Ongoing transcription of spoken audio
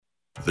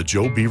The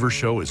Joe Beaver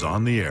Show is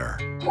on the air.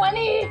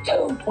 22.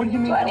 What do you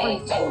mean?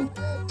 22.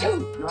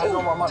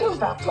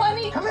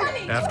 20.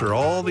 After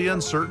all the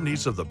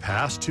uncertainties of the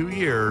past 2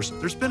 years,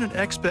 there's been an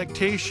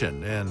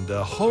expectation and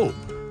a hope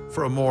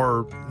for a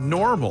more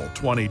normal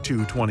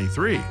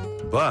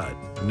 22-23. But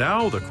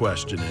now the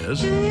question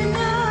is,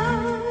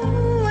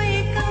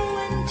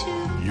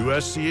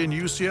 USC and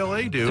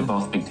UCLA do. They're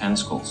both Big Ten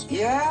schools.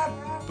 Yeah.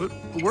 But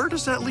where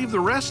does that leave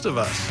the rest of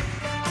us?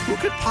 Who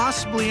could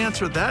possibly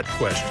answer that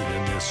question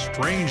in this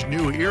strange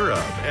new era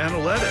of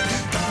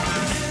analytics?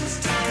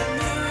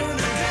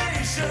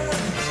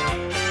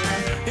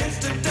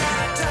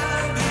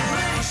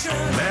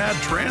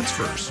 Mad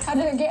transfers. How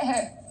did it get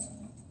here?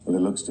 Well,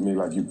 it looks to me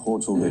like you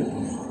portaled it.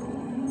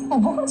 Oh,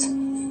 what?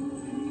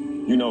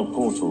 You know,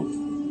 portal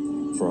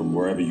from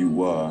wherever you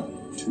were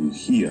to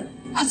here.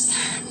 What's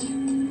that?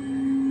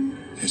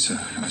 It's a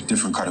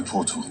different kind of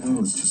portal.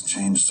 Oh, it's just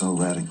changed so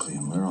radically,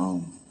 and we're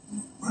all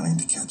running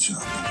to catch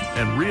up.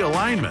 And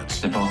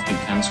realignments. They're both Big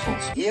Ten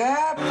schools.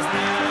 Yeah.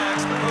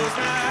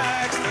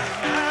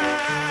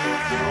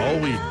 All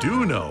we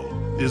do know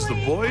is the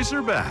boys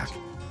are back,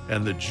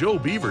 and the Joe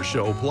Beaver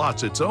Show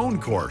plots its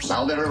own course.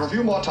 Now, there are a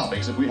few more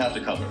topics that we have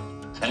to cover.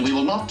 And we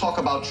will not talk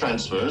about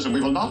transfers, and we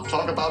will not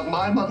talk about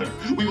my mother.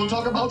 We will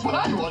talk about what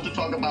I want to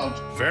talk about.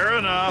 Fair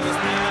enough.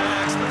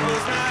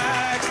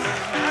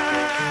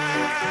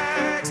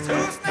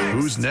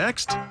 Who's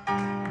next?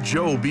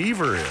 Joe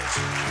Beaver is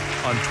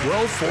on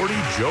 1240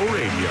 Joe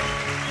Radio.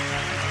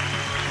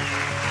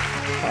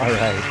 All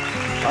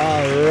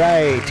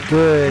right.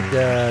 Good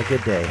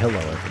day. Hello,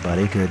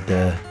 everybody.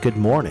 Good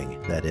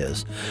morning, that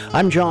is.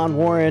 I'm John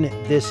Warren.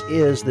 This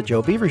is the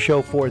Joe Beaver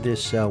Show for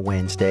this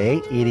Wednesday.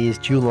 It is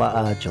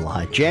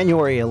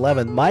January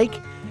 11th. Mike,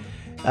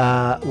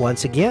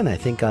 once again, I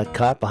think got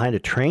caught behind a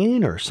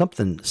train or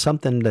something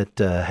that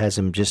has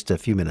him just a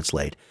few minutes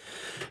late.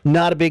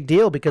 Not a big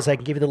deal because I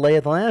can give you the lay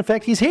of the land. In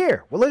fact, he's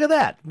here. Well, look at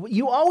that.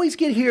 You always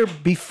get here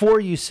before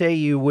you say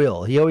you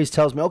will. He always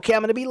tells me, okay,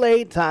 I'm going to be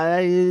late.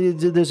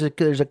 There's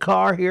a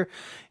car here.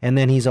 And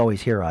then he's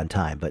always here on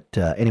time. But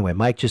anyway,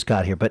 Mike just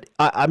got here. But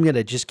I'm going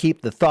to just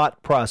keep the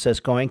thought process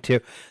going to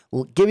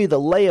give you the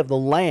lay of the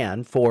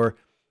land for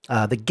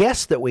the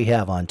guests that we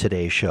have on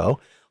today's show.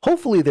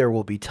 Hopefully there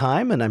will be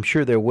time, and I'm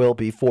sure there will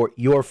be, for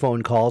your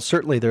phone calls.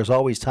 Certainly there's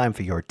always time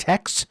for your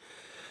texts.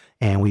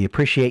 And we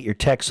appreciate your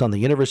texts on the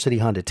University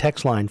Honda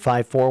text line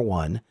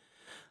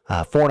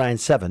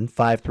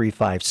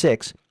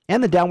 541-497-5356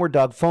 and the Downward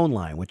Dog phone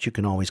line, which you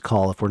can always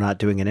call if we're not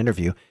doing an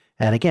interview.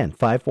 And again,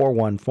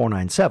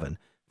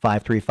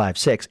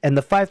 541-497-5356. And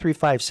the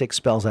 5356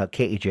 spells out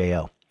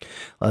KEJO.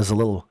 There's a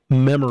little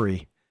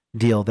memory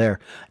deal there.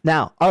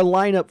 Now, our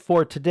lineup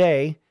for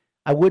today,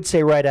 I would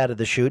say right out of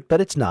the chute,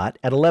 but it's not.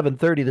 At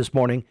 11:30 this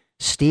morning,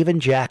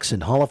 Steven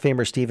Jackson, Hall of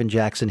Famer Steven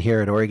Jackson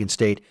here at Oregon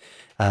State,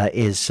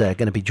 is going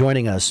to be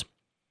joining us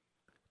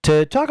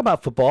to talk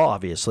about football,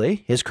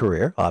 obviously, his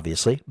career,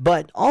 obviously,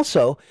 but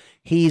also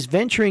he's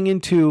entering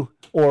into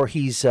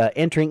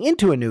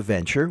a new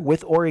venture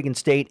with Oregon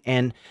State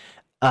and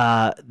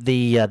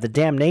the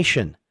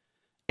Damnation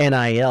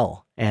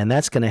NIL, and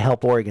that's going to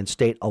help Oregon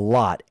State a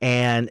lot.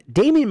 And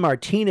Damian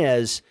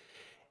Martinez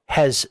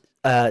has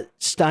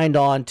signed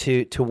on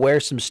to wear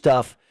some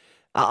stuff.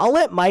 I'll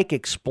let Mike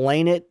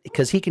explain it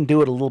because he can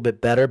do it a little bit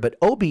better. But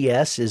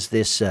OBS is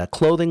this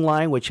clothing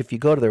line, which if you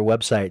go to their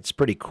website, it's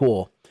pretty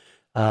cool.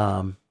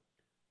 Let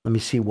me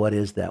see, what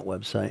is that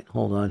website?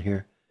 Hold on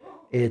here.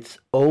 It's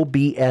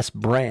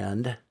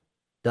obsbrand.com.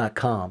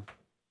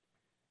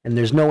 And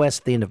there's no S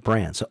at the end of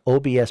brand, so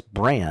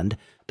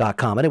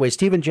obsbrand.com. Anyway,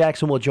 Steven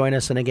Jackson will join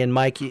us. And again,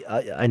 Mike,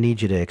 I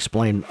need you to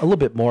explain a little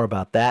bit more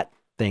about that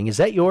thing. Is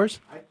that yours?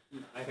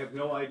 I have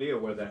no idea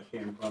where that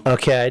came from.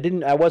 Okay,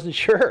 I wasn't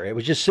sure. It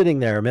was just sitting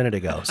there a minute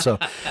ago. So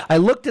I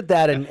looked at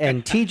that,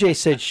 and TJ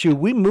said, should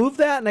we move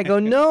that? And I go,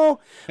 no,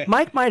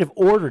 Mike might have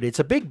ordered it. It's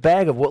a big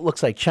bag of what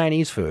looks like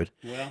Chinese food.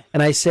 Well,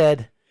 and I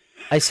said,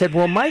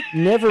 well, Mike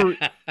never,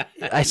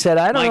 I said,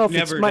 I don't know if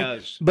it's Mike.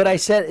 Does. But I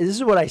said, this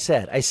is what I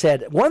said. I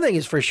said, one thing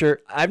is for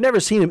sure, I've never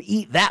seen him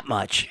eat that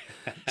much.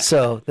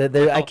 So that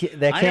can't be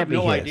his. I have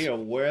no idea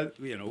where,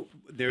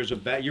 there's a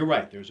bag. You're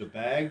right. There's a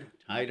bag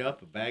tied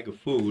up, a bag of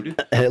food.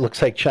 And it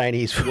looks like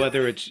Chinese food.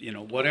 Whether it's,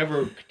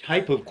 whatever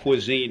type of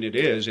cuisine it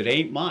is, it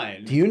ain't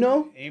mine. Do you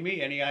know? Amy,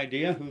 any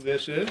idea who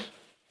this is?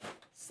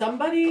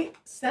 Somebody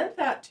sent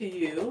that to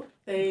you.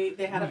 They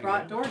had it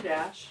brought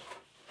DoorDash.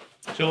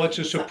 So it's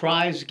a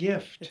surprise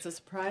gift. It's a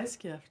surprise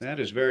gift. That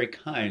is very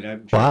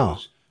kind. Wow.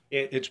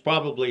 It's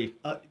probably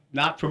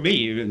not for me.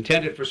 You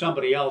intended for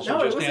somebody else who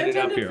just ended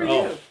up here.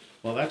 Oh,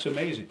 well, that's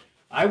amazing.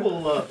 I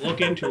will look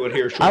into it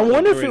here shortly. I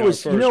wonder if it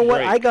was,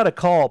 what? I got a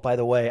call, by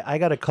the way. I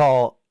got a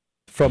call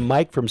from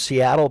Mike from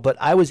Seattle, but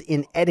I was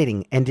in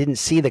editing and didn't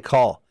see the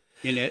call.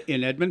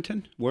 In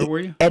Edmonton? Where were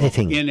you?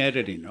 Editing. In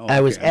editing. Oh,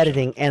 I was okay.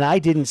 editing, and I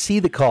didn't see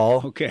the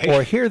call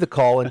or hear the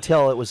call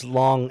until it was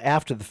long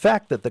after the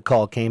fact that the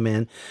call came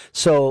in.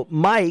 So,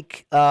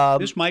 Mike...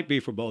 this might be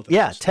for both of us.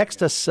 Yeah,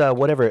 text us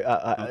whatever,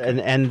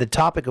 and the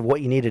topic of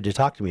what you needed to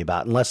talk to me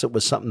about, unless it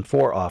was something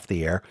for off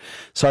the air.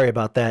 Sorry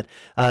about that.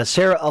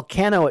 Sara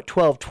Elcano at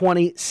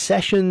 12:20,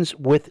 Sessions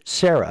with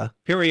Sara.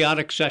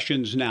 Periodic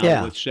sessions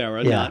now with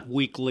Sara, not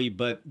weekly,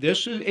 but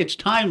it's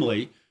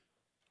timely,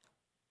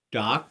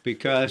 Doc,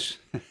 because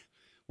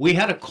we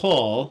had a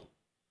call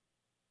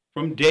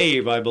from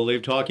Dave, I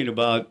believe, talking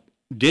about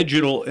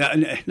digital,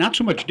 not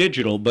so much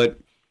digital, but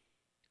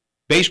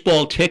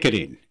baseball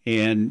ticketing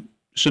and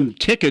some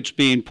tickets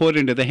being put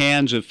into the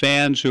hands of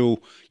fans who,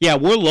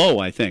 we're low,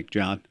 I think,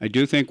 John. I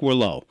do think we're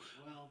low.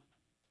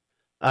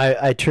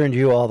 I turned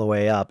you all the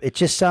way up. It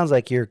just sounds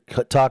like you're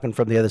talking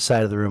from the other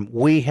side of the room.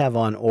 We have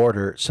on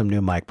order some new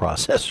mic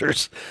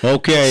processors.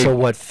 Okay. So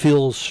what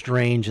feels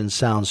strange and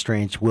sounds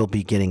strange will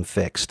be getting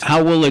fixed.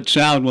 How will it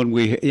sound when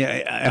we?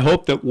 I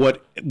hope that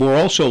we're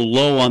also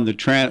low on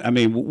the I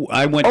mean,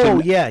 I went.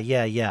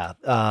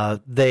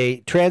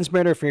 The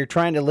transmitter, if you're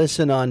trying to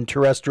listen on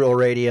terrestrial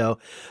radio,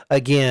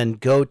 again,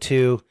 go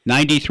to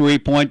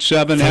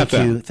 93.7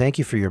 FM. Thank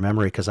you for your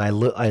memory, because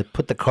I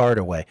put the card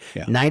away.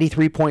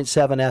 93.7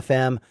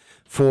 FM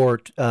for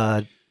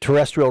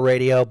terrestrial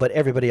radio, but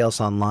everybody else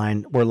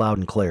online, we're loud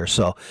and clear.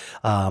 So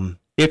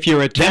if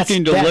you're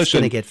attempting to listen, that's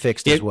going to get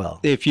fixed as well.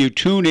 If you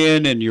tune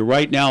in and you're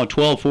right now at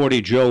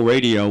 1240 Joe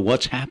Radio,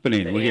 what's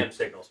happening? The AM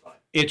signal's fine.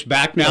 It's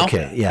back now?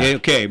 Okay, yeah.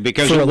 Okay,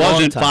 because for it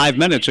wasn't 5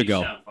 minutes You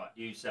ago. sound fine.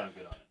 You sound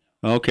good on it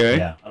now. Okay.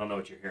 Yeah. I don't know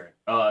what you're hearing.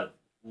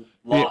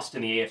 Lost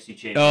in the AFC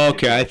Championship.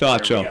 Okay, I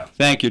thought so.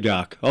 Thank you,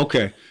 Doc.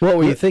 Okay. What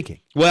were you thinking?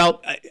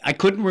 Well, I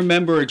couldn't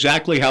remember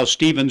exactly how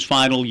Steven's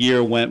final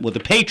year went with the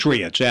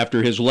Patriots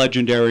after his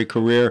legendary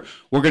career.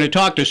 We're going to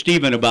talk to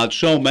Steven about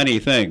so many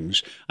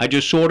things. I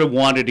just sort of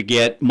wanted to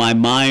get my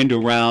mind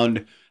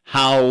around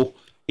how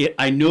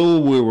I knew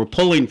we were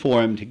pulling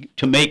for him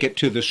to make it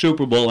to the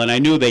Super Bowl, and I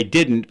knew they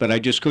didn't, but I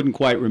just couldn't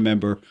quite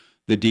remember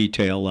the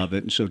detail of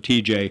it. And so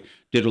TJ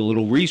did a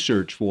little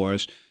research for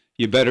us.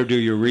 You better do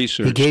your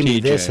research, He gave me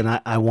TJ. this,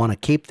 and I want to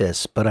keep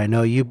this, but I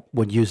know you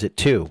would use it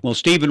too. Well,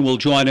 Steven will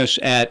join us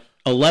at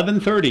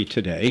 11:30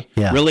 today.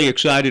 Yeah. Really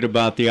excited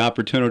about the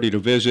opportunity to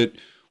visit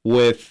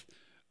with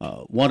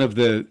one of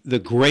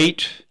the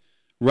great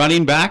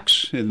running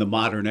backs in the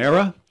modern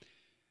era,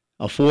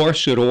 a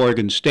force at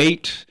Oregon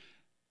State.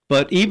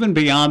 But even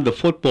beyond the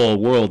football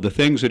world, the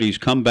things that he's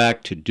come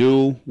back to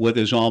do with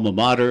his alma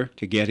mater,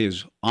 to get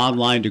his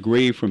online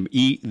degree from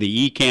the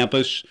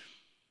E-Campus,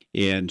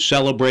 and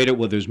celebrate it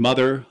with his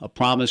mother, a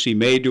promise he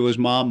made to his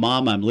mom.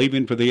 Mom, I'm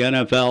leaving for the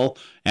NFL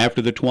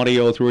after the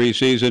 2003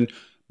 season,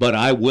 but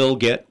I will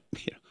get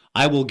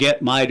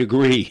my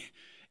degree.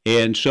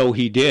 And so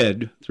he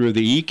did through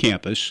the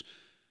E-Campus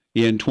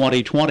in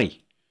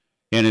 2020,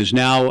 and has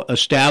now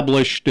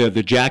established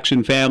the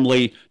Jackson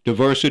Family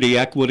Diversity,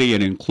 Equity,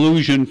 and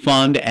Inclusion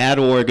Fund at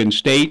Oregon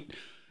State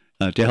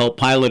to help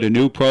pilot a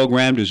new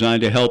program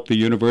designed to help the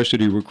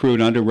university recruit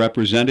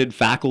underrepresented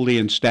faculty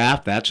and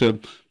staff. That's a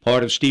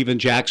part of Steven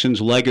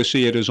Jackson's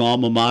legacy at his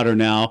alma mater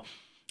now,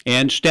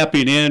 and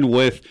stepping in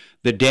with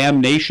the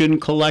Damnation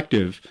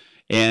Collective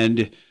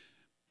and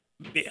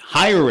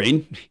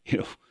hiring,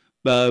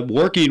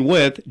 working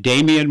with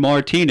Damian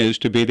Martinez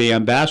to be the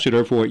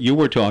ambassador for what you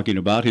were talking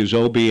about, his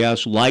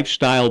OBS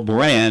lifestyle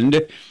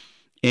brand.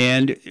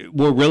 And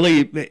we're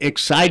really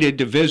excited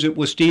to visit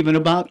with Steven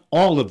about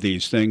all of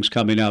these things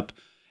coming up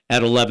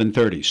at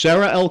 11:30.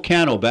 Sara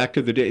Elcano, back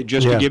to the day,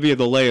 just to give you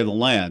the lay of the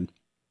land.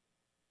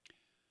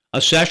 A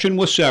session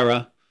with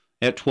Sara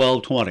at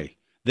 12:20.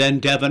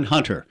 Then Deven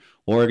Hunter,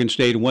 Oregon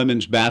State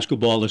women's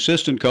basketball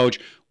assistant coach.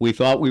 We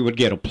thought we would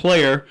get a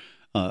player.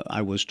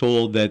 I was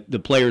told that the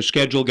player's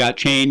schedule got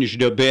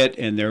changed a bit,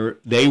 and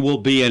they will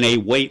be in a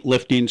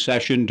weightlifting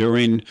session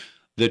during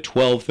the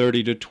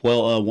 12:30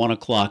 to 1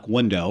 o'clock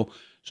window.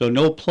 So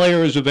no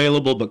player is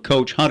available, but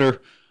Coach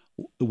Hunter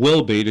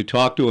will be to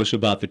talk to us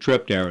about the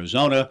trip to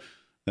Arizona,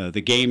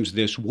 the games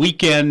this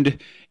weekend,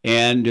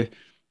 and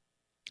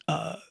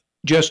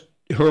just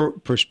her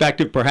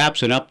perspective,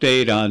 perhaps an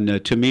update on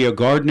Tamia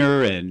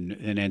Gardner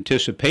and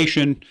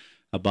anticipation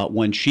about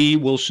when she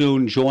will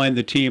soon join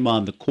the team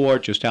on the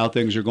court, just how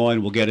things are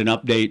going. We'll get an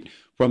update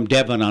from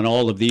Deven on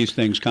all of these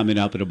things coming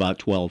up at about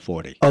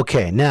 12:40.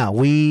 Okay, now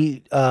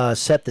we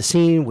set the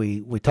scene.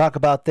 We talk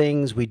about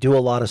things. We do a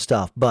lot of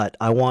stuff, but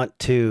I want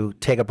to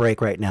take a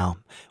break right now.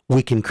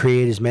 We can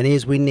create as many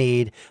as we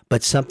need,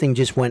 but something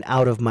just went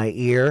out of my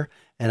ear,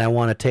 and I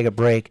want to take a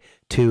break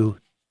to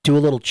do a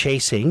little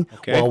chasing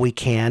while we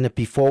can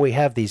before we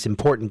have these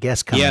important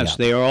guests coming up. Yes,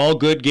 they are all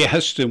good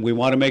guests, and we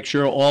want to make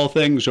sure all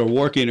things are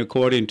working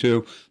according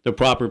to the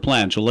proper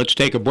plan. So let's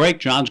take a break.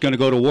 John's going to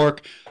go to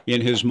work in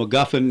his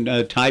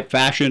MacGuffin-type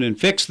fashion and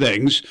fix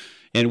things,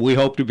 and we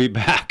hope to be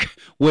back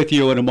with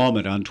you in a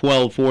moment on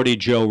 1240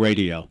 Joe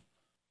Radio.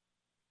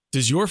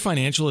 Does your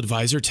financial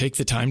advisor take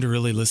the time to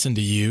really listen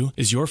to you?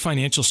 Is your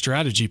financial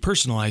strategy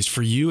personalized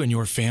for you and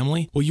your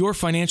family? Will your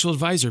financial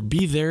advisor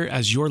be there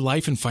as your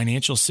life and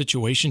financial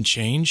situation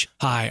change?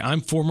 Hi,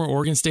 I'm former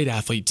Oregon State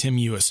athlete Tim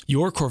Ewis,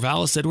 your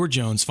Corvallis Edward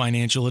Jones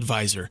financial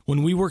advisor.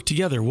 When we work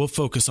together, we'll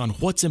focus on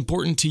what's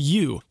important to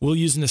you. We'll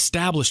use an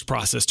established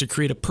process to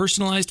create a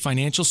personalized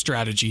financial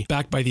strategy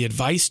backed by the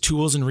advice,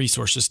 tools, and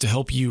resources to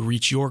help you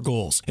reach your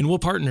goals. And we'll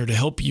partner to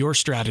help your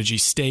strategy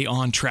stay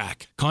on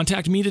track.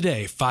 Contact me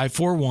today,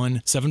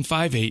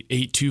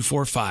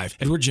 541-758-8245.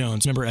 Edward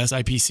Jones, member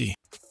SIPC.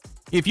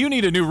 If you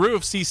need a new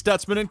roof, see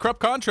Stutzman and Krupp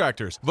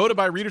Contractors. Voted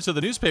by readers of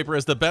the newspaper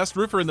as the best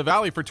roofer in the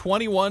Valley for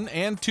 21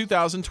 and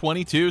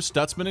 2022,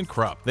 Stutzman and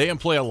Krupp. They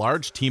employ a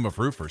large team of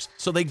roofers,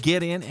 so they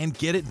get in and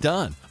get it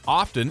done,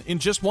 often in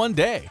just one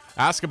day.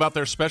 Ask about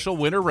their special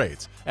winter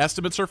rates.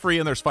 Estimates are free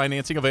and there's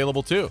financing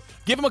available too.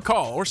 Give them a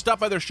call or stop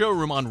by their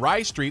showroom on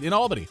Rye Street in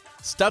Albany.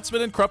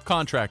 Stutzman and Krupp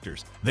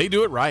Contractors. They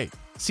do it right.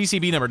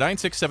 CCB number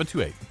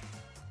 96728.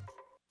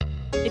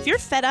 If you're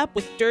fed up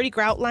with dirty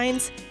grout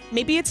lines,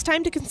 maybe it's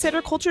time to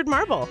consider cultured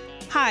marble.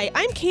 Hi,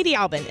 I'm Katie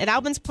Albin at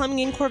Albin's Plumbing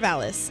in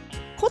Corvallis.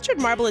 Cultured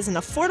marble is an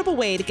affordable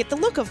way to get the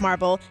look of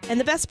marble, and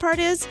the best part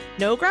is,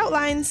 no grout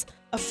lines,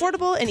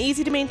 affordable and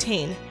easy to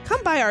maintain.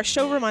 Come by our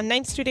showroom on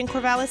 9th Street in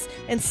Corvallis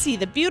and see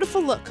the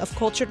beautiful look of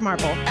cultured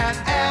marble.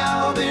 At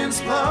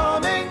Albin's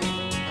Plumbing,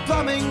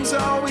 plumbing's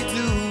all we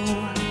do.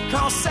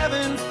 Call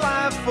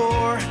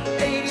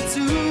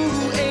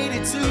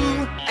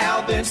 754-8282,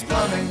 Albin's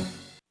Plumbing.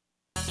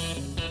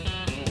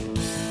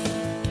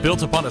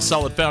 Built upon a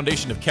solid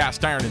foundation of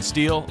cast iron and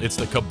steel, it's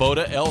the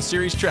Kubota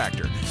L-Series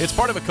tractor. It's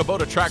part of a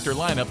Kubota tractor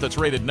lineup that's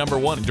rated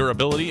 #1 in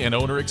durability and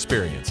owner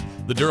experience.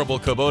 The durable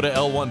Kubota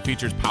L1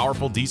 features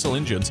powerful diesel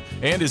engines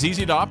and is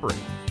easy to operate.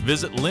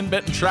 Visit Lynn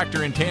Benton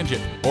Tractor in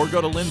Tangent or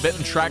go to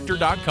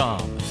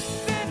lynnbentontractor.com.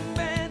 Lynn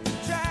Benton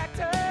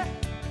Tractor,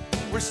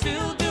 we're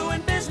still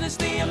doing business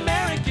the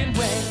American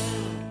way.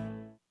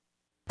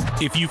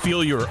 If you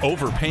feel you're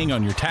overpaying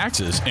on your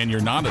taxes and you're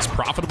not as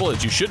profitable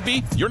as you should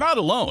be, you're not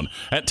alone.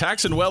 At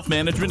Tax and Wealth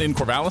Management in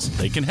Corvallis,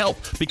 they can help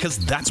because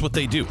that's what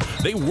they do.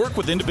 They work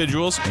with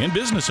individuals and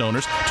business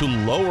owners to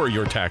lower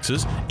your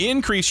taxes,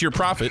 increase your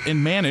profit,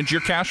 and manage your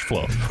cash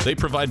flow. They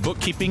provide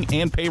bookkeeping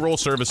and payroll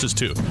services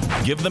too.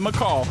 Give them a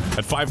call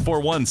at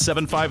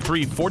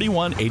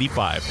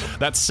 541-753-4185.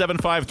 That's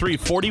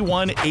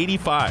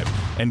 753-4185.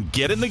 And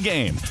get in the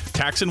game.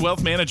 Tax and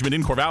Wealth Management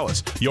in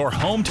Corvallis, your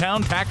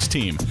hometown tax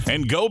team.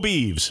 And go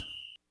Beavs.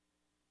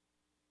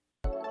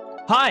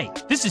 Hi,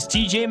 this is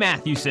TJ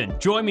Mathewson.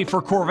 Join me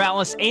for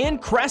Corvallis and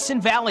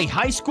Crescent Valley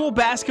High School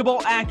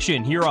basketball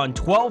action here on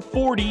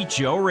 1240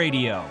 Joe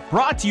Radio.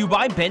 Brought to you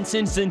by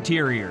Benson's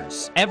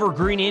Interiors,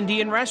 Evergreen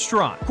Indian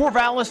Restaurant,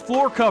 Corvallis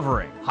Floor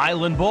Covering,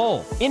 Highland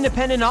Bowl,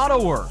 Independent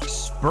Auto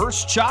Works,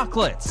 Burst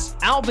Chocolates,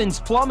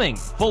 Albin's Plumbing,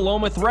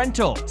 Philomath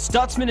Rental,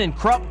 Stutzman and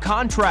Krupp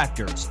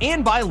Contractors,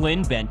 and by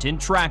Lynn Benton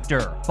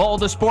Tractor. Follow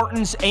the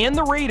Spartans and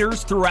the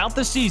Raiders throughout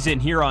the season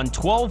here on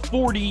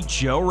 1240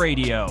 Joe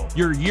Radio,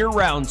 your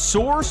year-round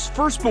source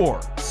for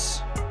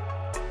sports.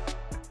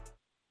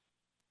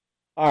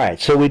 All right,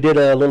 so we did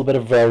a little bit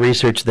of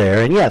research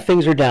there, and yeah,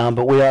 things are down,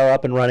 but we are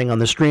up and running on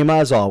the stream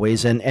as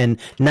always, and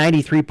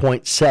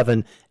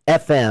 93.7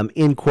 FM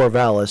in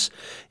Corvallis.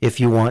 If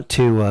you want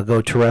to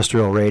go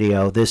terrestrial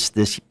radio, this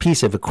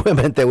piece of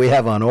equipment that we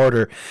have on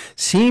order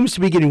seems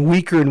to be getting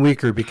weaker and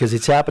weaker because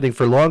it's happening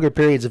for longer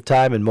periods of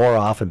time and more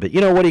often. But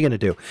you know, what are you going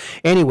to do?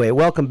 Anyway,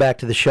 welcome back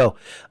to the show.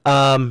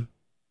 Boy,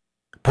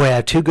 I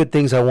have two good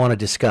things I want to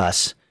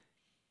discuss.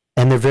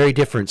 And they're very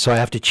different, so I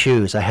have to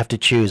choose.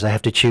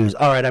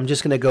 All right, I'm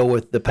just going to go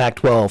with the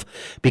Pac-12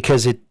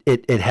 because it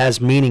has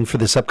meaning for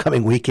this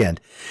upcoming weekend.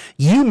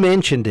 You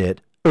mentioned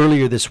it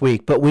earlier this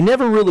week, but we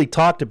never really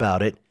talked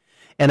about it,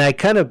 and I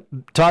kind of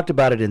talked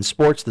about it in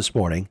sports this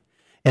morning,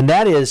 and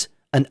that is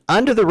an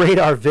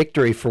under-the-radar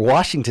victory for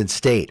Washington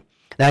State.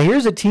 Now,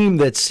 here's a team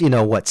that's,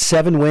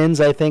 7 wins,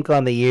 I think,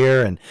 on the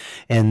year,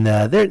 and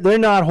they're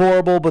not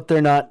horrible, but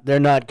they're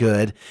not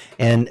good,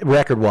 and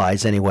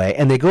record-wise anyway.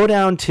 And they go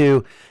down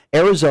to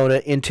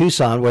Arizona in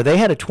Tucson, where they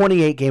had a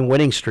 28-game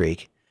winning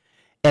streak,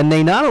 and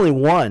they not only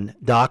won,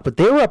 Doc, but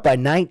they were up by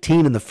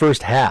 19 in the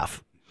first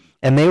half,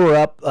 and they were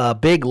up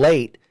big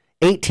late,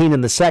 18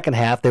 in the second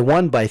half. They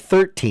won by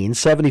 13,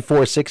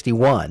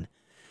 74-61,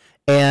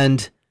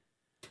 and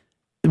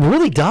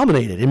really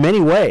dominated in many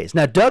ways.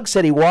 Now, Doug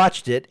said he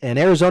watched it, and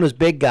Arizona's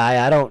big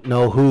guy, I don't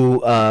know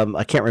who,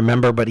 I can't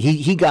remember, but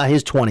he got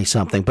his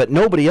 20-something, but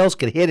nobody else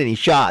could hit any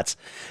shots,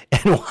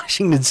 and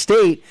Washington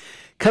State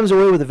comes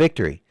away with a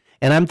victory.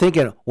 And I'm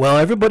thinking, well,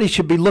 everybody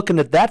should be looking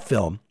at that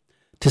film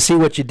to see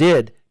what you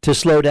did to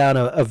slow down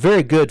a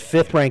very good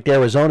 5th-ranked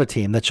Arizona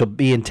team that shall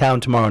be in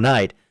town tomorrow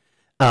night.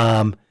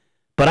 But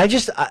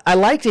I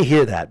like to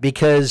hear that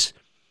because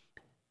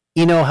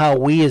you know how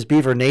we as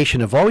Beaver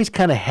Nation have always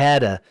kind of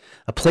had a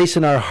place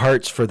in our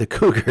hearts for the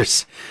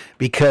Cougars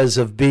because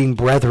of being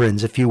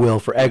brethrens, if you will,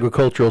 for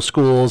agricultural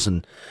schools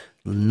and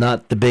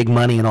not the big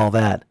money and all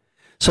that.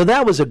 So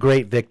that was a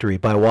great victory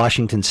by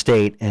Washington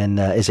State. And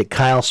is it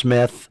Kyle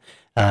Smith?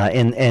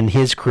 and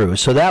his crew.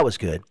 So that was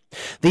good.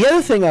 The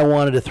other thing I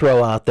wanted to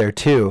throw out there,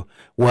 too,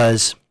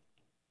 was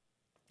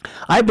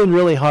I've been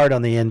really hard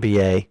on the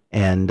NBA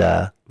and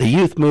the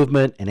youth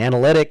movement and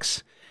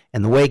analytics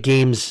and the way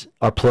games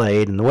are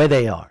played and the way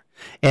they are.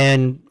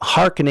 And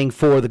hearkening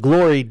for the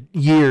glory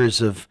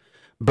years of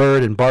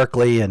Bird and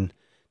Barkley and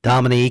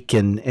Dominique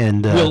and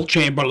Will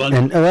Chamberlain.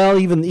 And well,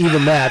 even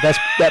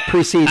that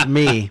precedes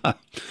me.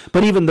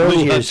 But even those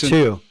Will years Hudson.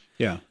 too.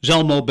 Yeah.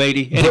 Zelmo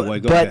Beatty. Anyway,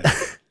 go ahead.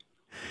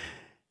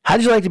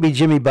 How'd you like to be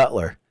Jimmy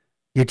Butler?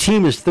 Your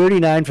team is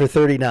 39 for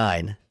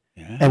 39.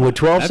 Yeah. And with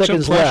 12 That's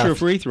seconds a pressure left,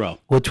 free throw.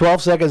 With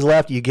 12 seconds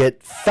left, you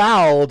get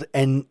fouled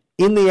and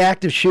in the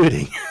act of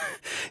shooting.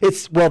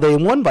 They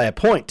won by a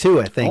point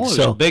too, I think. Oh, it was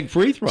a big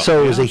free throw.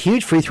 So it was a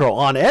huge free throw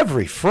on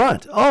every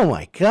front. Oh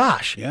my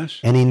gosh. Yes.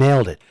 And he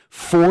nailed it.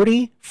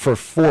 40 for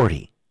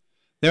 40.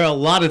 There are a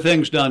lot of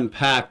things to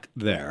unpack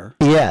there.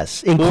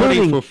 Yes,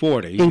 40 for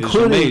 40 is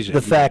including amazing.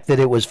 the fact that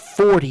it was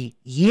 40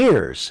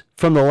 years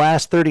from the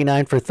last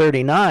 39 for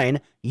 39,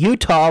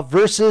 Utah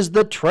versus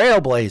the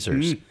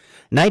Trailblazers.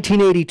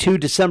 1982,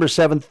 December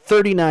 7th,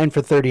 39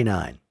 for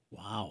 39.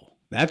 Wow,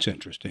 that's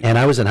interesting. And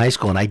I was in high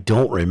school, and I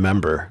don't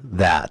remember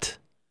that.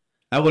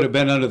 That would have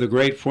been under the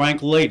great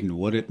Frank Layden,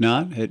 would it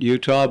not, at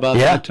Utah about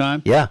that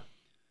time? Yeah.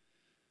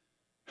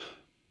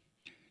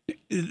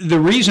 The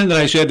reason that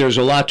I said there's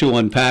a lot to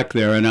unpack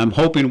there, and I'm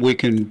hoping we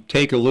can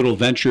take a little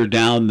venture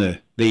down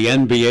the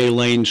NBA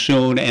lane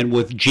soon, and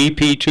with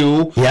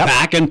GP2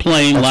 back and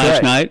playing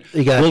last night,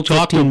 you got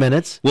 15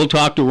 minutes. We'll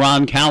talk to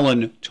Ron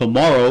Callan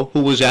tomorrow,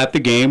 who was at the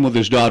game with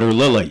his daughter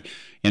Lily,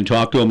 and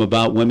talk to him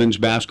about women's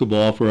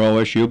basketball for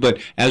OSU. But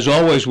as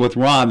always with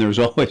Ron, there's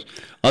always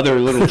other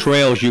little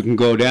trails you can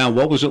go down.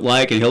 What was it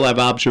like? And he'll have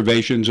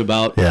observations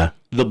about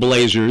the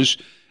Blazers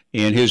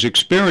and his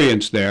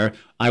experience there.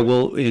 I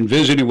will, in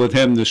visiting with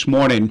him this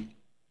morning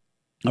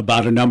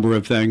about a number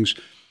of things,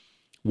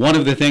 one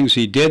of the things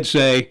he did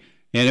say,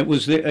 and it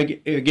was,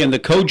 again, the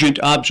cogent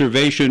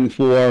observation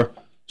for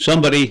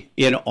somebody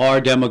in our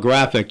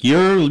demographic.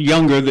 You're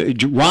younger,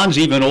 Ron's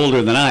even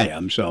older than I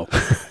am, so,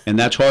 and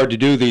that's hard to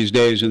do these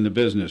days in the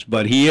business,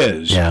 but he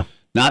is.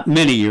 Not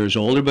many years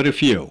older, but a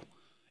few.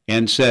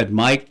 And said,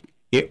 Mike,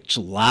 it's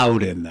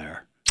loud in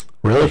there.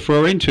 Really?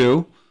 Referring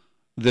to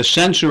the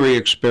sensory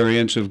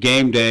experience of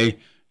game day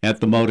at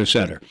the Moda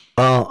Center.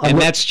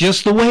 And that's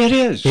just the way it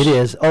is. It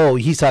is. Oh,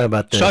 he's talking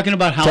about talking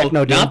about how,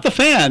 techno not the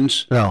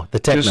fans. No, the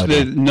techno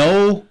just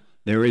dome.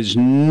 there is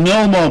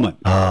no moment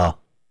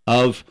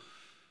of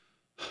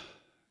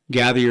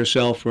gather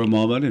yourself for a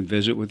moment and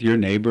visit with your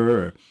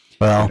neighbor.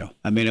 Or,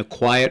 a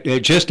quiet, it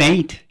just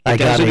ain't. It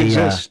doesn't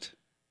exist.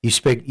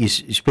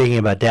 Speaking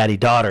about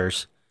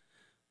daddy-daughters,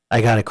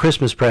 I got a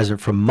Christmas present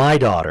from my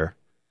daughter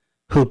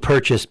who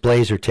purchased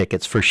Blazer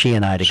tickets for she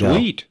and I to go.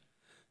 Sweet.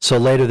 So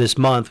later this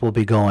month we'll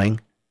be going.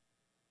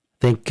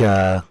 I think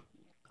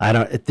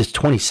this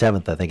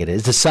 27th, I think it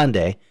is. It's a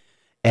Sunday,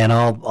 and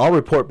I'll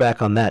report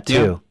back on that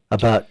too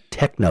about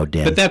Techno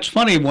Den. But that's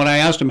funny when I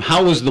asked him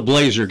how was the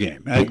Blazer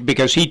game,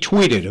 because he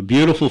tweeted a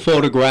beautiful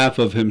photograph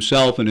of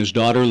himself and his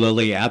daughter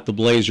Lily at the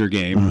Blazer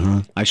game. Mm-hmm.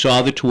 I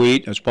saw the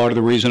tweet. That's part of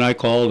the reason I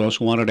called. I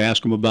also wanted to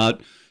ask him about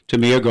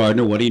Tamia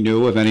Gardner, what he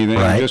knew, if anything.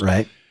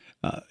 Right.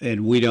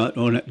 And we don't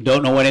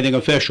know anything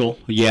official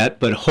yet,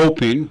 but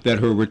hoping that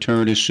her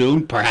return is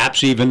soon,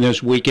 perhaps even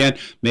this weekend.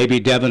 Maybe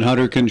Deven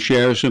Hunter can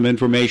share some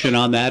information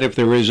on that if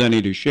there is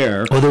any to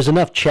share. Well, there's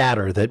enough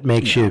chatter that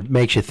makes you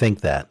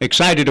think that.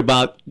 Excited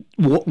about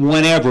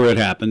whenever it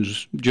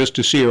happens, just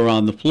to see her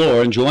on the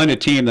floor and join a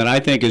team that I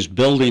think is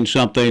building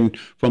something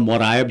from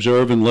what I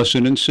observe and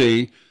listen and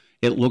see.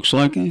 It looks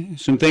like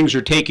some things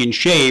are taking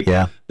shape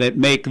that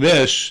make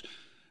this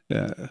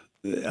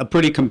a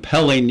pretty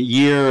compelling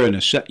year, and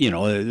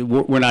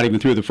we're not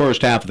even through the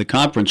first half of the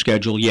conference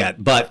schedule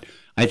yet, but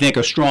I think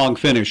a strong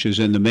finish is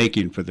in the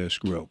making for this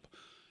group.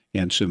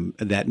 And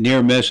that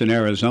near miss in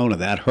Arizona,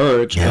 that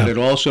hurts, but it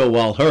also,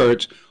 while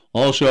hurts,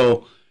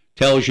 also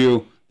tells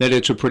you that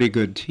it's a pretty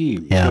good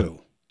team too,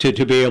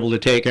 to be able to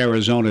take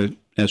Arizona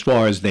as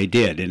far as they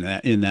did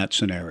in that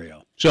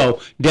scenario. So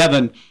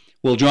Deven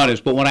will join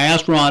us. But when I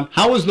asked Ron,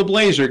 how was the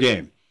Blazer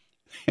game?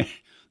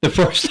 The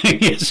first thing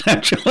he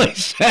essentially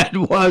said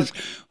was,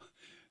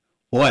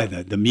 "Boy,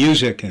 the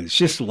music is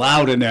just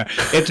loud in there."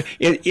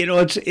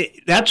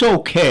 That's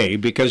okay,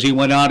 because he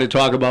went on to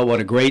talk about what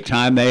a great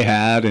time they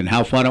had and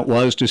how fun it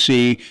was to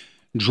see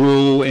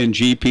Drew and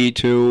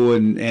GP2,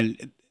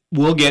 and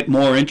we'll get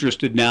more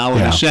interested now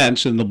in a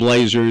sense in the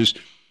Blazers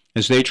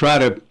as they try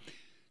to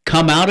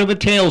come out of a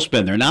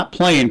tailspin. They're not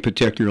playing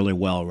particularly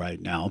well right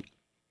now.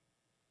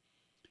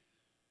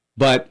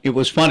 But it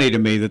was funny to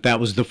me that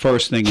was the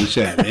first thing he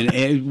said. And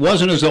it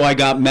wasn't as though I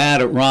got mad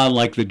at Ron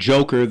like the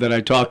Joker that I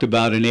talked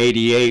about in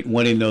 '88,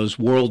 winning those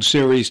World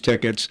Series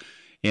tickets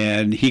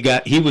And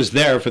he was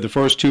there for the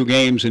first 2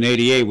 games in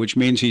 '88, which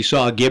means he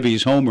saw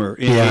Gibby's homer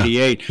in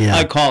 '88. Yeah.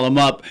 I call him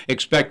up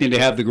expecting to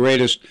have the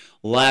greatest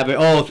lavish.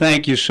 Oh,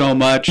 thank you so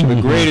much.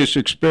 The greatest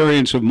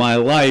experience of my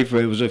life.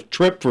 It was a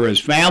trip for his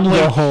family.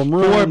 The home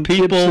run, 4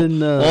 people,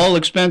 Gibson, all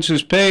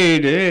expenses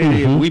paid.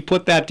 Hey, I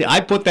put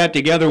that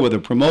together with a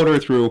promoter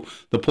through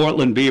the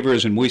Portland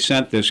Beavers, and we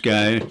sent this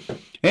guy.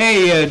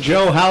 Hey,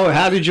 Joe,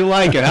 how did you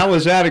like it? How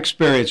was that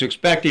experience?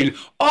 Expecting,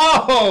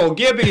 oh,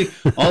 Gibby.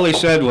 All he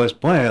said was,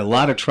 boy, a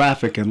lot of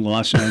traffic in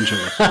Los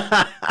Angeles.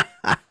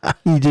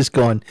 You just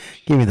going,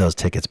 give me those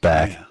tickets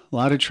back. Yeah, a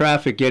lot of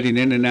traffic getting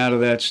in and out of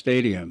that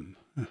stadium.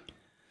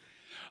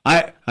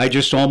 I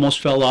just almost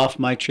fell off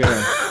my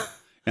chair.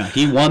 Now,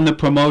 he won the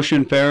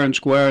promotion fair and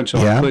square, and so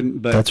I couldn't.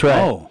 But, that's right.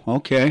 Oh,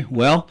 okay.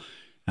 Well,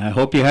 I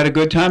hope you had a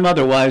good time.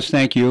 Otherwise,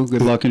 thank you.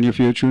 Good luck in your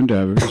future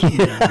endeavors.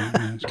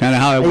 It's kind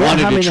of how I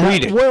wanted to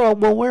treat it. Well,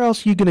 where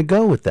else are you going to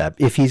go with that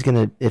if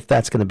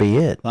that's going to be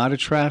it? A lot of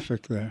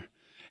traffic there.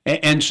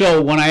 And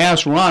so when I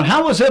asked Ron,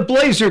 how was that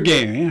Blazer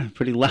game? Yeah,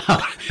 pretty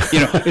loud.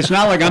 It's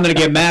not like I'm going to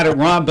get mad at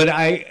Ron, but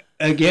I,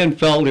 again,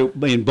 felt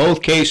in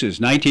both cases,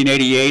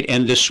 1988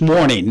 and this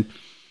morning,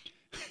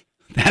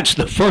 that's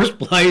the first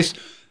place,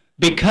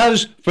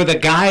 because for the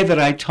guy that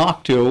I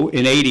talked to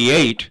in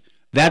 '88,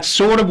 that's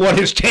sort of what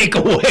his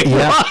takeaway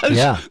was,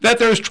 that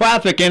there's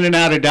traffic in and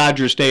out of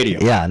Dodger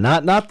Stadium. Yeah,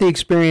 not the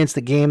experience,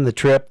 the game, the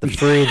trip, the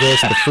free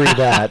this, the free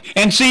that.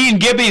 And seeing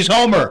Gibby's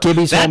homer.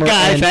 That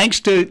guy, thanks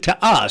to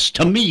us,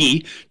 to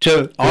me,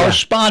 to our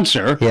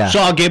sponsor,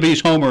 saw Gibby's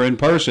homer in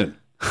person.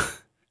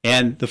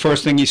 And the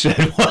first thing he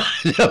said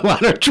was, a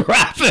lot of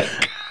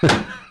traffic.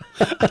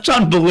 That's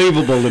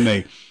unbelievable to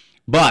me.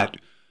 But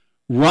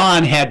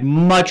Ron had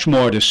much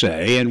more to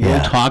say, and we'll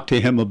talk to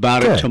him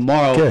about it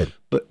tomorrow. Good.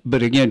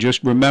 But again,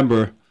 just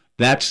remember,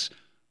 that's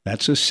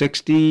a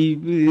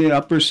 60,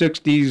 upper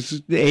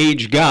 60s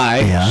age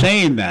guy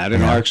saying that.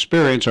 And our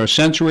experience, our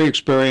sensory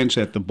experience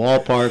at the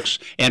ballparks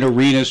and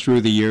arenas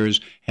through the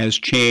years has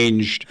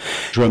changed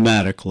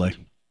dramatically.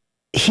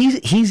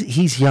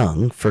 He's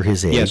young for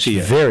his age. Yes, he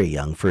is. Very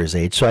young for his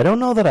age. So I don't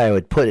know that I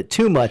would put it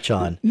too much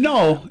on.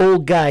 No,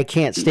 old guy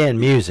can't stand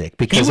music,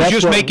 because he was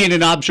just making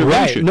an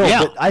observation. Right.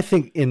 No, but I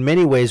think in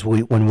many ways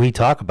when we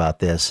talk about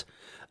this,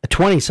 a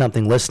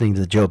 20-something listening to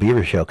the Joe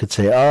Beaver Show could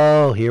say,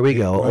 "Oh, here we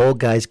go. Old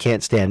guys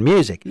can't stand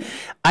music."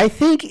 I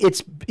think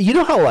it's,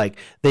 how like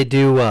they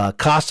do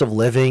cost of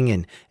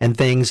living and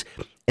things.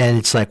 And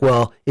it's like,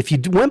 well, if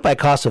you went by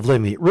cost of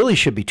living, it really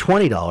should be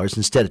 $20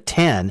 instead of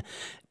 $10.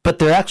 But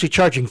they're actually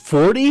charging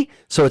 $40,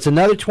 so it's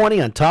another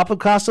 $20 on top of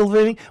cost of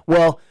living.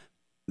 Well,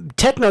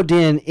 Techno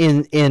Den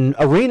in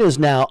arenas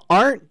now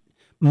aren't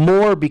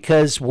more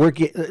because we're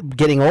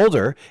getting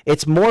older.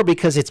 It's more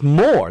because it's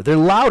more. They're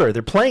louder.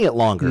 They're playing it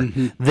longer.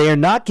 They're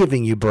not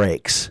giving you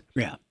breaks.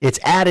 Yeah, it's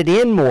added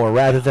in more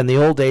rather than the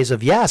old days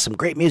of some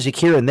great music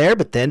here and there,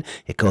 but then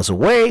it goes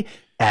away.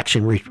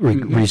 Action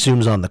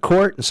resumes on the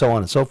court, and so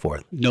on and so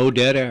forth. No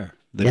dead air.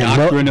 The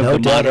doctrine of the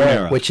modern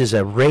era. Which is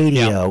a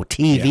radio,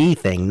 TV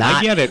thing,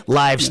 not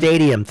live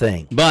stadium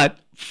thing. But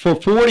for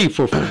 40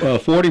 for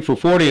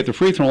 40 at the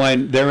free throw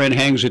line, therein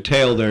hangs a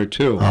tale there,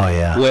 too. Oh,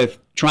 yeah. With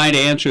trying to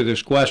answer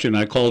this question,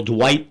 I called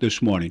Dwight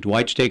this morning.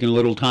 Dwight's taking a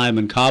little time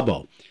in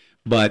Cabo.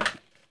 But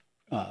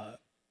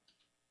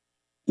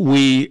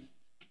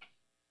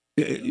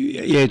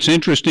it's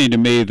interesting to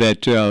me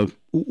that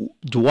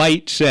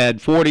Dwight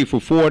said 40 for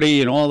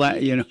 40 and all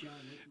that,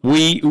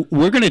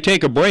 We're going to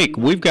take a break.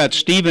 We've got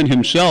Steven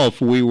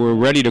himself. We were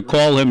ready to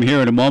call him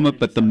here in a moment,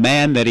 but the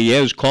man that he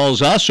is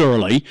calls us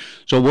early.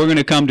 So we're going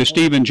to come to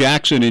Steven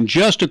Jackson in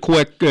just a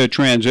quick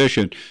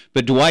transition.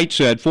 But Dwight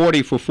said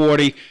 40 for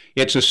 40.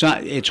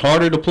 It's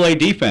harder to play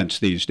defense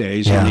these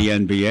days in the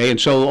NBA.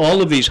 And so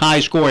all of these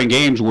high-scoring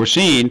games we're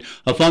seeing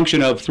a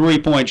function of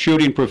three-point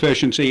shooting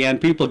proficiency and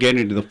people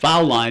getting to the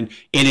foul line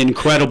in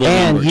incredible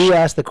numbers. And you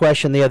asked the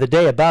question the other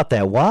day about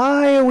that.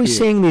 Why are we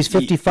seeing these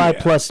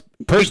 55-plus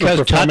personal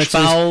performances?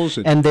 Touch fouls.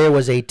 And there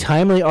was a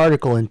timely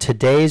article in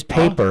today's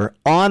paper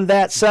on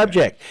that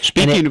subject.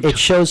 Speaking of, it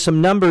shows some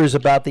numbers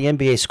about the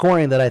NBA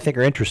scoring that I think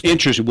are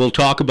interesting. We'll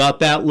talk about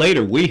that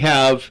later. We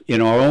have,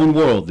 in our own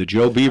world, the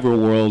Joe Beaver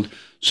world,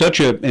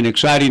 such an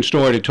exciting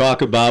story to talk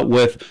about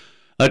with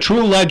a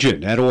true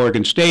legend at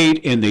Oregon State,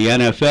 in the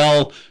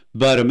NFL,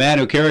 but a man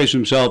who carries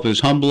himself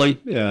as humbly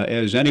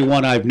as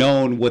anyone I've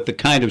known, with the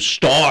kind of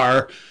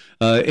star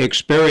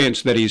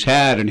experience that he's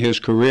had in his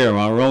career.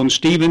 Our own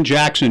Steven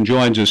Jackson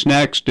joins us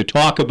next to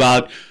talk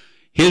about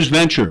his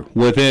venture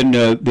within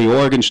the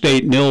Oregon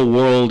State Nil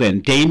world,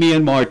 and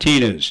Damian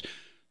Martinez.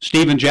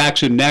 Steven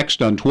Jackson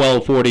next on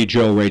 1240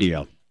 Joe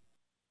Radio.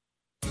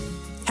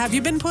 Have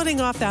you been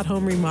putting off that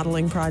home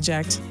remodeling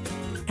project?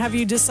 Have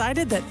you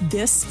decided that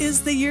this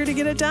is the year to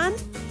get it done?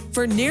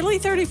 For nearly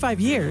 35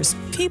 years,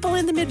 people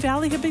in the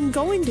Mid-Valley have been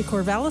going to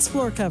Corvallis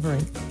Floor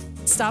Covering.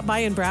 Stop by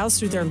and browse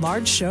through their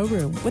large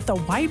showroom with a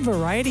wide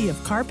variety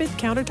of carpet,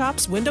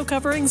 countertops, window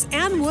coverings,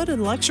 and wood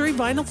and luxury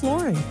vinyl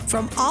flooring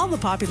from all the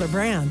popular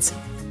brands.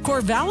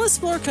 Corvallis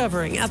Floor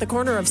Covering at the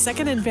corner of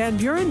 2nd and Van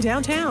Buren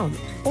downtown,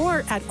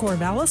 or at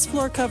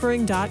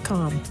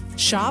corvallisfloorcovering.com.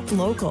 Shop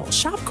local.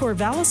 Shop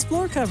Corvallis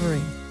Floor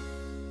Covering.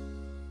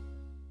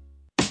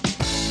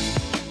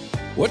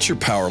 What's your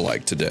power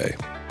like today?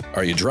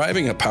 Are you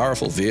driving a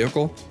powerful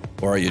vehicle,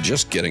 or are you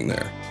just getting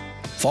there?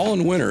 Fall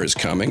and winter is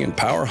coming, and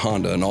Power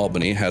Honda in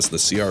Albany has the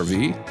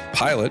CR-V,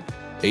 Pilot,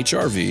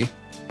 HR-V,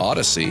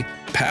 Odyssey,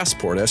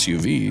 Passport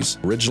SUVs,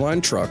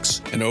 Ridgeline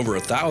trucks, and over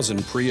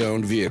 1,000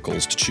 pre-owned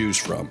vehicles to choose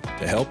from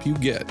to help you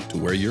get to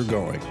where you're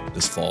going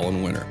this fall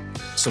and winter.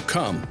 So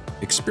come,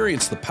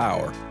 experience the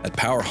power at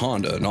Power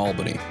Honda in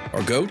Albany,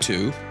 or go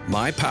to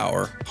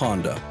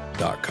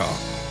mypowerhonda.com.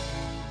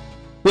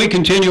 We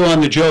continue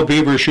on the Joe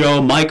Beaver Show.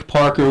 Mike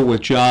Parker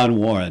with John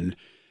Warren.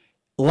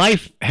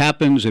 Life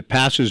happens, it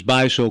passes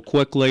by so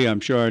quickly. I'm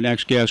sure our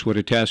next guest would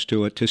attest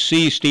to it. To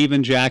see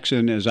Steven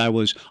Jackson, as I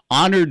was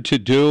honored to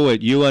do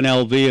at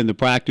UNLV in the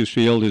practice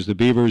field as the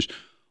Beavers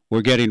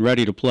were getting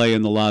ready to play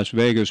in the Las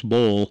Vegas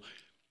Bowl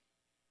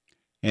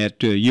at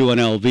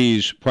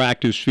UNLV's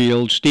practice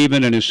field.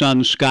 Steven and his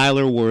son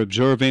Skyler were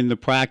observing the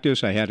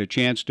practice. I had a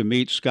chance to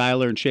meet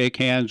Skyler and shake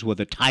hands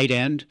with a tight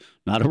end,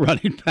 not a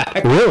running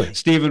back. Really?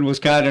 Steven was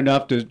kind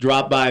enough to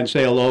drop by and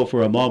say hello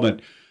for a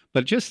moment.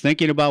 But just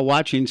thinking about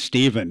watching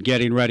Steven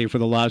getting ready for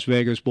the Las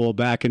Vegas Bowl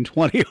back in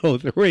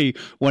 2003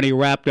 when he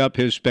wrapped up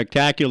his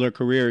spectacular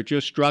career, it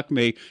just struck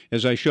me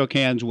as I shook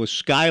hands with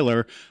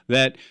Skyler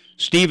that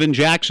Steven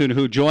Jackson,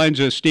 who joins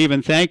us.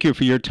 Steven, thank you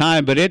for your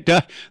time. But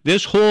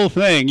this whole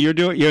thing,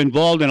 you're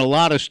involved in a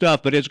lot of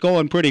stuff, but it's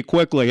going pretty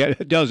quickly,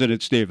 doesn't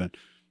it, Steven?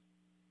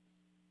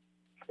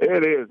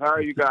 It is. How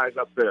are you guys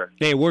up there?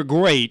 Hey, we're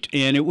great.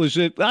 And it was.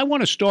 I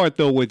want to start,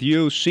 though, with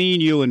you,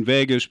 seeing you in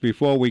Vegas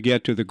before we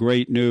get to the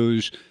great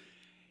news.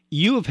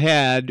 You have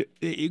had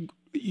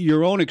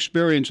your own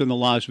experience in the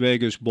Las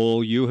Vegas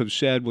Bowl, you have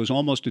said, was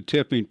almost a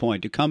tipping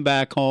point. To come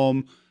back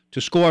home,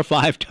 to score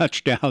 5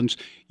 touchdowns.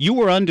 You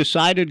were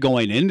undecided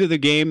going into the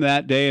game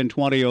that day in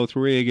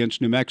 2003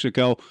 against New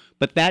Mexico,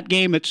 but that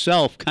game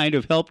itself kind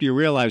of helped you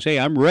realize, hey,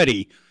 I'm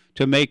ready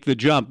to make the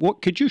jump.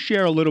 Could you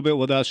share a little bit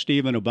with us,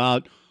 Steven,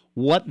 about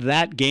what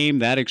that game,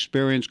 that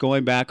experience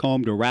going back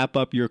home to wrap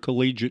up your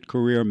collegiate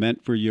career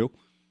meant for you?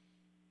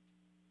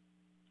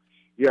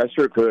 Yeah, I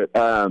sure could.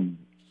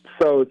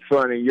 So it's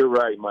funny. You're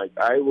right, Mike.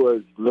 I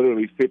was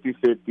literally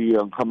 50-50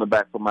 on coming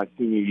back from my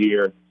senior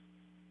year.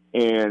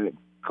 And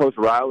Coach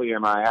Riley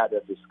and I had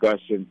that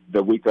discussion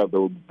the week of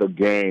the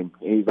game.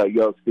 And he's like,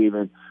 yo,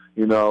 Steven,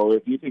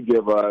 if you could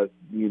give us,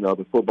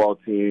 the football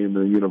team,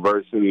 the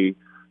university,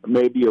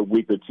 maybe a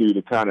week or two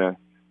to kind of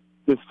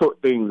just sort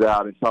things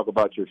out and talk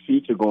about your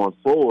future going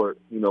forward,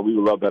 we would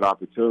love that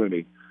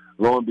opportunity.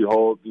 Lo and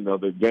behold,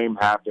 the game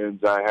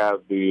happens. I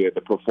have the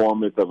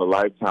performance of a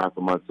lifetime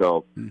for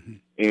myself. Mm-hmm.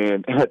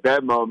 And at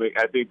that moment,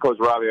 I think Coach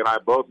Riley and I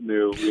both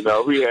knew,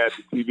 we had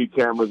the TV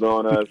cameras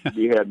on us.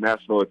 We had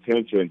national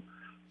attention.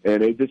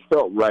 And it just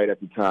felt right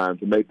at the time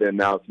to make the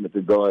announcement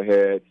to go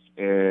ahead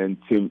and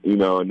to,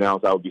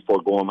 announce I would be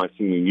foregoing my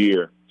senior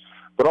year.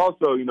 But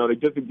also,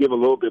 just to give a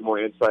little bit more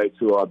insight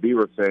to our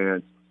Beaver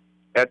fans,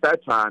 at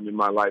that time in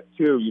my life,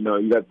 too, you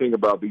got to think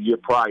about the year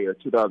prior,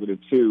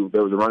 2002,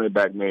 there was a running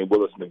back named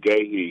Willis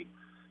McGahee,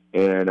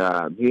 and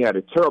he had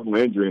a terrible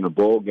injury in a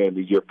bowl game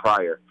the year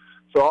prior.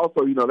 So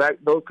also,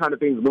 those kind of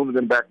things looming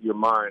in the back of your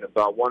mind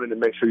about wanting to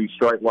make sure you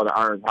strike while the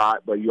iron's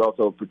hot, but you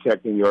also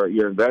protecting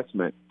your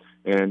investment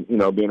and,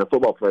 being a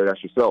football player,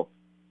 that's yourself.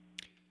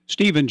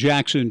 Steven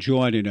Jackson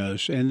joining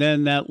us, and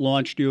then that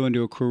launched you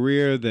into a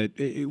career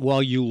that,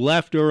 while you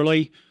left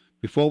early,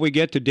 before we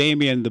get to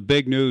Damien, the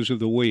big news of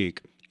the week,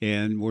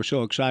 and we're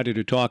so excited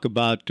to talk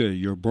about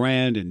your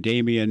brand and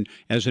Damien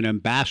as an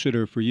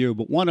ambassador for you.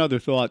 But one other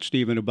thought,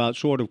 Steven, about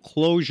sort of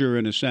closure,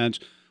 in a sense,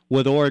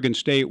 with Oregon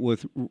State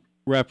with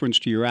reference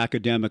to your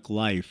academic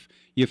life.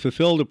 You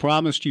fulfilled a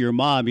promise to your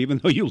mom, even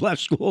though you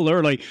left school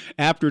early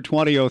after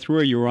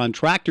 2003. You were on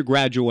track to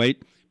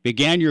graduate,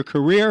 began your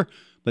career,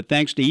 but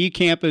thanks to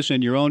eCampus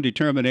and your own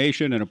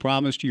determination and a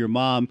promise to your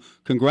mom,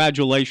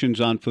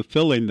 congratulations on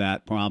fulfilling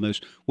that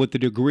promise with the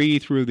degree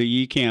through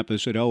the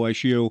eCampus at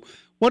OSU.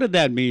 What did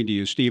that mean to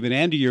you, Steven,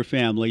 and to your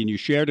family? And you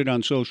shared it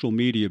on social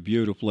media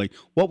beautifully.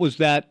 What was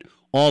that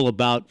all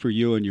about for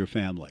you and your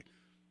family?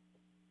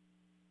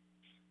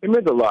 It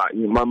meant a lot.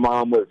 My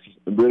mom was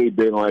really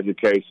big on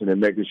education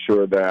and making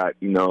sure that,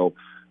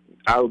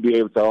 I would be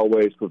able to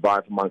always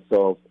provide for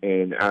myself.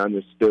 And I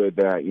understood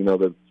that,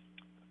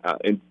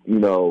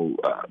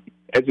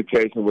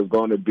 education was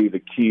going to be the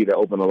key to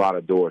open a lot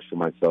of doors for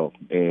myself.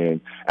 And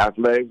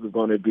athletics was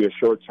going to be a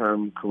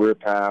short-term career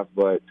path,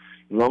 but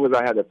as long as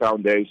I had the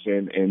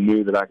foundation and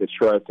knew that I could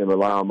trust and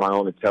rely on my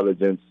own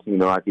intelligence,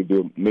 I could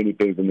do many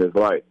things in this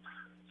life.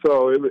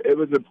 So it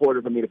was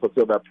important for me to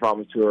fulfill that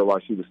promise to her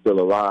while she was still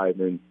alive.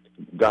 And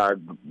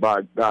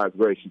by God's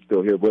grace, she's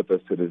still here with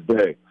us to this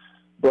day.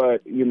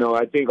 But,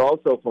 I think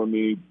also for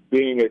me,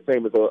 being a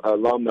famous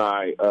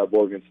alumni of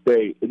Oregon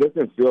State, it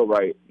doesn't feel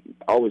right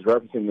always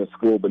referencing the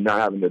school but not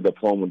having the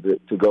diploma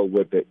to go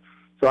with it.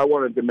 So I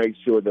wanted to make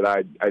sure that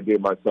I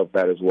did myself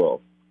that as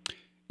well.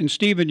 And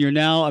Stephen, you're an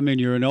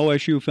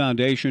OSU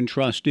Foundation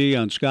trustee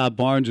on Scott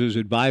Barnes's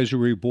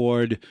advisory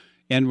board.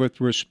 And with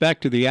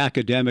respect to the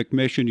academic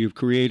mission, you've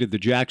created the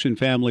Jackson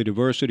Family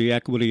Diversity,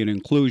 Equity, and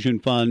Inclusion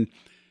Fund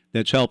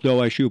that's helped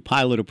OSU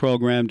pilot a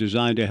program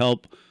designed to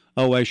help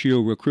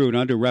OSU recruit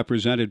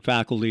underrepresented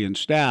faculty and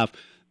staff.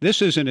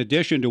 This is in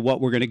addition to what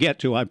we're going to get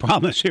to, I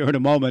promise, here in a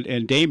moment,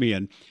 and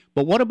Damien.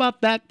 But what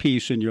about that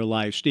piece in your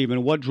life,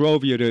 Stephen? What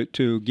drove you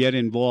to get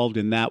involved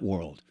in that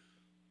world?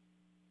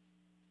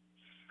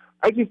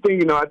 I just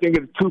think, I think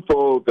it's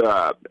twofold.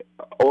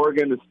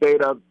 Oregon, the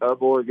state of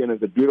Oregon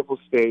is a beautiful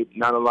state.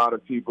 Not a lot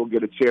of people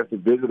get a chance to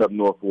visit up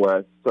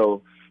Northwest.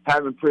 So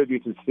having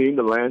privilege to see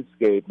the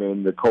landscape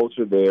and the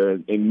culture there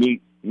and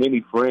meet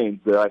many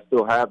friends that I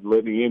still have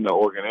living in the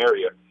Oregon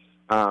area,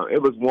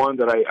 it was one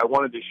that I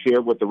wanted to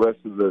share with the rest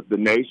of the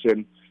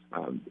nation.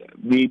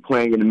 Me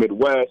playing in the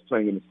Midwest,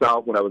 playing in the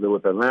South when I was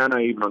with Atlanta,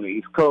 even on the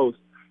East Coast,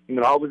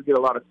 I always get a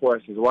lot of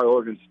questions. Why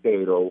Oregon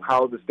State, or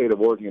how the state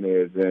of Oregon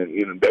is,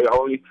 and they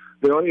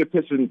only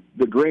picture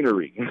the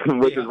greenery,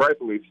 which is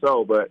rightfully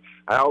so. But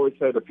I always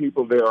say the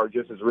people there are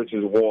just as rich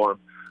and warm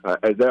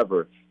as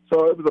ever.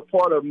 So it was a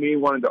part of me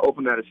wanting to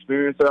open that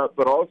experience up,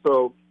 but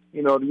also,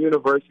 the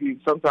university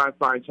sometimes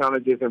find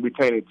challenges in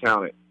retaining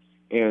talent.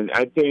 And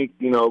I think,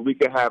 we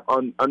could have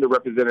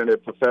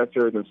underrepresented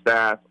professors and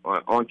staff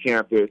on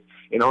campus,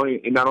 and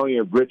not only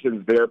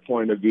enriches their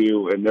point of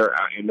view and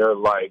their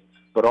life,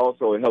 but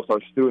also it helps our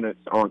students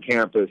on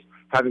campus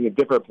having a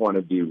different point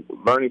of view,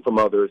 learning from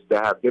others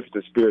that have different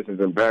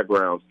experiences and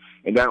backgrounds,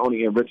 and that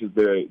only enriches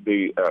the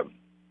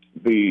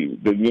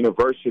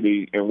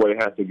university and what it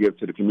has to give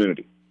to the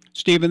community.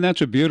 Stephen,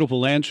 that's a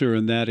beautiful answer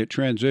in that it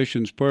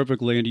transitions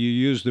perfectly, and you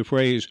use the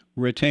phrase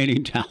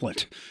retaining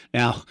talent.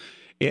 Now,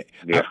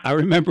 I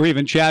remember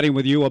even chatting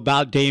with you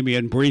about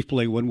Damien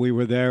briefly when we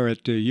were there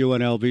at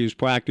UNLV's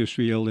practice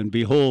field, and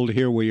behold,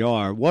 here we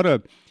are. What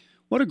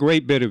a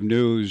great bit of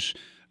news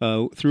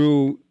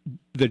through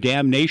the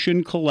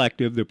Damnation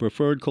Collective, the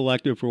preferred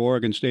collective for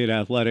Oregon State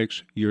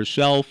athletics,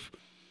 yourself,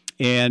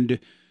 and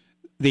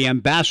the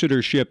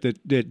ambassadorship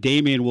that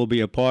Damien will be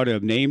a part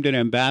of, named an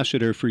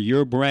ambassador for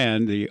your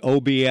brand, the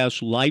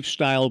OBS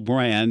Lifestyle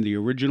brand, the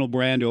original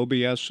brand,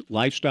 OBS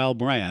Lifestyle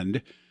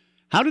brand.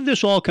 How did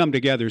this all come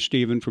together,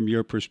 Stephen, from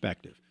your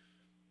perspective?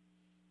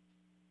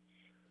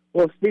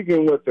 Well,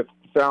 speaking with the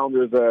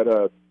founders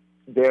at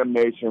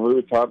Damnation, we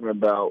were talking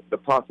about the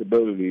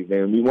possibilities,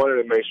 and we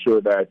wanted to make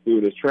sure that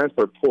through this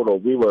transfer portal,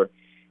 we were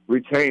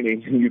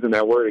retaining, using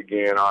that word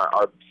again,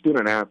 our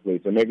student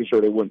athletes and making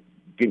sure they weren't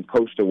getting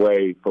coached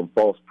away from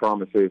false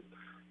promises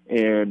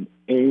and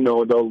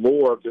the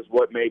allure of just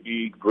what may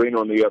be green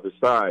on the other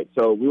side.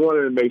 So we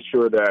wanted to make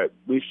sure that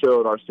we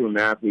showed our student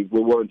athletes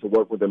we're willing to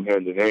work with them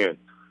hand in hand.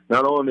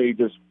 Not only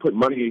just put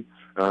money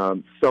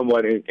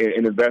somewhat in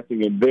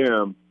investing in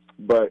them,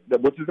 but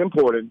which is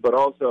important, but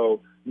also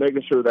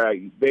making sure that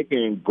they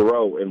can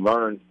grow and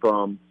learn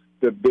from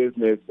the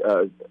business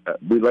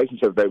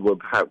relationships that will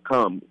have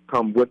come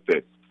with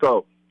this.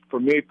 So for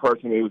me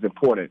personally, it was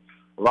important.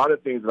 A lot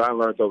of things that I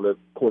learned over the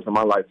course of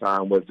my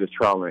lifetime was just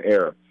trial and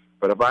error.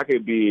 But if I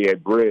could be a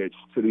bridge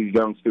to these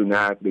young student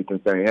athletes and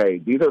saying, hey,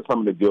 these are some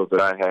of the deals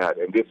that I had,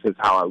 and this is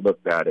how I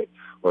looked at it,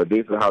 or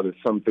this is how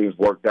some things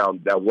worked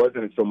out that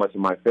wasn't so much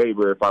in my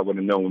favor if I would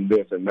have known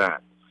this and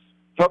that.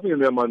 Helping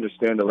them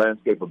understand the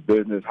landscape of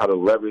business, how to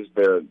leverage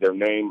their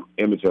name,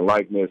 image, and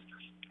likeness,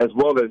 as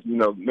well as,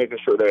 making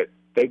sure that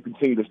they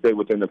continue to stay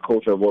within the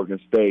culture of Oregon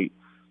State,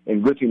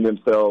 enriching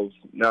themselves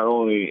not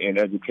only in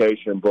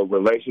education, but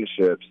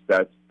relationships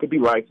that could be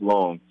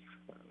lifelong.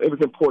 It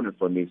was important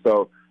for me.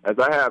 So as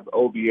I have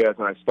OBS,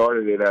 and I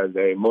started it as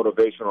a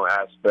motivational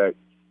aspect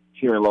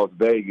here in Las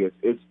Vegas,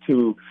 it's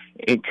to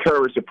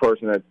encourage the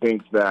person that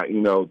thinks that,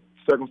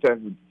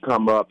 circumstances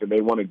come up and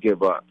they want to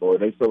give up, or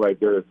they feel like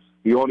they're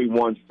the only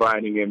ones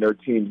fighting and their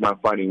team's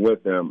not fighting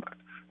with them.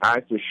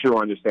 I for sure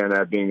understand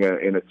that being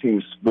in a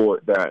team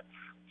sport, that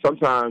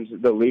sometimes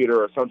the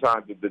leader or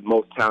sometimes the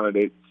most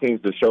talented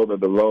seems to shoulder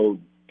the load,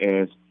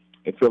 and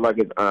it feels like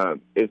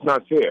it's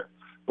not fair.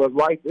 But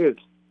life is,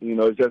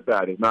 it's just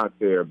that. It's not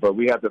fair. But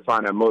we have to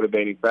find that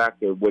motivating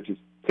factor, which is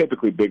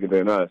typically bigger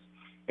than us.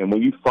 And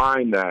when you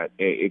find that,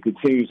 it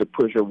continues to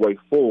push your way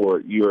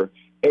forward, you're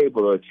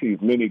able to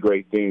achieve many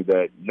great things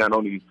that not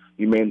only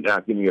you may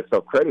not give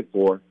yourself credit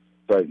for,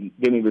 but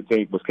didn't even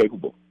think was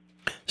capable.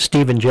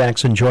 Stephen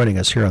Jackson joining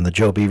us here on the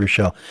Joe Beaver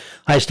Show.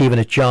 Hi, Stephen.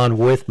 It's John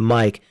with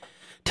Mike.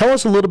 Tell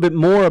us a little bit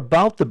more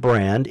about the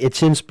brand,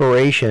 its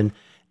inspiration,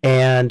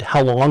 and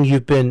how long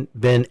you've been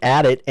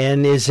at it,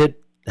 and is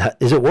it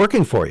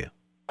working for you?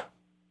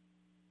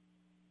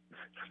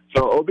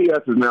 So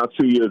OBS is now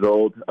 2 years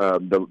old.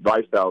 The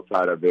lifestyle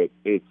side of it,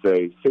 it's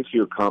a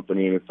 6-year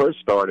company, and it first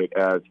started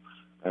as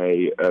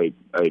a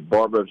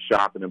barber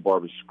shop and a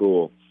barber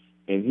school.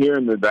 And here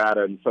in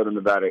Nevada, in southern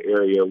Nevada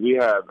area, we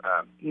have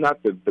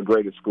not the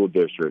greatest school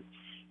district.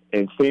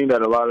 And seeing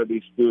that a lot of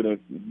these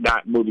students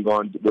not moving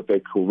on with their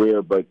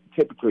career, but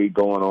typically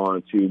going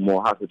on to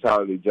more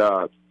hospitality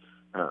jobs,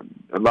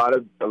 a lot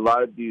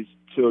of these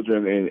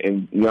children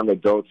and young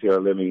adults here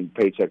are living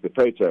paycheck to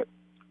paycheck.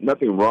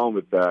 nothing wrong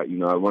with that.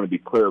 I want to be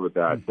clear with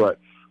that. But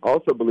I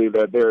also believe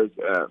that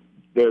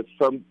there's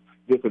some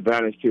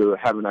disadvantage to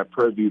having that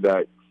purview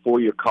that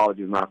 4-year college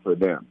is not for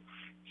them.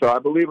 So I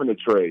believe in the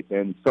trades,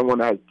 and someone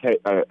that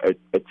has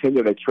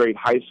attended a trade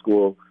high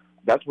school,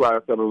 that's why I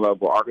fell in love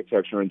with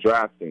architecture and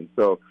drafting.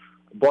 So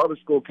barber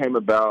school came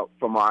about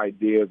from my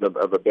ideas of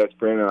a best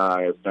friend and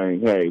I of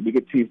saying, hey, we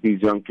could teach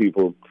these young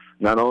people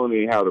not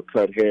only how to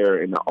cut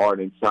hair and the art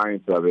and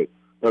science of it,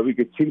 but we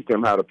could teach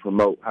them how to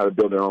promote, how to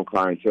build their own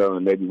clientele,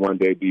 and maybe one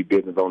day be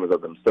business owners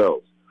of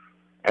themselves.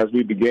 As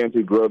we began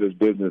to grow this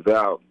business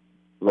out,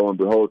 lo and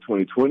behold,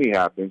 2020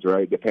 happens,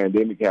 right? The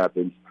pandemic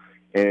happens.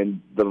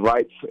 And the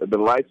lights,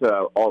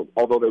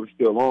 although they were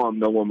still on,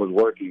 no one was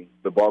working,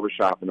 the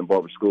barbershop and the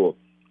barber school.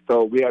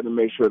 So we had to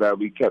make sure that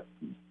we kept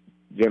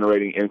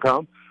generating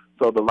income.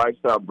 So the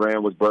lifestyle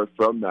brand was birthed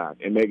from that,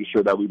 and making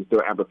sure that we were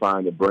still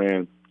amplifying the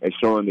brand and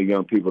showing the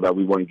young people that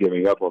we weren't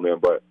giving up on them,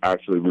 but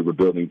actually we were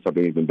building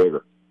something even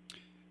bigger.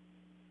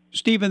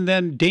 Stephen,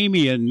 then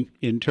Damien,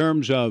 in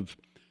terms of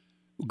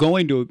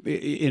going to,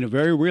 in a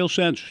very real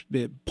sense,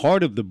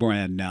 part of the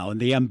brand now and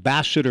the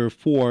ambassador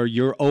for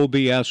your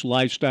OBS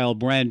lifestyle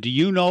brand. Do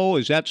you know,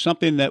 is that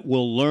something that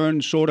we'll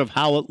learn sort of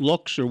how it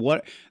looks or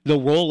what the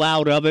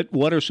rollout of it?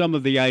 What are some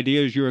of the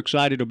ideas you're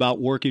excited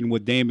about working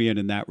with Damien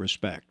in that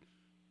respect?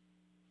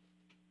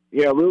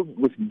 Yeah,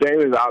 with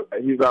Damien,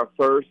 he's our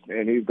first,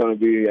 and he's going to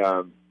be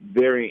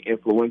very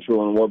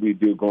influential in what we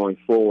do going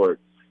forward.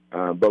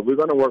 But we're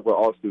going to work with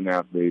all student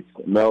athletes,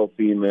 male,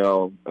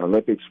 female,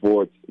 Olympic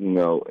sports,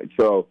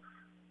 so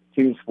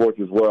team sports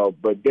as well.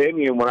 But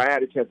Damien, when I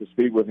had a chance to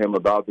speak with him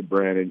about the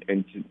brand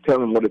and to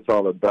tell him what it's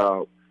all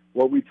about,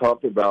 what we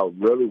talked about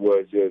really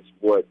was just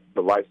what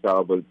the lifestyle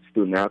of a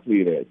student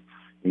athlete is.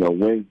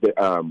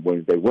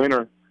 Wednesday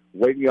winter,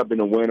 waking up in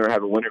the winter,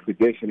 having winter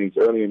conditionings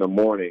early in the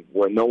morning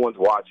when no one's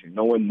watching,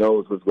 no one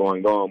knows what's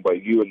going on,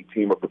 but you and the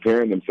team are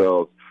preparing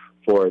themselves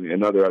for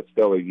another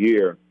stellar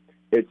year.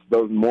 It's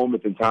those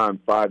moments in time,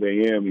 5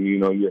 a.m.,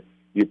 and,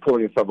 you're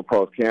pulling yourself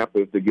across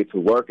campus to get to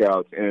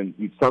workouts, and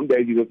some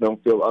days you just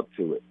don't feel up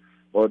to it.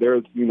 Or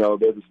there's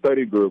a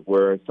study group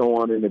where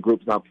someone in the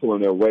group's not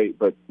pulling their weight,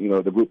 but,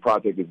 the group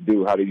project is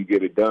due. How do you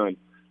get it done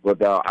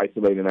without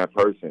isolating that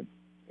person?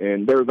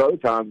 And there's other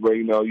times where,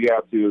 you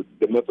have to,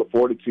 the mental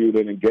fortitude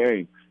in a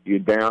game. You're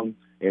down,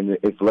 and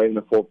it's late in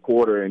the fourth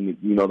quarter, and,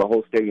 the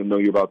whole stadium know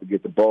you're about to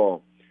get the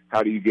ball.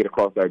 How do you get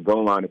across that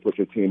goal line and push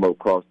your team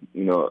across,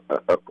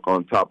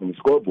 on top of the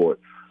scoreboard?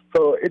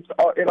 So it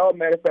all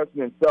manifests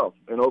in itself,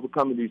 and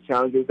overcoming these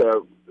challenges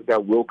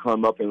that will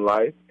come up in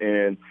life,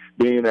 and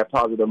being that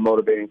positive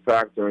motivating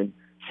factor, and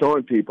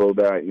showing people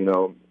that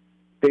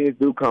things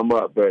do come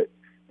up, but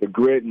the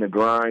grit and the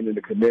grind and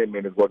the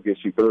commitment is what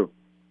gets you through.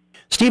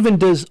 Stephen,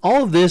 does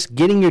all of this,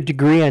 getting your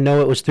degree, I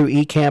know it was through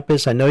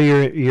eCampus, I know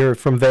you're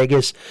from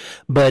Vegas,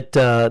 but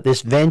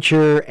this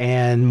venture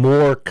and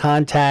more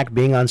contact,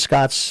 being on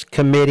Scott's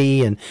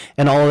committee and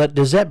all of that,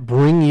 does that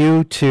bring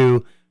you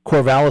to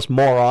Corvallis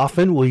more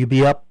often? Will you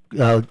be up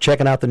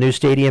checking out the new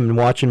stadium and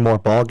watching more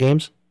ball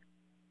games?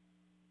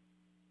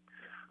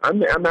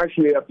 I'm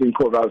actually up in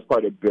Corvallis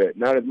quite a bit,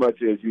 not as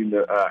much as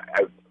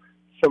as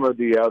some of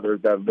the others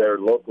that are there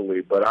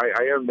locally, but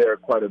I am there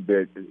quite a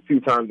bit, a few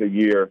times a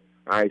year.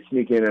 I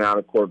sneak in and out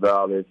of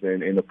Corvallis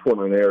and in the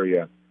Portland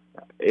area.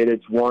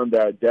 It's one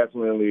that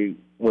definitely,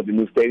 when the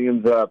new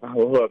stadium's up, I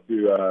hope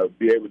to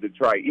be able to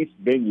try each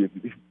venue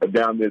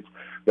down this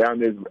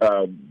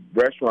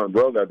restaurant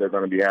grill that they're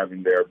going to be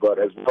having there. But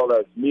as well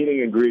as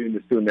meeting and greeting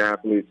the student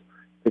athletes,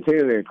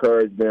 continuing to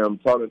encourage them,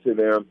 talking to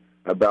them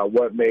about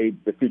what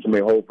the future may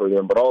hold for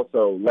them, but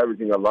also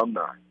leveraging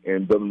alumni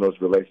and building those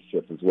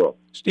relationships as well.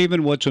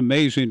 Stephen, what's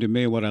amazing to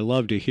me, what I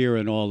love to hear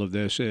in all of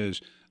this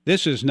is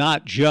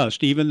not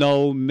just, even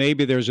though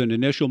maybe there's an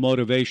initial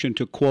motivation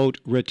to, quote,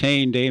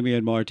 retain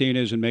Damian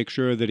Martinez and make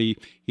sure that he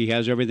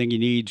has everything he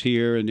needs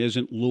here and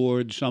isn't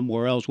lured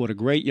somewhere else, what a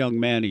great young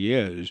man he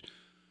is.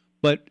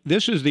 But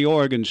this is the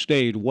Oregon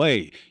State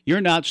way. You're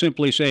not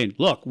simply saying,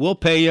 look, we'll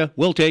pay you,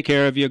 we'll take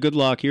care of you, good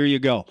luck, here you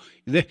go.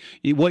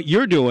 What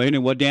you're doing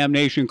and what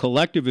Damnation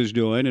Collective is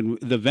doing, and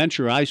the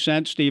venture I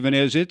sense, Stephen,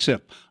 is it's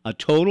a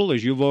total,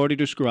 as you've already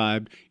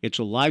described, it's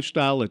a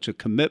lifestyle, it's a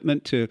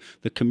commitment to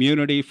the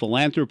community,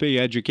 philanthropy,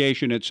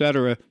 education,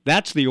 etc.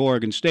 That's the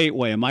Oregon State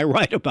way. Am I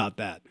right about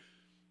that?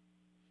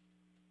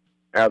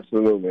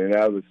 Absolutely, and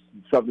that was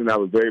something I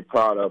was very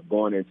proud of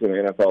going into the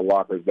NFL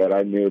lockers, that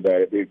I knew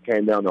that if it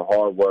came down to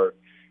hard work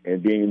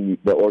and being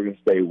the Oregon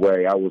State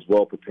way, I was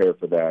well prepared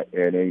for that.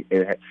 And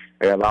it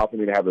allowed for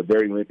me to have a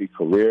very lengthy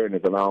career, and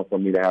it's allowed for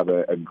me to have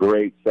a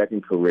great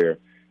second career.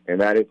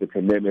 And that is the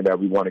commitment that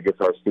we want to get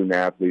to our student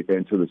athletes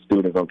and to the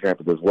students on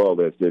campus as well.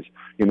 That's just,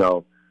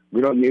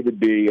 we don't need to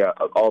be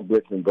all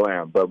glitz and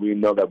glam, but we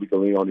know that we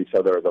can lean on each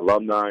other as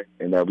alumni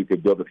and that we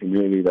could build a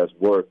community that's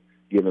worth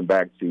giving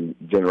back to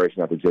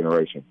generation after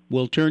generation.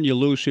 We'll turn you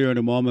loose here in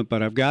a moment,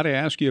 but I've got to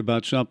ask you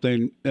about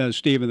something,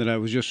 Stephen, that I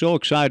was just so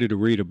excited to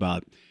read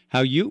about.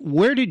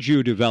 Where did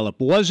you develop?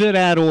 Was it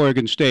at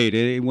Oregon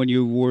State when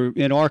you were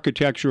in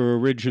architecture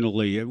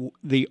originally?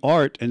 The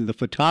art and the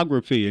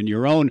photography and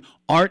your own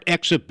art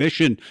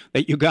exhibition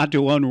that you got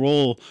to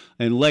unroll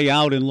and lay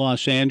out in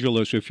Los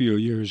Angeles a few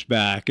years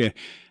back.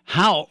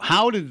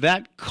 How did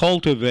that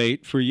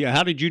cultivate for you?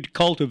 How did you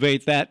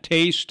cultivate that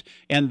taste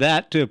and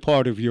that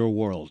part of your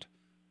world?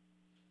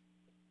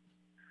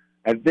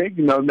 I think,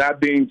 not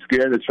being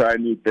scared to try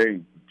new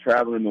things,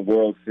 traveling the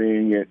world,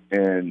 seeing it,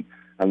 and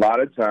a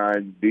lot of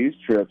times these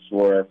trips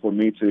were for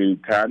me to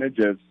kind of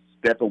just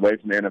step away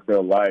from the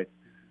NFL life,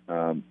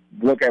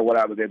 look at what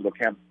I was able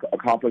to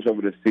accomplish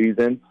over the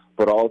season,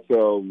 but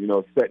also,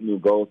 set new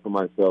goals for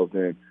myself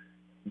and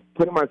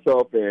putting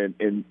myself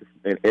in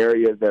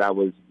areas that I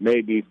was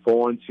maybe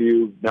foreign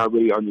to, not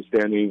really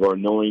understanding or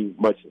knowing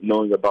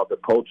about the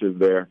cultures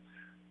there.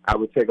 I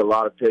would take a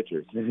lot of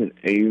pictures. And,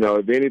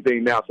 if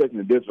anything now, especially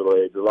in the digital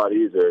age, it's a lot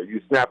easier.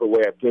 You snap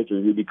away at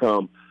pictures, you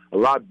become a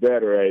lot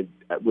better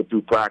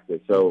through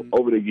practice. So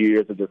over the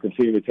years, I just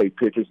continue to take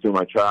pictures through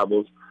my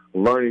travels,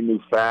 learning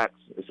new facts,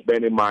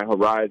 expanding my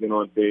horizon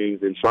on things,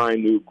 and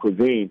trying new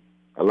cuisine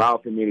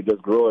allowed for me to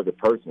just grow as a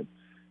person.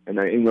 And,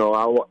 and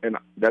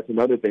that's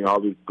another thing I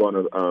always going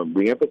to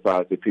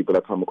reemphasize to people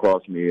that come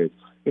across me is,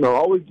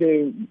 always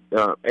being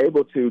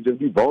able to just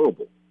be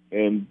vulnerable.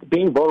 And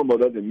being vulnerable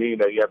doesn't mean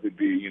that you have to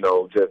be,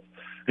 just,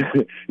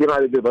 you don't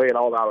have to just lay it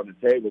all out on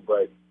the table,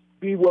 but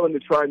be willing to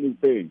try new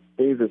things,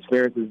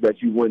 experiences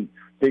that you wouldn't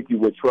think you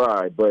would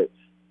try. But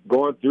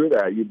going through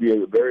that, you'd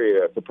be very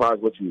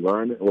surprised what you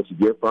learn and what you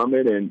get from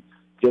it, and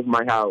just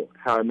how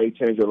it may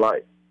change your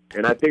life.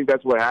 And I think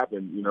that's what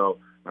happened,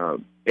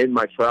 in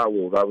my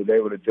travels. I was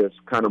able to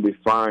just kind of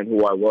refine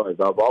who I was.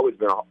 I've always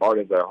been an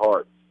artist at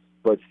heart,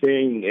 but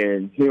seeing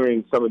and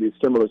hearing some of these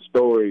similar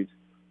stories,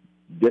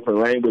 different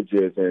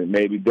languages and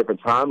maybe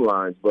different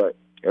timelines, but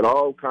it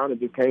all kind of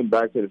just came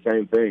back to the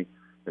same thing,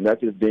 and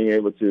that's just being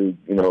able to,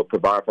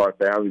 provide for our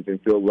families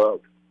and feel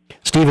loved.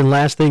 Stephen,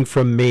 last thing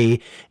from me,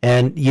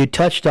 and you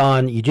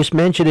just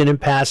mentioned it in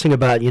passing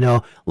about,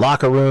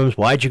 locker rooms,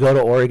 why'd you go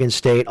to Oregon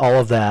State, all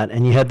of that,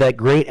 and you had that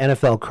great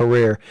NFL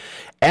career.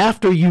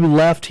 After you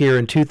left here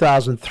in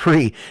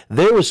 2003,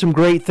 there was some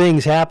great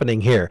things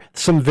happening here,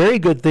 some very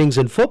good things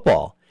in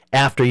football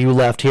after you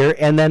left here,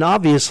 and then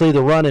obviously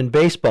the run in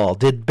baseball.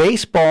 Did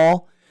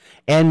baseball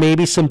and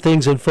maybe some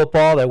things in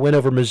football that went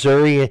over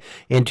Missouri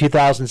in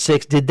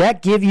 2006, did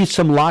that give you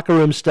some locker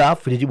room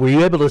stuff? Were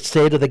you able to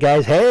say to the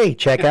guys, hey,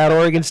 check out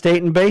Oregon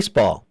State in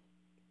baseball?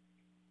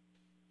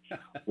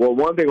 Well,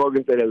 one thing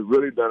Oregon State has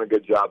really done a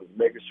good job is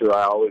making sure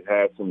I always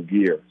had some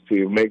gear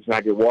to make sure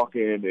I could walk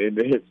in,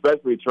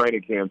 especially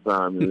training camp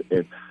time.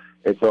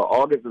 And so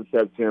August and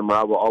September,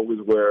 I will always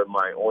wear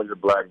my orange and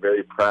black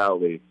very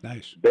proudly.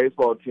 Nice.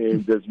 Baseball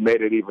team just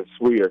made it even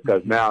sweeter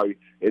because now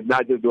it's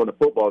not just during the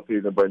football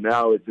season, but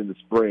now it's in the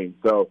spring.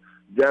 So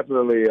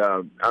definitely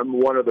I'm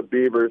one of the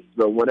Beavers.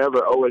 So whenever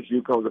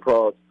OSU comes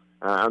across,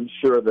 I'm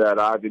sure that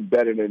I've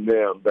embedded in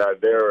them that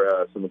there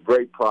are some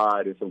great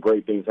pride and some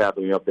great things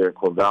happening up there in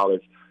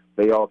Corvallis.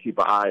 They all keep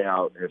an eye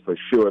out, and for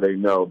sure they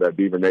know that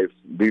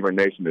Beaver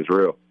Nation is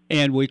real.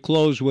 And we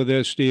close with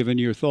this, Stephen.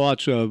 Your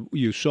thoughts of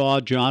you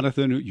saw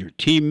Jonathan, your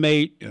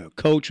teammate,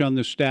 coach on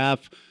the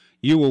staff.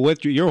 You were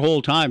with your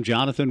whole time.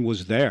 Jonathan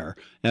was there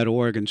at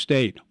Oregon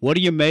State. What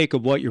do you make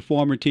of what your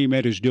former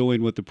teammate is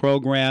doing with the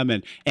program,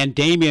 and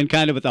Damian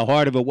kind of at the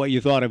heart of it, what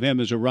you thought of him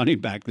as a running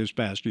back this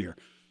past year?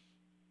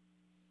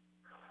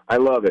 I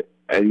love it.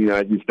 And,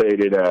 as you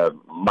stated,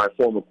 my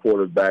former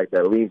quarterback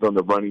that leans on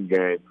the running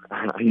game,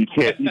 you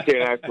can't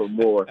ask for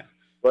more.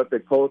 But the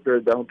culture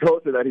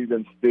that he's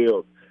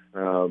instilled,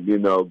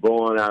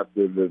 going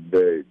after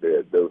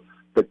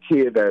the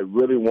kid that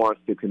really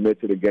wants to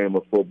commit to the game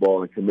of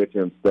football and commit to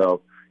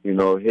himself.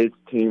 His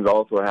teams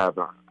also have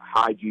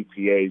high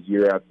GPAs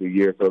year after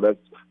year, so that's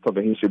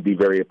something he should be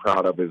very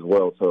proud of as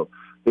well. So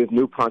this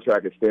new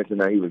contract extension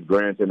that he was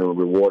granted and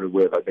rewarded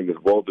with, I think is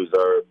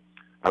well-deserved.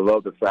 I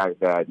love the fact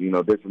that,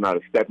 this is not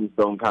a stepping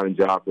stone kind of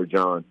job for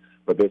John,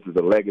 but this is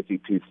a legacy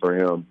piece for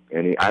him.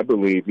 And I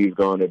believe he's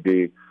going to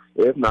be,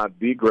 if not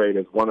the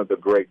greatest, one of the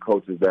great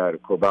coaches that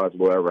Corvallis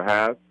will ever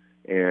have.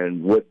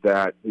 And with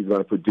that, he's going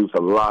to produce a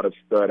lot of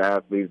stud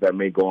athletes that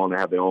may go on to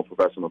have their own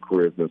professional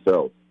careers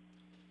themselves.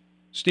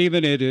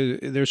 Stephen,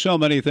 there's so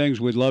many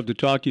things we'd love to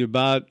talk to you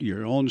about,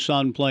 your own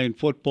son playing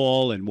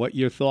football and what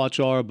your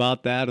thoughts are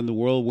about that in the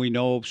world. We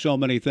know so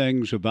many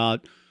things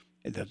about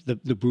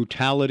the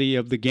brutality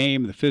of the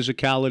game, the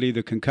physicality,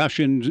 the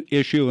concussion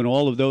issue, and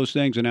all of those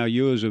things, and how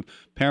you as a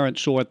parent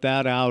sort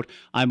that out.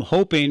 I'm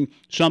hoping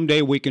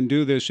someday we can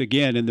do this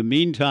again. In the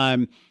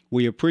meantime,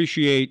 we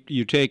appreciate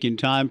you taking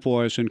time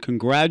for us and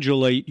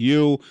congratulate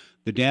you,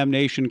 the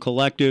Damnation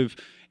Collective,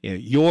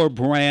 your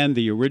brand,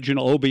 the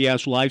original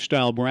OBS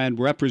lifestyle brand,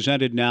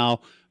 represented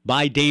now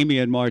by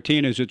Damian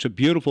Martinez. It's a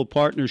beautiful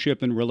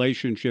partnership and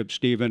relationship,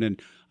 Stephen,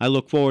 and I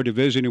look forward to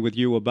visiting with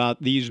you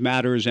about these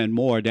matters and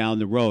more down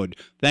the road.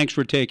 Thanks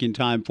for taking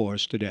time for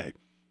us today.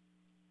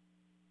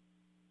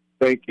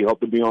 Thank you. Hope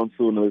to be on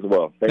soon as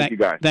well. Thank you,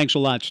 guys. Thanks a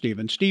lot,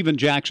 Stephen. Stephen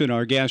Jackson,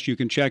 our guest. You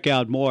can check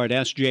out more at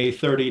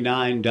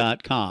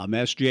sj39.com,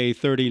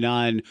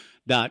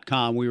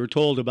 sj39.com. We were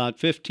told about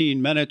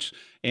 15 minutes,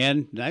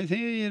 and I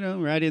think,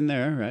 right in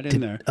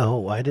there.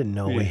 Oh, I didn't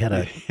know we had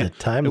a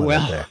time limit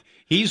well, there.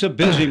 He's a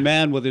busy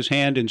man with his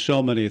hand in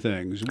so many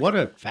things. What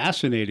a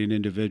fascinating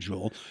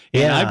individual.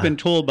 And Yeah. I've been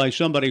told by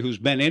somebody who's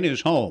been in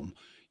his home,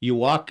 you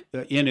walk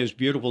in his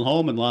beautiful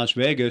home in Las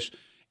Vegas,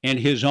 and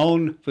his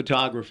own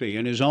photography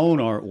and his own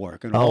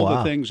artwork and all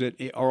the things that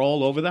are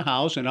all over the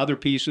house and other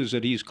pieces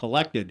that he's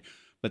collected.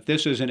 But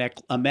this is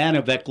a man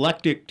of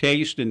eclectic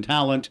taste and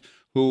talent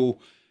who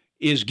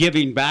is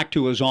giving back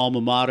to his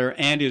alma mater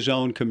and his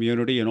own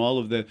community and all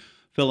of the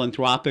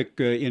philanthropic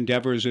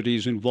endeavors that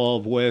he's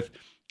involved with,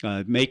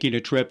 making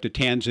a trip to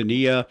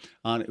Tanzania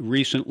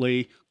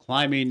recently,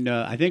 climbing,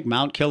 I think,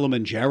 Mount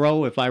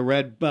Kilimanjaro, if I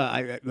read.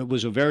 It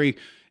was a very...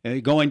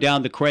 going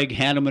down the Craig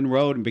Hanneman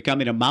Road and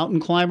becoming a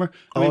mountain climber.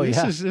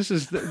 This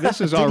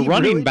is our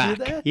running really back.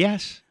 do that?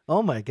 Yes.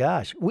 Oh my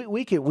gosh,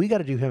 we got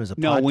to do him as a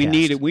podcast. No, we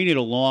need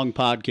a long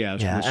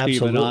podcast with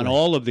Stephen on absolutely.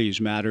 all of these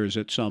matters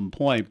at some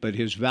point. But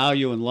his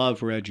value and love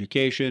for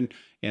education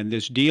and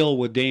this deal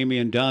with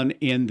Damian done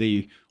in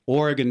the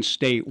Oregon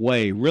State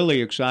way. Really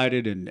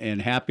excited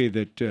and happy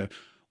that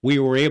we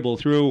were able,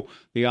 through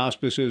the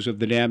auspices of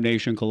the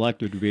Damnation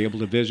Collective, to be able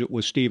to visit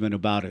with Stephen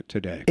about it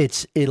today.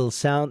 This will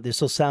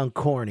sound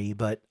corny,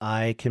 but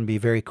I can be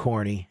very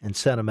corny and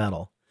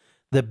sentimental.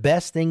 The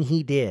best thing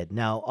he did,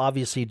 now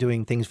obviously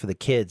doing things for the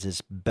kids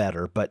is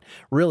better, but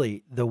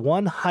really the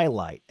one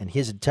highlight in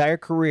his entire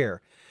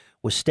career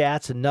with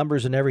stats and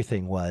numbers and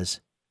everything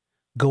was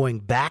going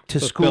back to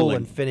school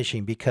and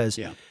finishing, because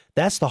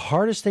that's the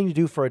hardest thing to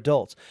do for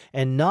adults.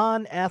 And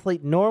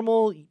non-athlete,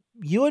 normal,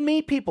 you and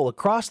me people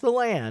across the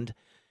land,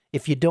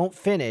 if you don't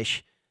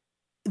finish,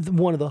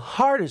 one of the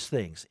hardest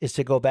things is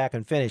to go back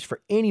and finish.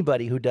 For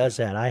anybody who does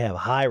that, I have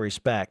high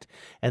respect.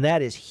 And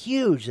that is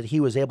huge that he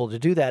was able to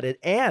do that.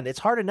 And it's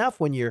hard enough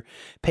when you're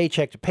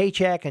paycheck to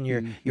paycheck and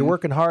you're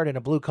working hard in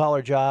a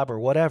blue-collar job or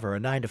whatever, a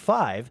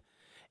 9-to-5,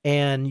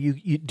 and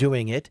you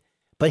doing it.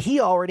 But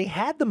he already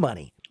had the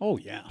money. Oh,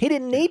 yeah. He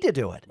didn't need to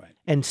do it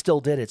and still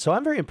did it. So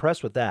I'm very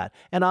impressed with that.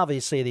 And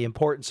obviously the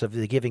importance of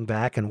the giving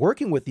back and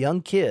working with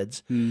young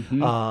kids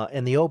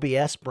and the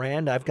OBS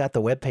brand. I've got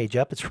the webpage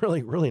up. It's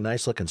really, really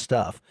nice looking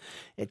stuff.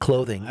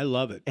 Clothing. I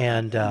love it.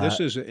 And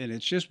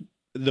it's just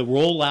the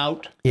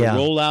rollout,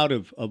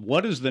 of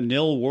what is the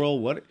nil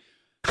world.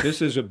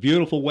 This is a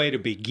beautiful way to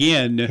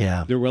begin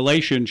the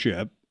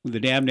relationship with the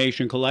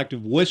Damnation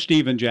Collective with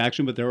Stephen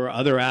Jackson, but there are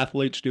other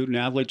athletes, student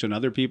athletes, and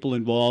other people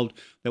involved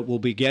that will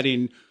be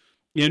getting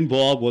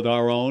involved with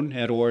our own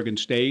at Oregon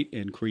State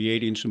and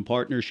creating some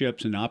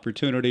partnerships and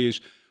opportunities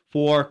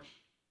for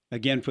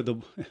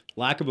the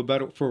lack of a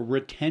better, for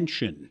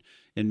retention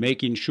and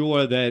making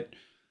sure that,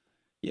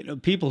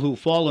 people who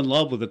fall in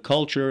love with the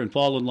culture and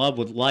fall in love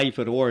with life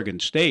at Oregon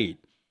State,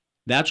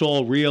 that's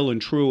all real and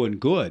true and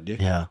good.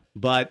 Yeah.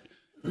 But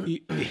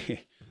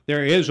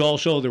there is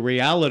also the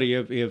reality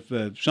of if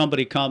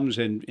somebody comes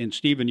and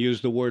Stephen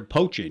used the word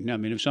poaching. I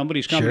mean, if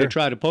somebody's coming to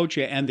try to poach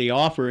you and the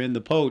offer in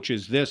the poach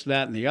is this,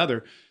 that, and the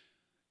other,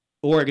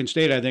 Oregon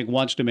State, I think,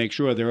 wants to make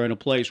sure they're in a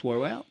place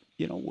where,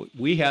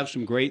 we have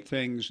some great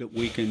things that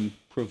we can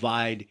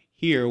provide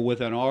here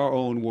within our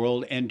own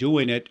world and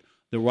doing it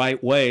the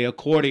right way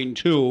according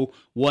to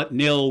what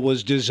NIL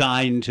was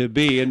designed to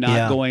be and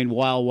not going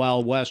wild,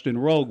 wild west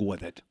and rogue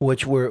with it.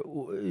 Which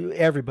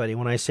everybody,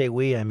 when I say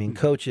we, I mean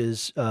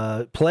coaches,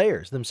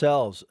 players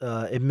themselves,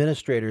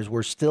 administrators,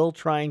 we're still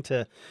trying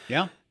to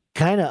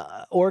kind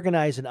of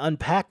organize and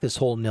unpack this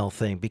whole NIL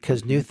thing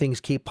because new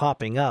things keep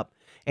popping up.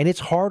 And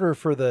it's harder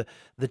for the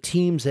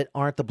teams that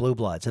aren't the Blue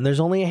Bloods. And there's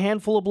only a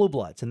handful of Blue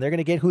Bloods, and they're going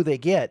to get who they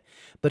get.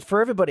 But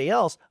for everybody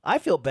else, I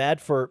feel bad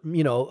for,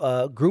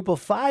 a group of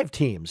 5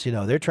 teams.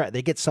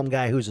 They get some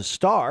guy who's a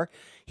star.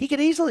 He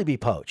could easily be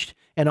poached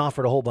and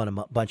offered a whole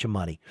bunch of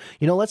money.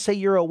 Let's say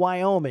you're a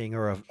Wyoming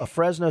or a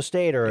Fresno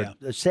State or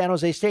a San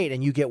Jose State,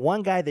 and you get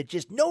one guy that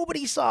just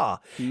nobody saw,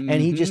 and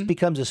he just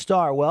becomes a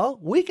star. Well,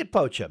 we could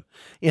poach him.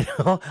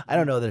 I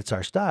don't know that it's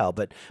our style,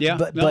 but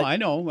I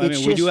know. I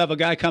mean, we do have a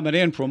guy coming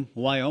in from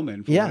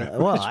Wyoming.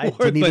 I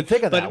didn't even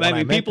think of that. But I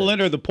mean, people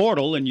enter the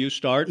portal, and you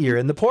start. You're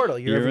in the portal.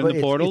 You're in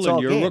the portal,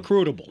 and you're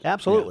recruitable.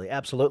 Absolutely,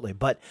 absolutely.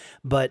 But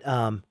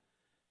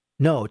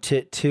no,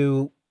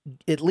 to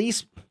at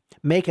least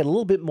make it a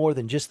little bit more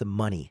than just the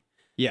money.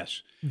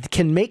 Yes.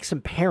 Can make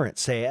some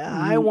parents say,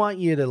 I want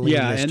you to lean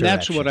this direction. And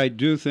that's what I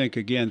do think,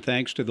 again,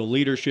 thanks to the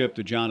leadership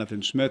that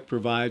Jonathan Smith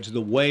provides,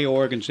 the way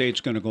Oregon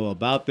State's going to go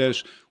about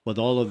this with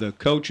all of the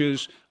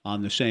coaches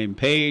on the same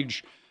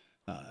page.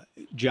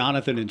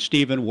 Jonathan and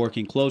Stephen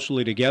working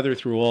closely together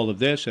through all of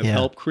this have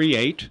helped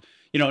create,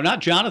 not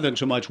Jonathan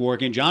so much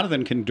working.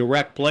 Jonathan can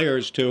direct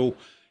players to,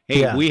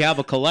 hey, we have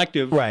a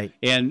collective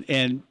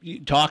and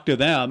talk to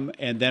them,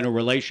 and then a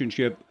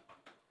relationship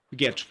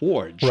gets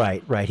forged.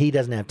 Right. He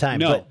doesn't have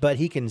time, but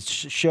he can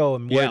show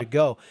him where to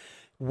go.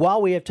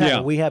 While we have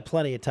time, we have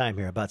plenty of time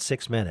here, about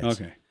 6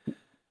 minutes. Okay.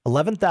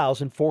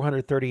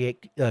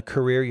 11,438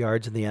 career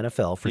yards in the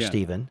NFL for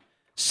Steven.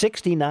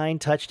 69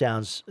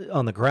 touchdowns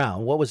on the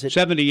ground. What was it?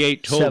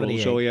 78 total.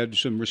 78. So he had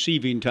some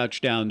receiving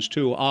touchdowns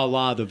too, a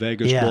la the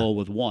Vegas Bowl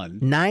with one.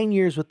 9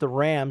 years with the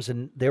Rams,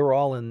 and they were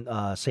all in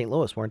St.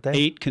 Louis, weren't they?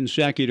 8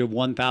 consecutive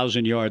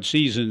 1,000-yard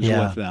seasons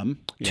with them.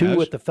 2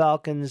 with the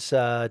Falcons,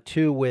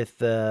 2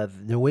 with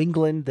New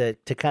England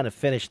to kind of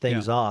finish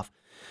things off.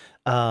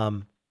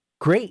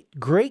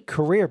 Great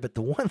career, but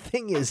the one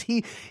thing is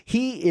he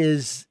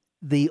is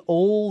the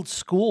old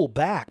school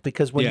back,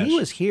 because when he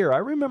was here, I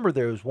remember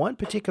there was one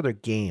particular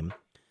game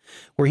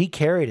where he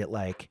carried it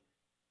like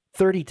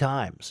 30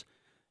 times.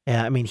 And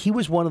I mean, he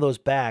was one of those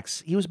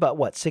backs. He was about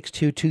 6'2",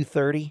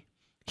 230,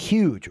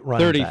 huge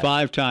running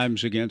 35 back.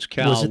 times against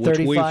Cal, which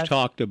we've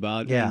talked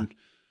about. Yeah, and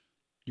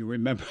you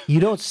remember? You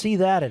don't see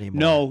that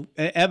anymore. No,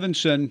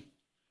 Evanson.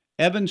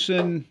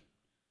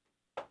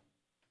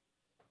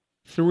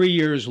 3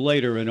 years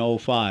later in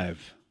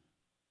 2005.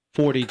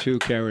 42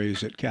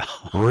 carries at Cal.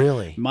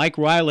 Really? Mike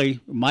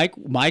Riley. Mike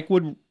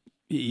would.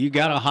 You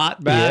got a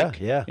hot back.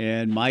 Yeah.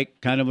 And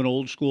Mike, kind of an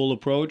old school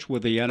approach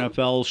with the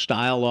NFL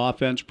style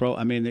offense.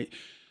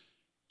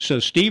 So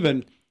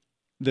Steven,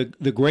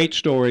 the great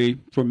story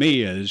for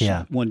me is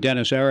when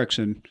Dennis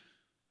Erickson,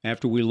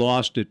 after we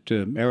lost it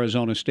to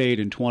Arizona State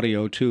in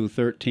 2002,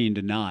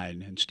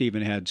 13-9, and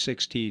Steven had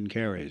 16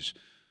 carries.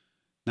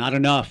 Not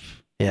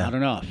enough. Yeah. Not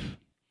enough.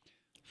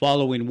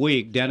 Following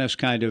week, Dennis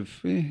kind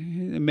of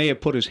may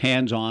have put his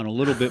hands on a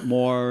little bit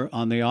more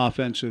on the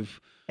offensive,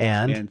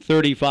 and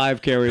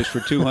 35 carries for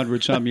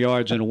 200-some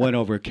yards and a win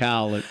over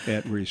Cal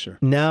at Reeser.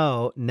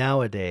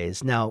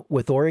 Nowadays,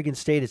 with Oregon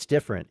State, it's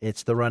different.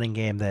 It's the running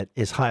game that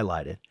is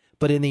highlighted.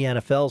 But in the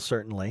NFL,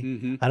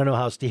 certainly, I don't know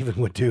how Steven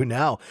would do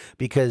now,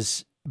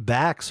 because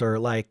backs are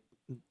like,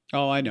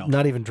 oh, I know,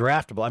 not even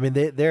draftable. I mean,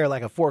 they're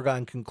like a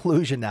foregone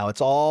conclusion now.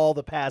 It's all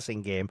the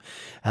passing game,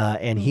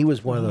 and he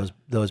was one of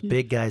those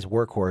big guys,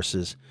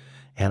 workhorses,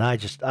 and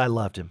I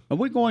loved him. Are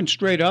we going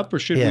straight up, or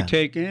should we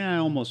take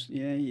almost?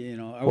 Yeah, you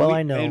know.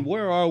 I know. And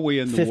where are we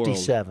in the world?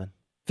 57,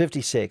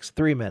 56,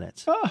 3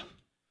 minutes.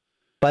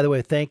 By the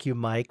way, thank you,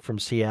 Mike from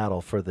Seattle,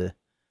 for the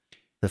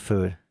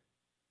food.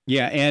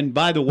 Yeah, and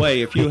by the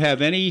way, if you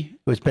have any,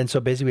 it's been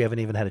so busy we haven't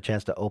even had a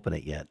chance to open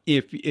it yet.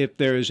 If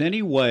there is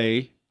any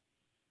way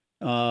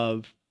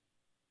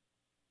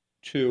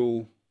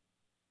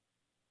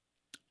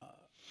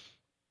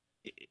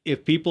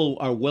if people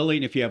are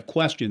willing, if you have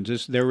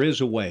questions, there is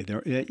a way.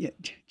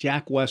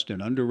 Jack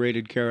Weston,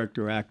 underrated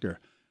character actor,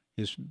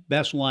 his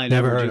best line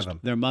Never ever. heard of him.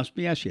 There must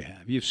be. Yes, you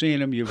have. You've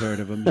seen him. You've heard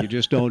of him. You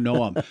just don't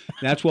know him.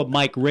 That's what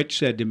Mike Rich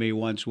said to me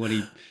once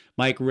when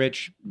Mike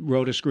Rich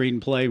wrote a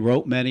screenplay,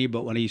 wrote many,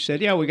 but when he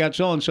said, "Yeah, we got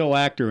so and so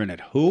actor in it,"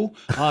 who?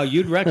 Oh,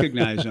 you'd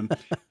recognize him.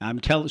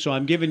 So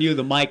I'm giving you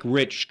the Mike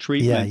Rich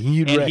treatment.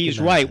 Yeah, and he's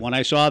right. When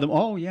I saw them,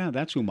 oh yeah,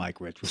 that's who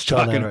Mike Rich was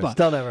talking about.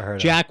 Still never heard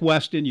of him. Jack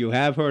Weston, you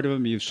have heard of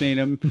him. You've seen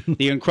him.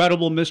 The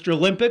incredible Mr.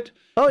 Limpet.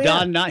 Oh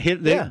yeah,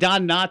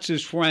 Don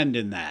Knotts' friend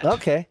in that.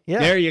 Okay, yeah.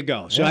 There you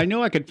go. So I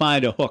knew I could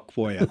find a hook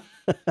for you.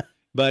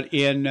 But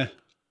in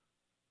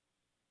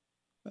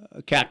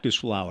Cactus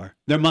Flower,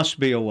 there must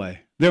be a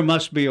way. There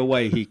must be a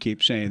way, he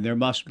keeps saying. There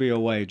must be a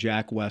way,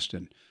 Jack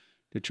Weston,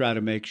 to try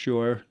to make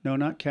sure. No,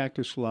 not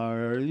Cactus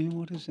Flower.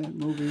 What is that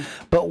movie?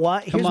 But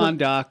why? Come on,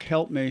 Doc,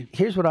 help me.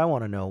 Here's what I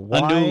want to know.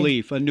 Why,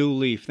 A New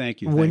Leaf.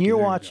 Thank you. When you're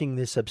watching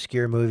this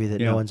obscure movie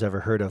that no one's ever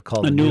heard of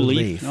called A New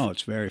Leaf. Oh,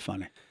 it's very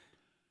funny.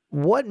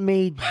 What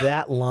made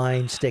that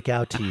line stick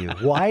out to you?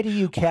 Why do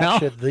you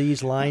capture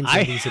these lines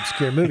in these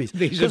obscure movies?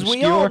 Because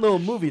we all know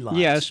movie lines.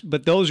 Yes,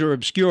 but those are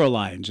obscure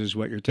lines, is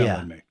what you're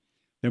telling me.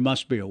 There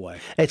must be a way.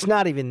 It's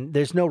not even,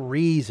 there's no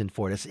reason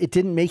for it. It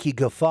didn't make you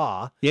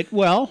guffaw. It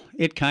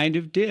kind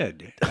of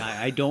did.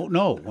 I don't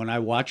know. When I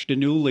watched A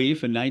New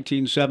Leaf in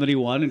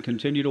 1971 and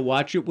continue to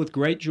watch it with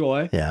great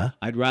joy,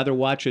 I'd rather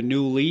watch A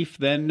New Leaf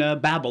than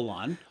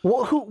Babylon.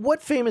 Well,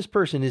 what famous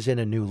person is in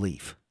A New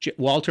Leaf?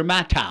 Walter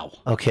Matthau.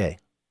 Okay.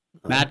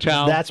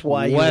 Matthau. That's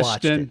why you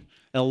watched it.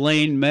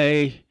 Elaine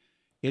May.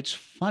 It's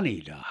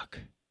funny, Doc.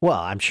 Well,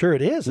 I'm sure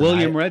it is.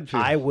 William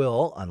Redfield. I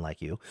will,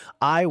 unlike you,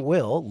 I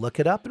will look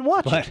it up and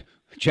watch it.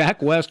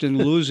 Jack Weston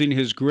losing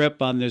his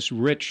grip on this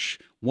rich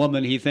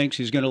woman he thinks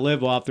he's going to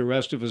live off the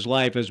rest of his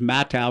life as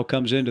Matthau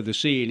comes into the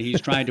scene.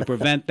 He's trying to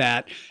prevent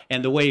that,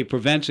 and the way he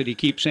prevents it, he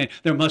keeps saying,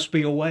 there must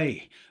be a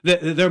way.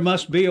 There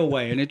must be a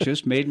way. And it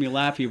just made me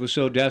laugh. He was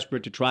so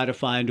desperate to try to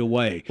find a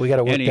way. We got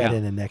to work that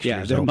in next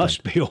year's there open.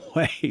 Must be a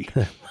way.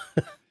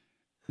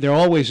 There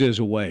always is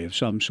a way of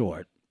some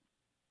sort.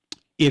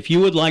 If you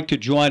would like to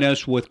join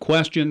us with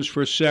questions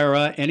for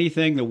Sara,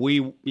 anything that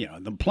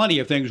the plenty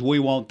of things we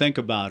won't think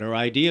about, or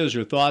ideas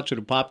or thoughts that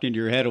have popped into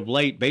your head of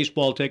late,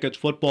 baseball tickets,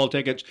 football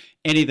tickets,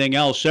 anything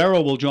else,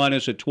 Sara will join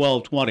us at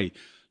 12:20.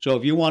 So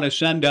if you want to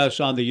send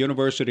us on the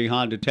University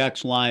Honda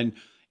text line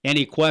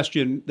any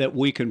question that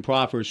we can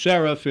proffer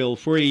Sara, feel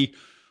free,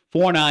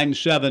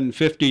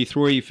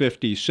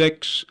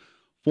 497-5356,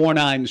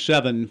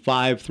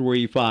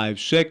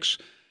 497-5356.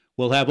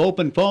 We'll have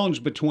open phones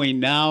between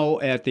now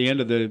at the end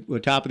of the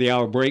top of the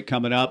hour break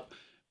coming up.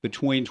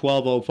 between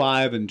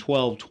 12:05 and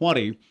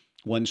 12:20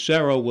 when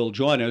Sara will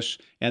join us,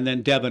 and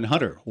then Deven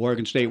Hunter,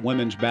 Oregon State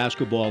women's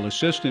basketball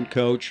assistant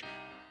coach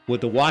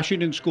with the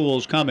Washington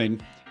schools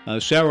coming.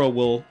 Sara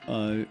will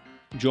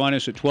join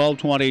us at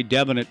 12:20,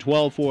 Deven at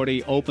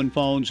 12:40, open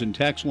phones and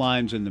text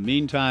lines in the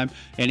meantime.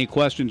 Any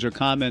questions or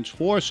comments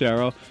for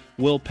Sara,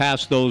 we'll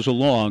pass those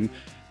along.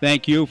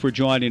 Thank you for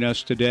joining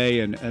us today,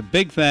 and a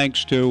big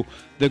thanks to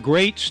the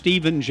great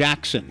Steven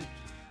Jackson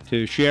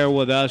to share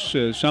with us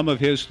some of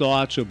his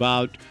thoughts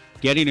about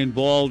getting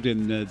involved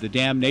in the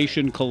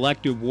Damnation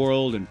Collective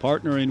world and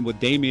partnering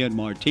with Damian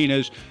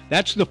Martinez.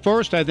 That's the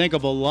first, I think,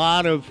 of a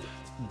lot of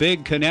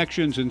big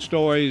connections and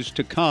stories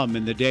to come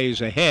in the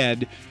days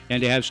ahead,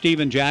 and to have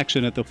Steven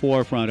Jackson at the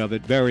forefront of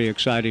it, very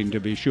exciting to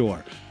be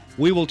sure.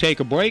 We will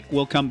take a break.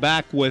 We'll come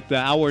back with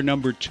hour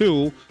number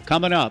 2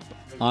 coming up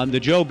on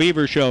the Joe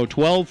Beaver Show,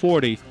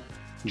 1240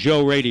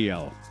 Joe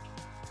Radio.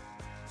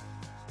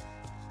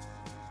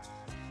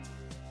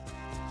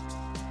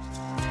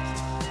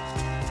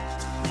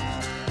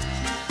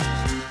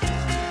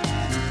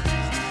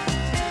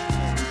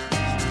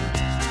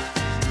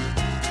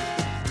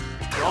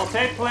 Roll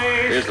tape, please.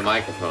 Here's the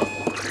microphone.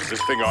 Is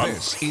this thing on?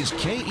 This is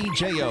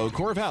KEJO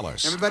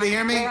Corvallis. Everybody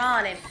hear me? We're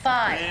on in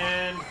 5.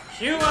 And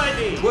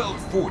QID.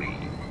 1240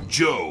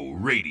 Joe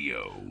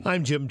Radio.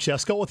 I'm Jim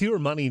Chesko with your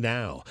Money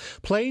Now.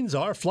 Planes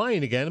are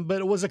flying again, but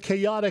it was a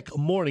chaotic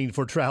morning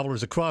for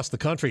travelers across the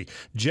country.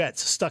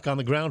 Jets stuck on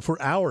the ground for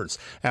hours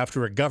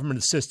after a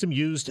government system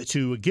used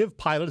to give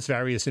pilots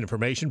various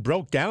information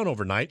broke down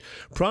overnight,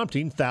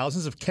 prompting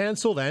thousands of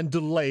canceled and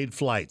delayed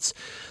flights.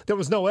 There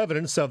was no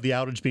evidence of the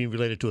outage being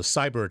related to a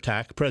cyber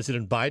attack.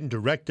 President Biden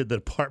directed the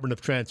Department of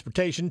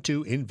Transportation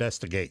to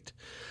investigate.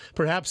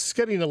 Perhaps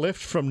getting a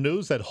lift from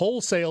news that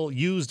wholesale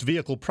used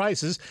vehicle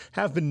prices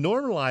have been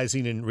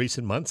normalizing in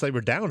recent months. They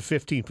were down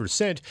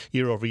 15%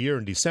 year over year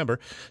in December.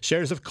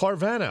 Shares of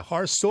Carvana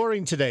are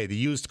soaring today. The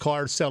used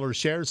car seller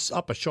shares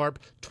up a sharp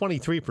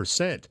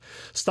 23%.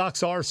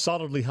 Stocks are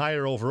solidly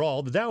higher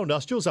overall. The Dow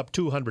Industrial's up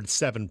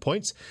 207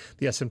 points.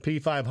 The S&P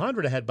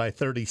 500 ahead by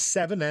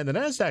 37, and the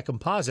Nasdaq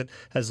Composite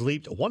has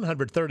leaped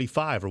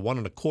 135 or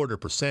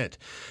 1.25%.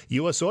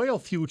 U.S. oil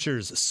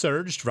futures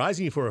surged,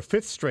 rising for a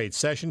fifth straight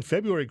session.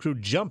 February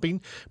crude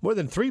jumping more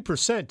than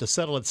 3% to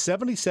settle at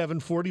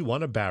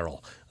 $77.41 a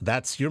barrel.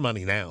 That's your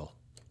Money Now.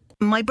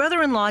 My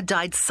brother-in-law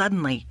died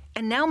suddenly,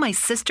 and now my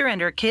sister and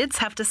her kids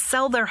have to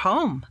sell their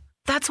home.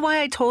 That's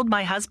why I told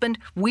my husband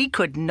we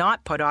could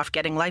not put off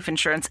getting life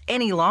insurance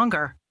any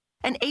longer.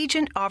 An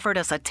agent offered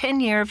us a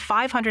 10-year,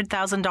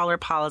 $500,000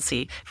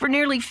 policy for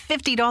nearly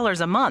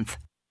 $50 a month.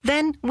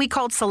 Then we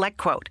called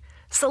SelectQuote.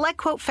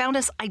 SelectQuote found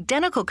us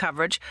identical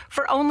coverage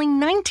for only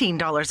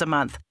 $19 a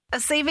month, a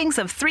savings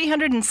of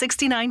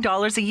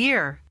 $369 a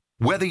year.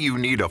 Whether you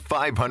need a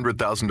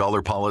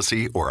 $500,000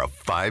 policy or a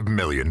 $5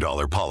 million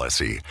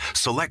policy,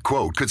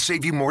 SelectQuote could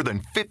save you more than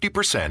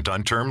 50%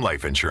 on term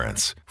life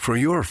insurance. For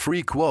your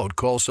free quote,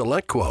 call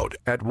SelectQuote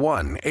at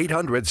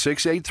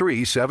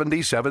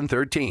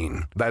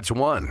 1-800-683-7713. That's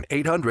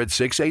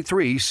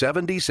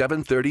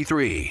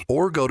 1-800-683-7733.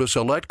 Or go to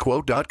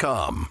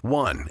SelectQuote.com.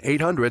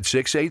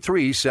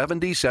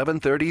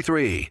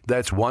 1-800-683-7733.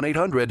 That's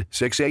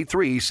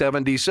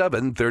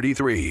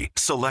 1-800-683-7733.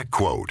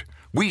 SelectQuote.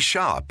 We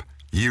shop.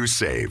 You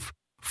save.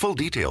 Full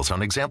details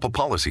on example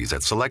policies at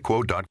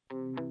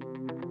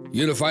SelectQuote.com.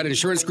 Unified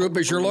Insurance Group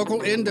is your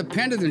local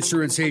independent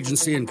insurance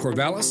agency in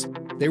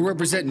Corvallis. They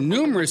represent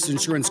numerous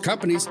insurance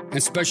companies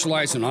and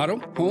specialize in auto,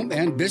 home,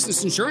 and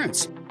business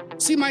insurance.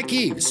 See Mike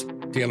Eves,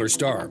 Taylor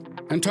Starr,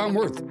 and Tom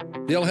Worth.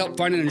 They'll help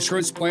find an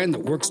insurance plan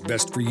that works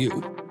best for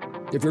you.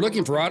 If you're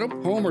looking for auto,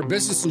 home, or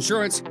business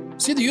insurance,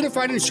 see the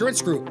Unified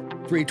Insurance Group,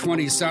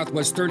 320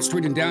 Southwest 3rd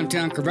Street in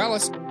downtown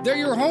Corvallis. They're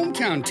your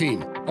hometown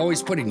team,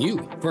 always putting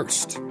you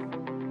first.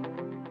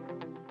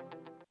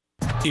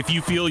 If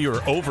you feel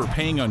you're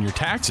overpaying on your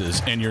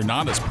taxes and you're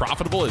not as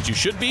profitable as you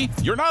should be,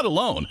 you're not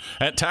alone.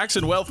 At Tax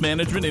and Wealth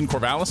Management in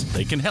Corvallis,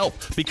 they can help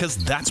because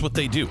that's what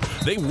they do.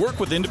 They work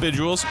with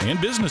individuals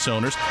and business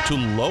owners to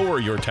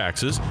lower your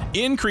taxes,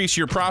 increase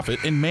your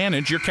profit, and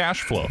manage your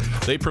cash flow.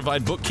 They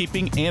provide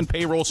bookkeeping and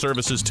payroll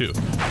services too.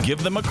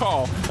 Give them a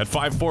call at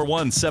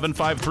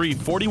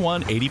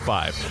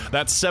 541-753-4185.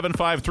 That's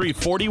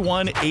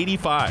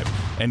 753-4185.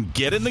 And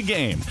get in the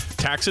game.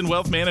 Tax and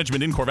Wealth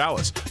Management in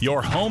Corvallis,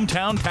 your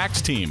hometown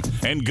tax team.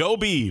 And go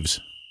Beavs.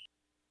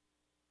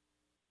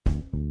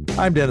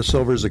 I'm Dennis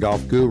Silvers, the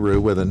golf guru,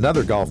 with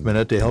another Golf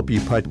Minute to help you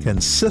putt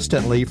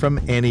consistently from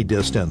any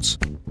distance.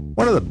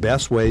 One of the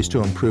best ways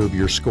to improve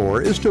your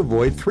score is to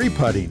avoid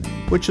three-putting,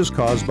 which is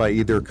caused by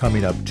either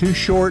coming up too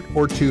short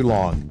or too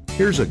long.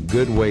 Here's a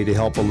good way to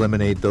help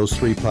eliminate those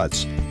three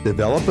putts.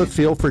 Develop a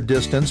feel for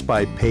distance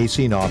by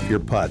pacing off your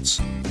putts.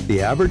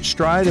 The average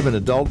stride of an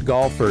adult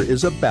golfer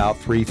is about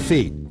 3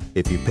 feet.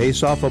 If you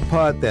pace off a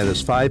putt that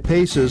is 5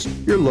 paces,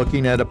 you're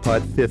looking at a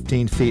putt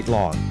 15 feet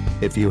long.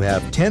 If you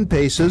have 10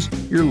 paces,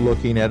 you're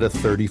looking at a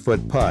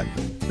 30-foot putt.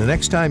 The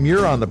next time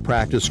you're on the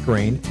practice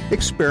screen,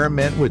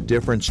 experiment with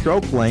different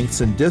stroke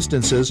lengths and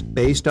distances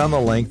based on the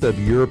length of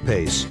your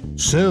pace.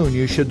 Soon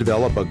you should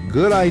develop a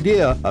good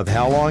idea of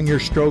how long your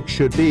stroke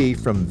should be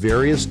from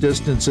various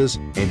distances,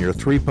 and your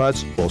 3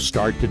 putts will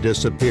start to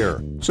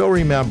disappear. So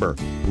remember,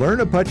 learn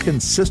to putt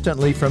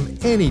consistently from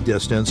any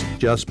distance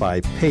just by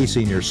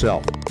pacing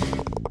yourself.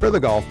 For the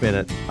Golf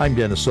Minute, I'm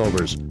Dennis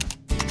Silvers.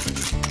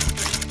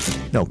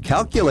 No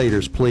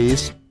calculators,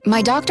 please.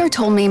 My doctor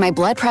told me my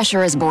blood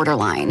pressure is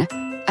borderline.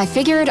 I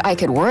figured I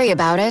could worry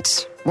about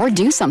it or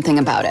do something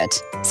about it.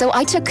 So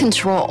I took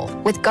control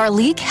with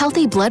Garlic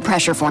Healthy Blood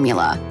Pressure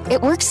Formula.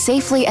 It works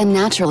safely and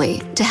naturally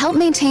to help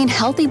maintain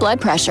healthy blood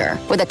pressure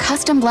with a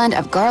custom blend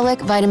of garlic,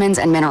 vitamins,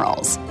 and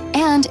minerals.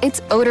 And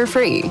it's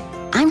odor-free.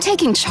 I'm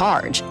taking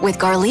charge with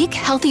Garlic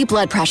Healthy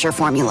Blood Pressure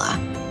Formula.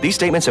 These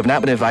statements have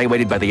not been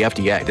evaluated by the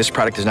FDA. This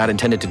product is not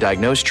intended to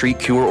diagnose, treat,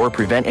 cure, or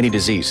prevent any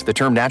disease. The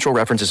term natural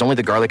references only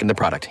the garlic in the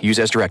product. Use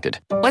as directed.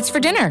 What's for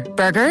dinner?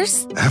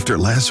 Burgers? After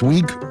last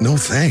week, no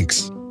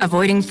thanks.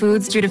 Avoiding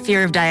foods due to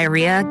fear of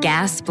diarrhea,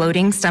 gas,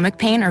 bloating, stomach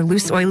pain, or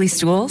loose, oily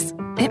stools?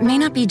 It may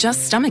not be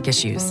just stomach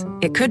issues.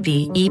 It could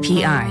be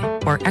EPI,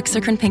 or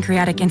exocrine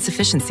pancreatic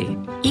insufficiency.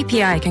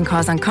 EPI can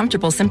cause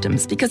uncomfortable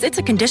symptoms because it's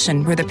a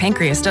condition where the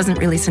pancreas doesn't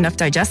release enough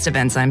digestive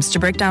enzymes to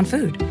break down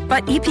food.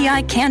 But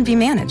EPI can be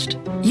managed.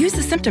 Use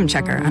the symptom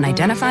checker on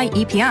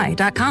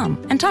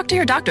identifyepi.com and talk to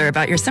your doctor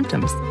about your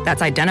symptoms.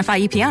 That's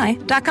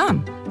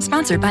identifyepi.com.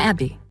 Sponsored by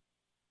AbbVie.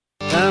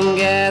 Come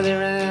gather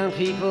round,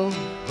 people,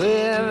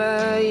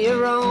 wherever you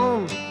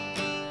roam,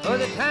 for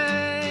the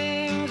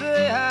times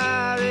they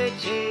are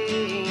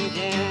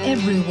a-changing.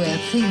 Everywhere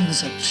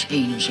things are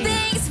changing.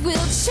 Things will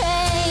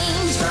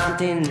change.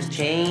 Something's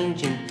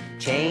changing,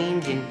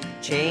 changing,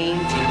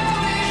 changing,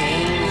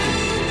 changing,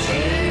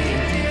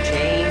 changing,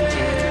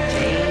 changing,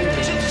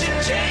 changing.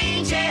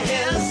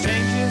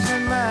 Changes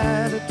in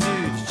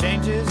attitudes,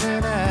 changes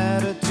in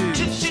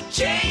attitudes.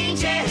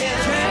 Changes.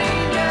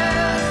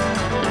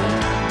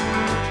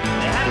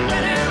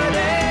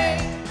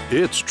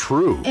 It's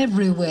true.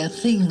 Everywhere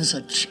things are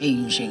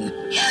changing.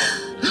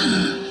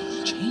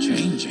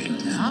 Changing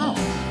now.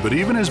 But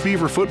even as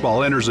Beaver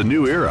football enters a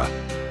new era,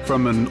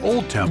 from an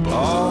old tempo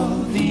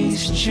All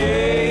these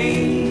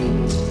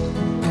changes.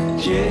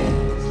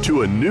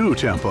 to a new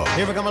tempo,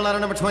 Here we come a lot of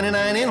number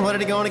 29 in. What are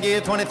they going to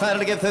give? 25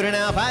 to give 30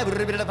 now. 5.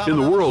 in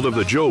the world of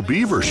the Joe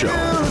Beaver Show,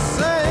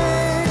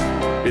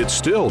 it's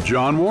still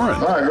John Warren.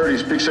 Well, I heard he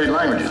speaks 8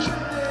 languages.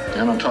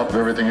 And on top of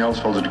everything else,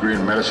 holds a degree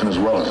in medicine as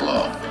well as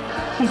law.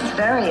 He's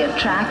very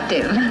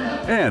attractive.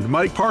 And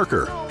Mike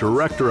Parker,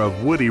 director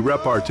of Woody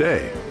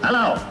Repartee.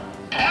 Hello.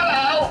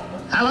 Hello.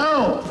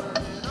 Hello.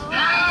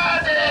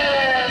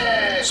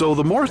 Howdy. So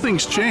the more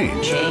things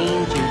change,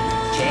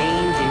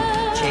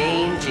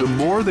 the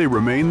more they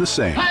remain the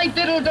same. Hi,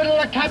 diddle, diddle,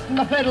 a cat in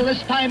the fiddle.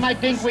 This time I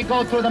think we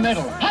go through the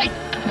middle. Hi!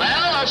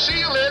 Well, I'll see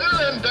you later,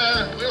 and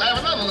we'll have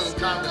another little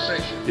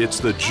conversation. It's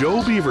the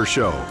Joe Beaver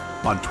Show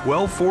on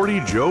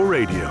 1240 Joe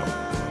Radio.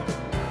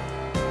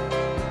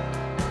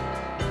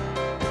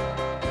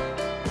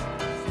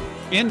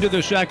 Into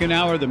the second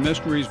hour, the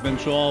mystery's been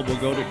solved. We'll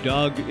go to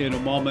Doug in a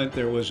moment.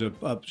 There was a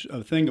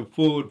thing of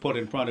food put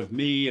in front of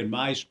me in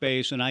my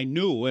space, and I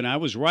knew, and I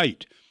was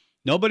right.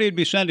 Nobody would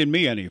be sending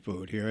me any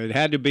food here. It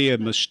had to be a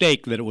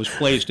mistake that it was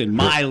placed in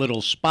my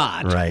little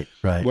spot. Right.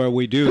 Where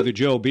we do the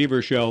Joe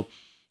Beaver Show.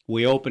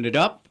 We opened it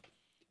up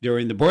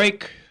during the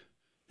break.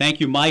 Thank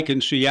you, Mike in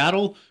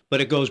Seattle.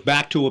 But it goes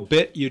back to a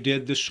bit you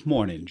did this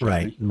morning,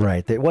 Johnny.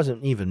 Right. It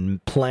wasn't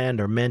even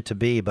planned or meant to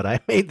be, but I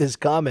made this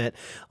comment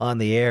on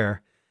the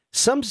air.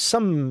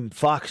 Some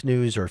Fox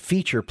News or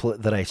feature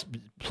that I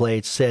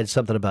played said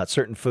something about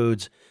certain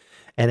foods,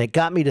 and it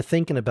got me to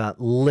thinking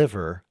about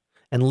liver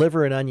and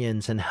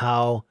onions and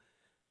how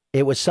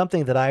it was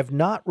something that I've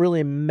not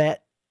really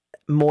met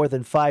more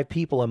than 5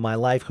 people in my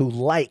life who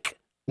like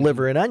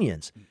liver and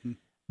onions. Mm-hmm.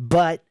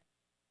 But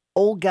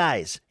old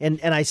guys, and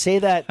I say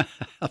that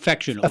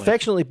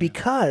affectionately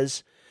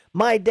because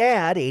my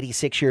dad,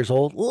 86 years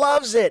old,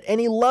 loves it, and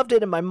he loved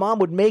it, and my mom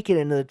would make it,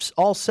 and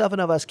all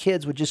 7 of us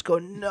kids would just go,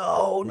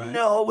 no,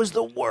 it was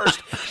the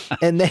worst.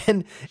 and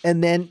then,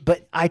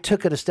 but I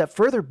took it a step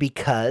further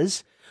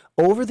because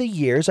over the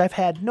years, I've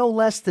had no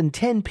less than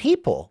 10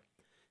 people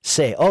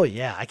say, oh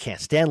yeah, I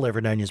can't stand liver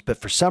and onions, but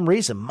for some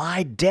reason,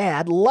 my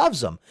dad loves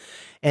them.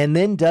 And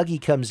then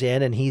Dougie comes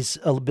in, and he's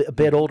a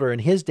bit older,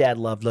 and his dad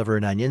loved liver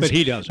and onions. But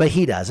he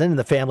doesn't. And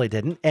the family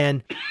didn't.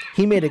 And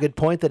he made a good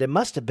point that it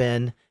must have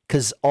been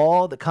because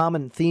all the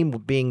common theme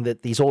being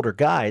that these older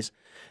guys,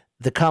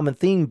 the common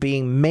theme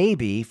being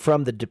maybe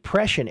from the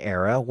Depression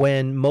era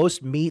when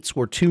most meats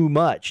were too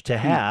much to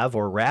have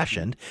or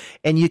rationed,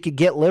 and you could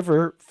get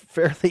liver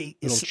fairly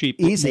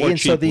easy. And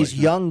so these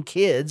young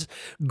kids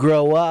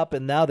grow up,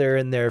 and now they're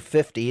in their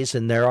 50s,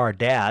 and there are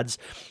dads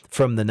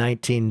from the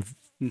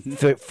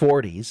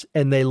 1940s,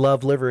 and they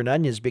love liver and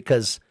onions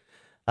because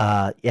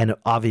and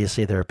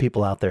obviously there are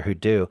people out there who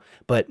do,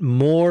 but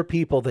more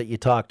people that you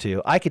talk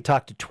to, I could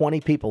talk to 20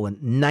 people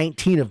and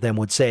 19 of them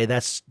would say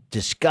that's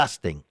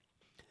disgusting.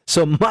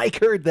 So Mike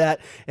heard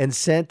that and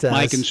sent us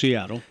Mike in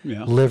Seattle,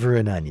 yeah, liver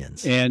and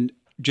onions. And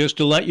just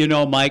to let you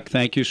know, Mike,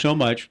 thank you so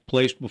much.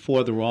 Placed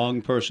before the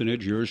wrong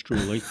personage, yours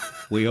truly.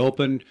 We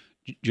opened.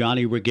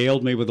 Johnny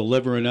regaled me with a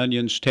liver and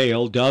onions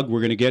tale. Doug, we're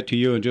going to get to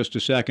you in just a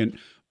second,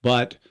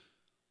 but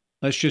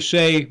let's just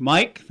say,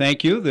 Mike,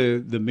 thank you.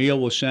 The meal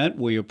was sent.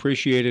 We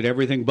appreciated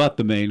everything but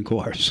the main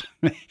course.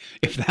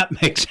 If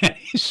that makes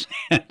any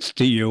sense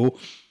to you,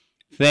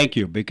 thank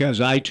you, because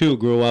I too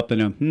grew up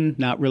in a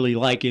not really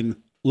liking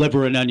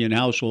liver and onion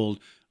household.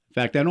 In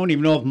fact, I don't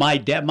even know if my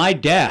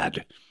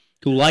dad,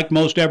 who liked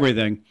most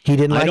everything, he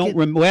didn't like it?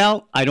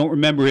 Well, I don't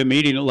remember him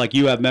eating it like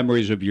you have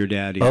memories of your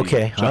dad eating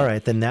Okay, it. So, all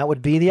right, then that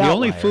would be the outlier.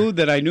 only food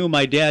that I knew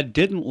my dad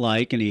didn't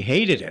like, and he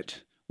hated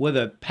it with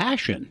a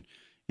passion.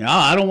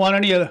 I don't want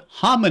any of the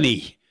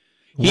hominy.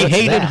 He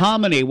hated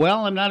hominy.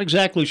 Well, I'm not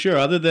exactly sure,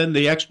 other than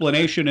the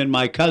explanation in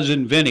My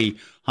Cousin Vinny,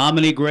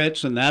 hominy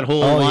grits and that whole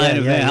line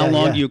of how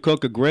long do you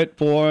cook a grit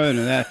for, and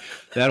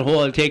that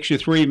whole, it takes you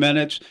 3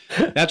 minutes.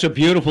 That's a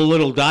beautiful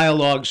little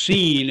dialogue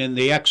scene in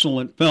the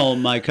excellent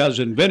film My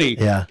Cousin Vinny.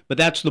 Yeah. But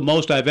that's the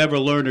most I've ever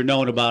learned or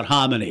known about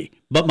hominy.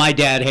 But my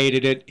dad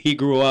hated it. He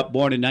grew up,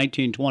 born in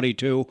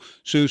 1922,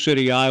 Sioux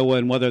City, Iowa,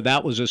 and whether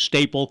that was a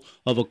staple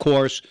of a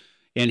course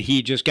and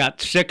he just got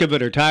sick of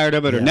it or tired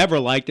of it or never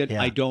liked it,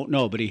 I don't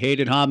know. But he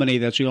hated hominy.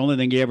 That's the only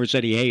thing he ever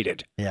said he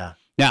hated. Yeah.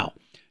 Now,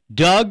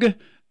 Doug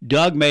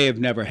may have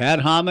never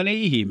had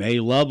hominy. He may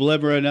love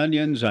liver and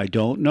onions. I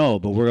don't know.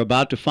 But we're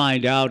about to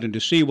find out and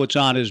to see what's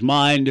on his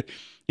mind.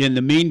 In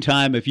the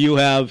meantime, if you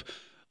have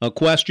a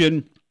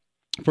question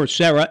for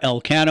Sara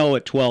Elcano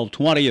at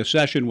 12:20, a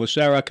session with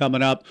Sara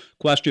coming up,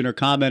 question or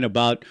comment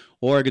about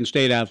Oregon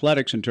State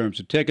athletics in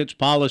terms of tickets,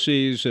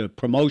 policies,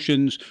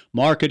 promotions,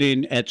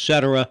 marketing,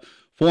 etc.,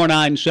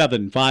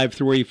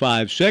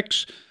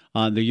 497-5356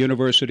 on the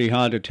University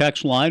Honda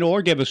text line,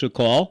 or give us a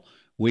call.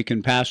 We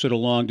can pass it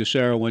along to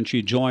Sara when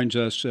she joins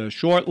us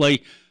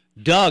shortly.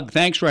 Doug,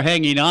 thanks for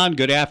hanging on.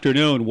 Good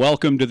afternoon.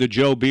 Welcome to the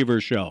Joe Beaver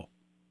Show.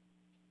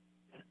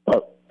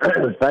 Well,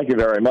 thank you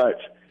very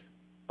much.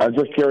 I'm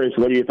just curious,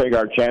 what do you think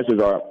our chances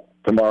are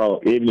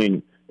tomorrow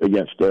evening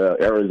against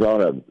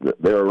Arizona?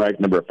 They were ranked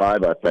number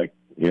 5, I think,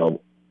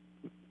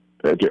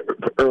 at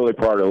the early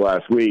part of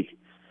last week.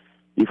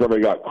 Before they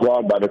got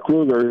clogged by the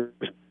Cougars.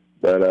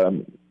 But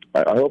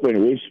I hope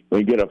we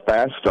get a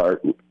fast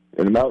start.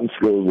 In the mountain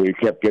schools, we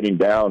kept getting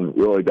down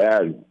really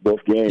bad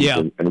both games,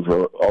 and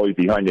we're always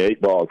behind the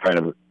 8 ball kind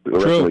of the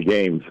rest of the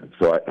games.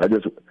 So I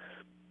just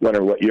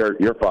wonder what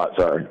your thoughts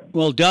are.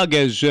 Well, Doug,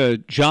 as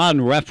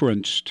John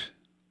referenced,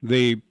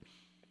 the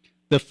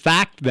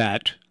fact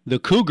that the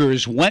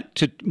Cougars went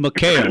to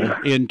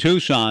McHale in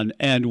Tucson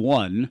and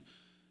won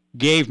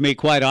gave me,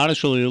 quite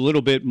honestly, a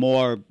little bit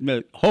more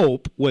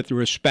hope with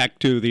respect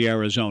to the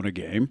Arizona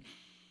game.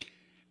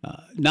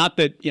 Not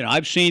that,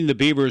 I've seen the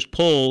Beavers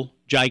pull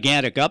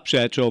gigantic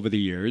upsets over the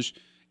years,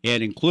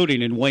 and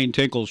including in Wayne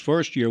Tinkle's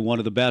first year, one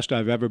of the best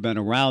I've ever been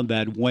around.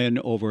 That win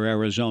over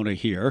Arizona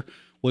here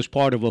was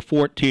part of a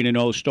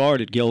 14-0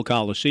 start at Gill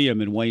Coliseum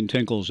in Wayne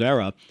Tinkle's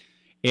era.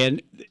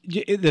 And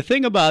the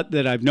thing about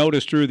that I've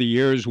noticed through the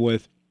years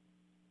with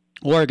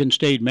Oregon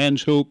State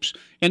men's hoops,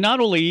 and not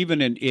only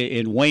even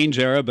in Wayne's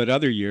era, but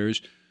other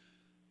years,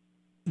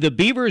 the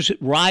Beavers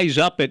rise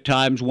up at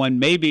times when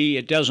maybe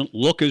it doesn't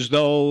look as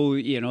though,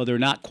 they're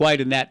not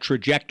quite in that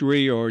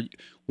trajectory, or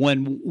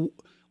when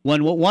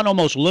one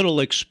almost little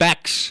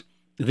expects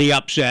the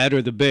upset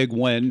or the big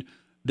win,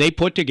 they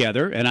put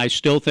together, and I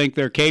still think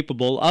they're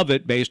capable of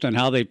it based on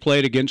how they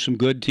played against some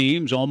good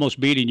teams,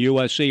 almost beating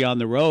USC on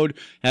the road,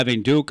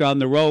 having Duke on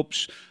the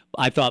ropes.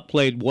 I thought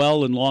played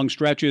well in long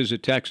stretches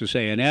at Texas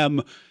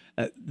A&M.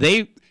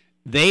 They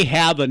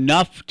have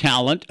enough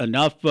talent,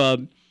 enough,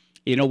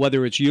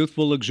 whether it's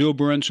youthful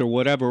exuberance or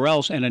whatever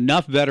else, and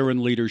enough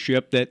veteran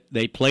leadership that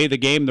they play the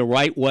game the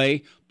right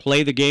way,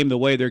 play the game the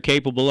way they're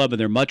capable of, and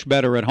they're much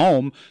better at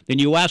home. Then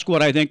you ask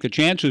what I think the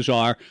chances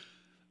are.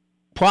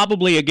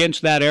 Probably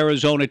against that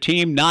Arizona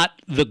team,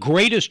 not the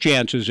greatest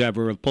chances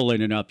ever of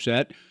pulling an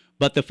upset,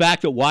 but the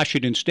fact that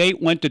Washington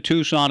State went to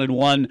Tucson and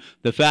won,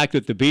 the fact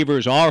that the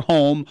Beavers are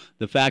home,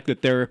 the fact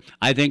that they're,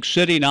 I think,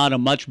 sitting on a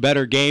much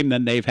better game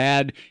than they've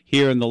had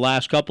here in the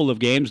last couple of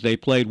games. They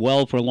played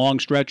well for long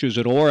stretches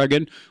at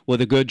Oregon with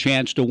a good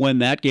chance to win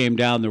that game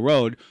down the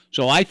road.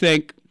 So I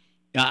think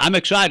I'm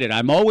excited.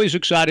 I'm always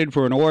excited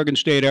for an Oregon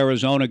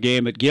State-Arizona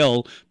game at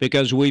Gill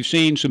because we've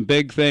seen some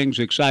big things,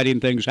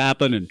 exciting things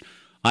happen, and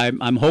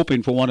I'm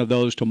hoping for one of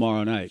those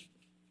tomorrow night.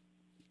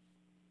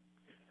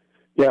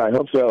 Yeah, I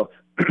hope so.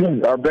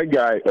 Our big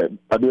guy,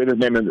 I believe his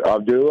name is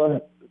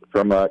Abdullah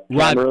from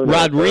Cameroon.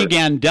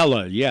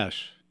 Rodriguandela, yes.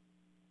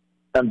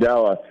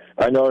 Andela.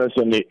 I noticed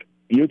in the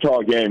Utah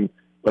game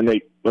when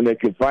they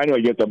could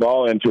finally get the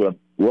ball into a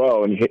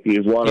row and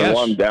he's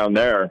one-on-one down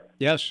there.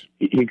 Yes,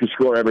 he could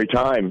score every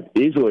time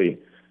easily,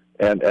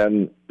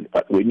 and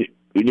we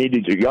need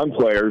these young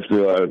players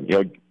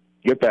to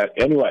get that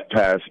inlet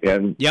pass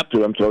in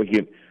to him so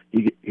he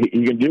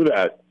can do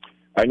that.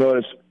 I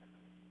noticed,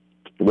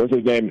 what's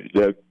his name,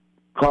 the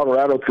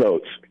Colorado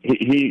coach,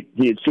 he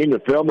had seen the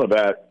film of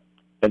that,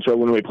 And so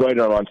when we played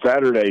him on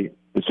Saturday,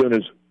 as soon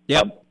as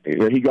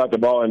he got the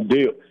ball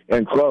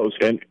in close,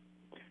 and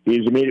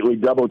he's immediately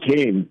double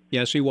teamed.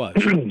 Yes, he was.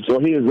 So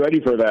he is ready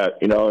for that,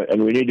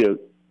 and we need to.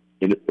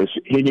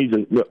 He needs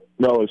to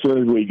know as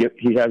soon as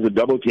he has a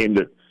double team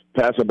to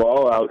pass the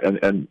ball out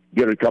and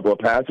get a couple of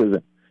passes,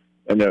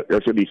 and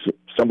there should be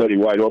somebody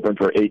wide open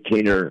for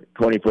 18 or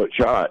 20-foot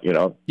shot.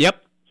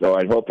 Yep. So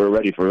I hope they're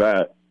ready for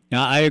that.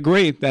 Now, I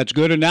agree. That's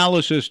good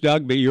analysis,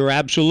 Doug, but you're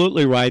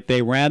absolutely right.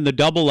 They ran the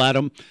double at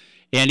him,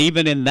 and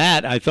even in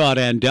that, I thought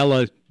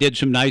Andela did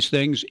some nice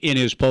things in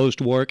his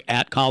post work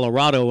at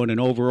Colorado in an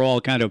overall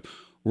kind of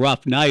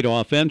rough night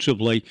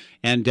offensively.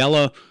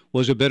 Andela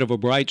was a bit of a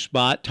bright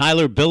spot.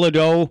 Tyler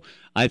Bilodeau,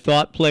 I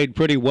thought, played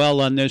pretty well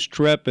on this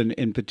trip,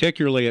 and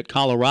particularly at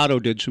Colorado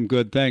did some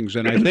good things.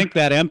 And I think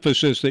that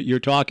emphasis that you're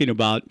talking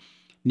about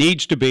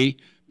needs to be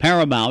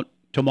paramount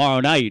tomorrow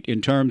night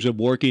in terms of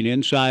working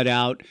inside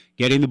out,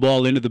 getting the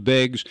ball into the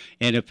bigs,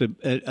 and if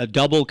a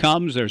double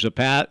comes, there's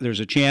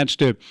a chance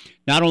to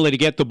not only to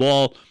get the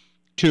ball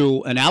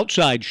to an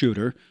outside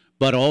shooter,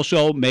 but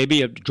also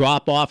maybe a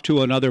drop off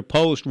to another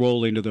post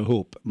rolling to the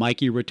hoop.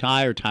 Mikey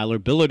Retire, Tyler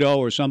Bilodeau,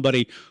 or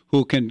somebody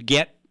who can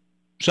get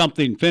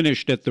something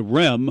finished at the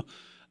rim.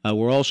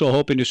 We're also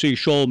hoping to see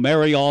Shoal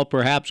Marial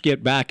perhaps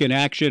get back in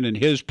action, and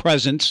his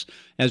presence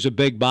as a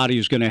big body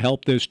is going to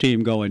help this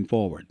team going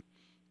forward.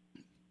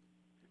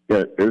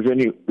 Yeah, there's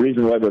any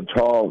reason why the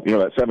tall,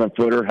 that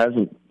 7-footer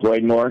hasn't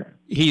played more?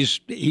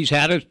 He's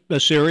had a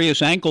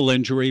serious ankle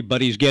injury,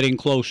 but he's getting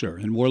closer,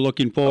 and we're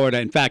looking forward.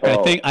 In fact,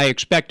 I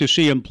expect to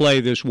see him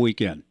play this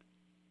weekend.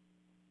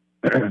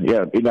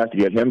 Yeah, we'd have to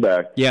get him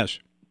back. Yes.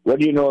 What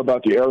do you know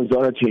about the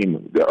Arizona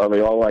team? Are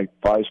they all like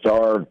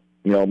 5-star,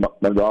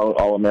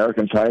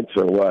 all-American types,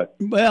 or what?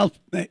 Well,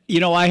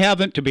 I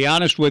haven't, to be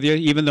honest with you,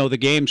 even though the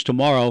game's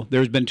tomorrow.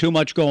 There's been too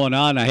much going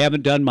on. I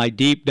haven't done my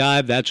deep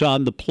dive. That's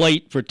on the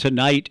plate for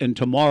tonight and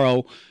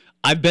tomorrow.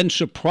 I've been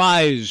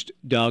surprised,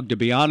 Doug, to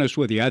be honest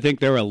with you. I think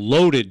they're a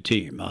loaded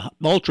team, an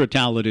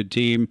ultra-talented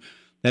team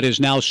that has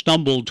now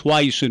stumbled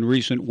twice in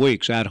recent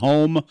weeks. At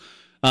home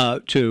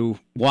to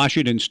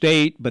Washington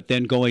State, but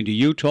then going to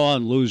Utah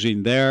and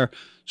losing there.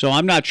 So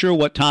I'm not sure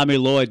what Tommy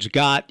Lloyd's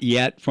got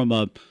yet from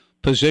a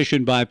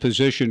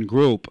position-by-position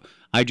group.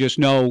 I just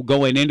know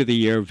going into the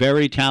year,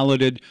 very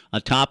talented, a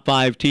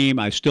top-5 team.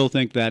 I still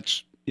think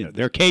that's,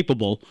 they're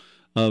capable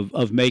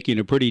of making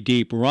a pretty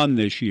deep run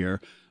this year.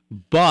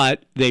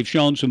 But they've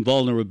shown some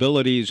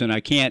vulnerabilities, and I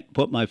can't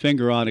put my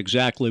finger on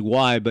exactly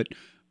why. But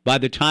by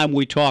the time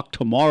we talk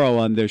tomorrow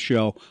on this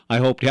show, I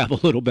hope to have a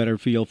little better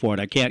feel for it.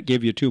 I can't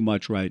give you too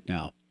much right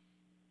now.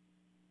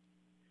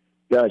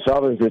 Yeah, I saw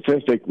the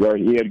statistic where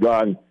he had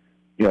gone,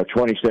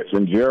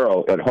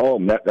 26-0 at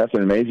home. That's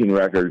an amazing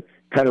record.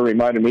 Kind of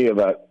reminded me of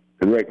the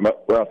great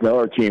Ralph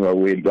Miller team where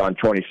we had gone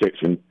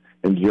 26-0,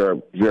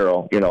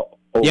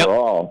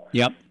 overall.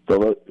 Yep.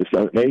 So it's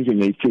amazing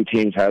these two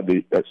teams have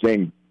that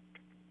same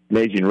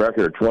amazing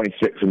record,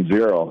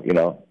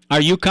 26-0.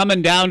 Are you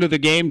coming down to the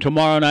game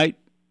tomorrow night?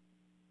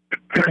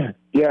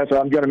 Yeah, so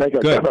I'm going to make a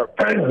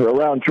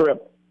round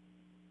trip.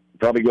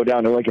 Probably go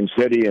down to Lincoln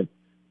City and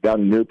down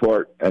to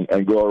Newport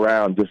and go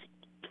around just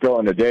still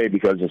in the day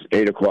because it's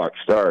 8:00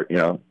 start.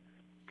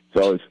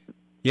 So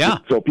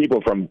so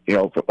people from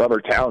from other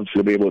towns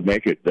should be able to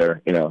make it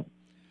there.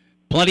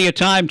 Plenty of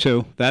time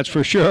to, that's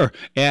for sure.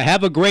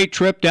 Have a great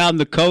trip down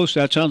the coast.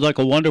 That sounds like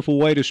a wonderful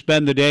way to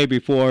spend the day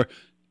before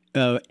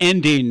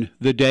ending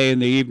the day in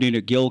the evening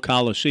at Gill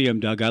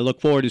Coliseum, Doug. I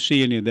look forward to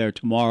seeing you there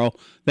tomorrow.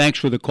 Thanks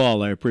for the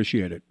call. I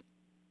appreciate it.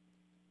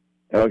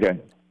 Okay.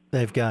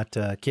 They've got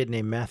a kid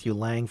named Matthew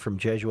Lang from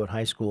Jesuit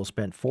High School,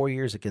 spent 4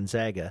 years at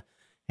Gonzaga,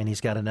 and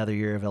he's got another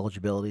year of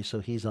eligibility, so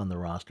he's on the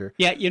roster.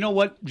 Yeah, you know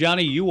what,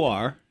 Johnny,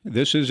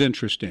 this is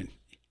interesting.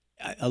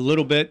 A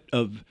little bit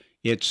of,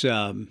 it's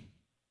an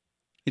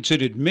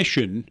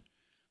admission,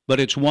 but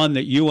it's one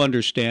that you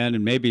understand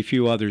and maybe a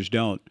few others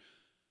don't.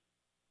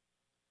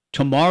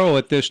 Tomorrow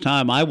at this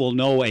time, I will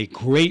know a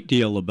great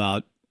deal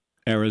about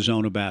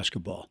Arizona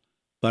basketball.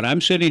 But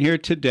I'm sitting here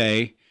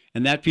today,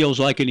 and that feels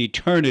like an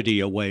eternity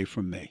away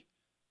from me.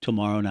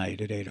 Tomorrow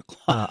night at 8:00.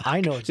 I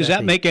know exactly. Does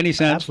that make any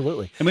sense?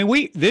 Absolutely. I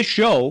mean, this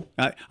show,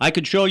 I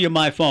could show you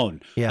my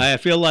phone. Yeah. I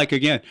feel like,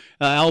 again,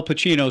 Al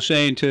Pacino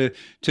saying to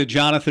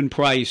Jonathan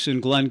Price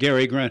and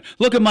Glengarry Grant,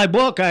 look at my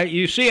book.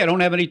 You see, I don't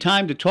have any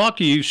time to talk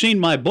to you. You've seen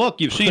my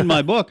book. You've seen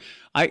my book.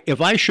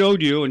 If I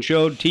showed you and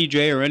showed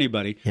TJ or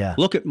anybody,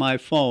 look at my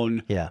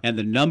phone and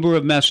the number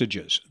of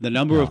messages, the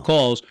number of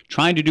calls,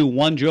 trying to do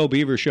one Joe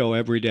Beaver show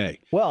every day.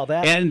 Well,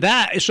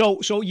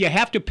 so you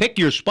have to pick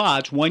your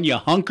spots when you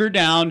hunker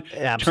down,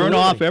 Absolutely. turn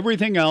off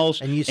everything else,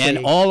 and you say,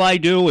 all I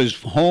do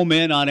is home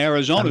in on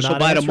Arizona. So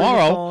by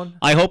tomorrow,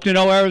 I hope to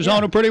know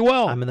Arizona pretty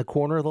well. I'm in the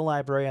corner of the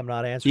library. I'm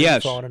not answering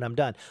the phone, and I'm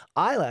done.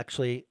 I'll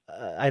actually,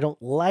 I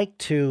don't like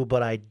to,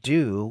 but I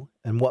do.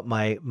 And what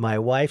my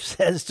wife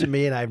says to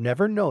me, and I've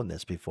never known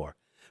this before,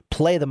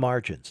 play the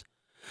margins.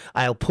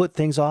 I'll put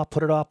things off,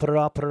 put it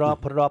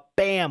off.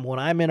 Bam! When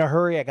I'm in a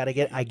hurry,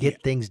 I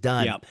get things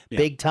done,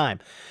 big time.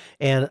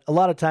 And a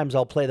lot of times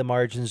I'll play the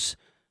margins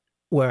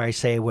where I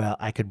say, well,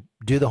 I could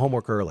do the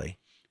homework early,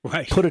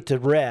 right, put it to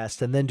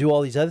rest, and then do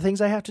all these other things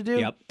I have to do.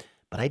 Yep.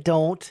 But I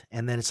don't.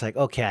 And then it's like,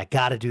 okay, I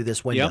got to do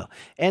this window. Yep.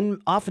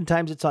 And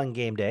oftentimes it's on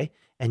game day,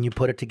 and you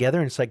put it together,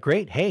 and it's like,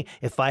 great. Hey,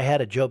 if I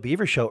had a Joe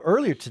Beaver show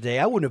earlier today,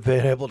 I wouldn't have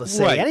been able to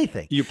say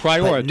anything. You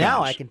prioritize. But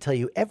now I can tell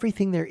you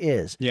everything there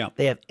is. Yeah.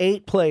 They have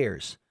 8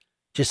 players,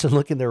 just to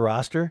look in their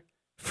roster,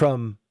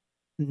 from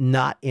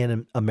not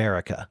in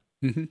America.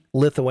 Mm-hmm.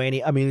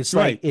 Lithuania. I mean, it's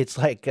Right.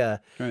 like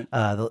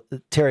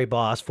Terry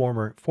Boss,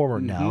 former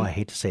Mm-hmm. now, I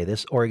hate to say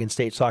this, Oregon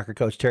State soccer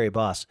coach Terry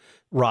Boss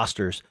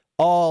rosters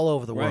all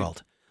over the Right.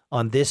 world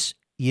on this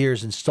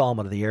year's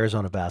installment of the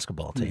Arizona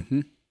basketball team.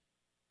 Mm-hmm.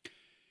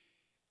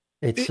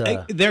 It's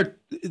they're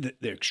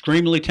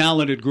extremely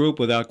talented group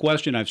without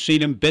question. I've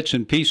seen them, bits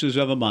and pieces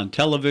of them on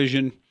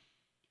television.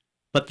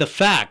 But the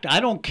fact,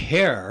 I don't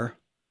care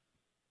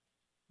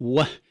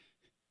what.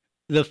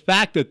 The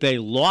fact that they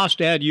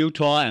lost at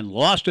Utah and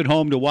lost at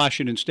home to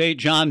Washington State,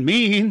 John,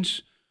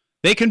 means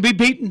they can be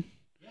beaten.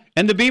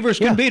 And the Beavers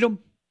can beat them.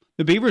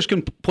 The Beavers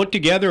can put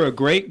together a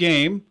great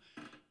game,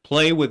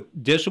 play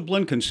with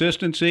discipline,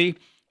 consistency,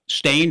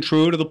 staying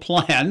true to the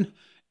plan,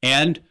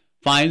 and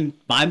find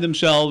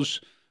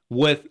themselves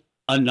with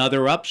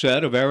another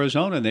upset of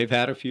Arizona. And they've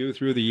had a few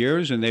through the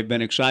years, and they've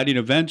been exciting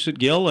events at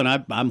Gill, and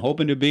I'm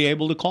hoping to be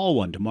able to call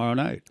one tomorrow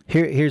night.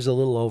 Here's a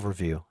little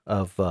overview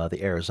of the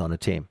Arizona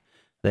team.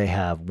 They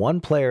have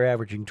one player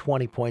averaging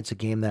 20 points a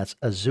game. That's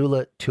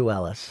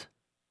Azuolas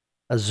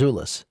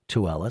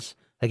Tuelis.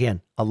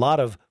 Again, a lot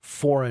of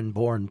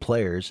foreign-born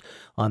players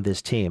on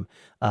this team.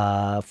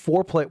 4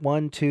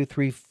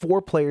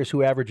 players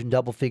who average in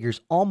double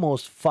figures,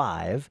 almost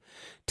 5.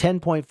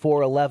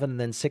 10.4, 11, and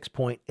then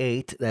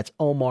 6.8. That's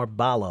Omar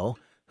Ballo,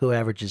 who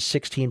averages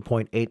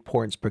 16.8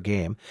 points per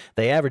game.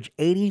 They average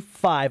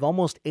 85,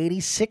 almost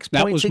 86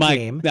 points a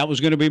game. That was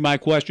going to be my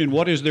question.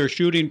 What is their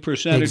shooting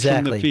percentage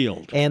from the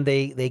field? And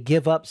they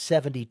give up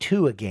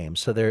 72 a game,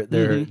 so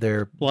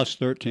they're plus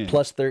 13.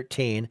 Plus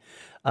 13.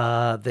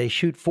 They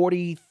shoot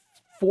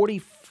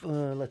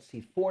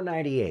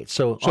 498.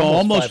 So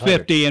almost 500.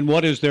 50. And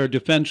what is their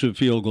defensive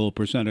field goal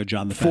percentage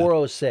on the pass?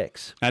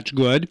 406. That's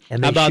good.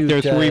 And How about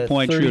their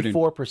 3-point shooting?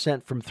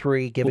 34% from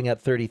 3, giving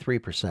up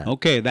 33%.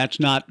 Okay,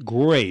 that's not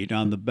great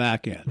on the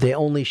back end. They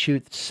only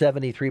shoot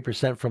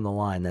 73% from the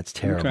line. That's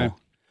terrible. Okay.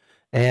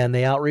 And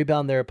they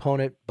out-rebound their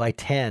opponent by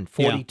 10,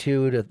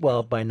 42 to,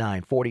 by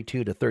 9,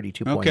 42 to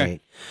 32.8. Okay.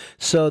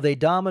 So they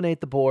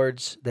dominate the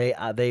boards. They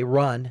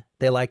run.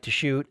 They like to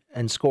shoot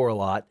and score a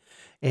lot.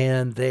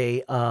 And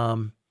they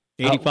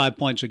 85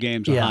 points a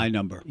game is a high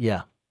number.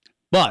 Yeah.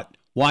 But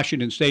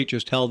Washington State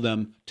just held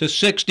them to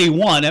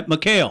 61 at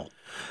McHale.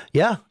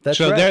 Yeah, that's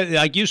right. So right.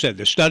 like you said,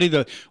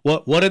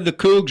 what did the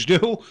Cougs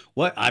do?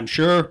 I'm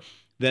sure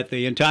that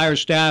the entire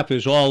staff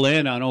is all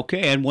in on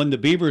okay. And when the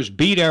Beavers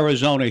beat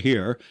Arizona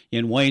here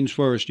in Wayne's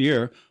first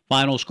year,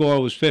 final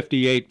score was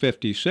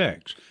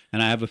 58-56.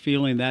 And I have a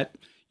feeling that,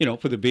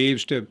 for the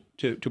Beavs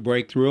to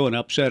break through and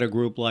upset a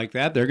group like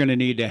that, they're going to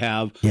need to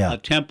have a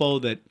tempo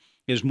that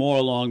is more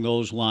along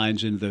those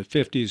lines in the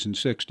 50s and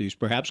 60s,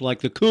 perhaps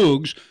like the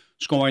Cougs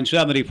scoring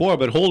 74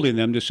 but holding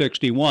them to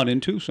 61 in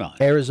Tucson.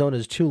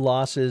 Arizona's 2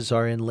 losses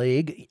are in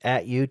league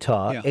at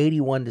Utah,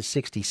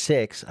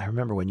 81-66. I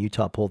remember when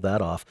Utah pulled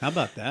that off. How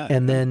about that?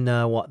 And then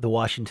the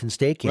Washington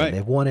State game. Right.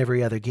 They've won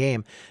every other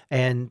game.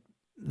 And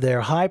their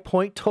high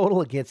point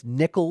total against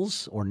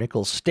Nichols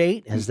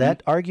State, has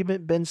that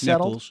argument been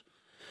settled? Nichols.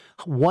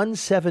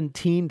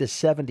 117-75.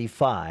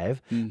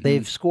 Mm-hmm.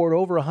 They've scored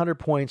over 100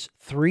 points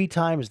 3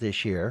 times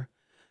this year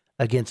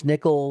against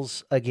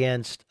Nichols,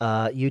 against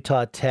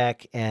Utah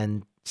Tech,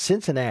 and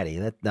Cincinnati.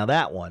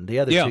 That one, the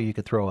other 2 you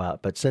could throw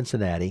out, but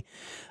Cincinnati.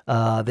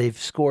 They've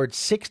scored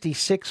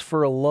 66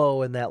 for a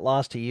low in that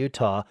loss to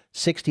Utah,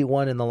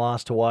 61 in the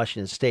loss to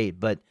Washington State,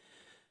 but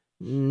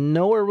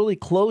nowhere really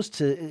close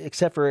to,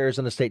 except for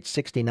Arizona State,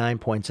 69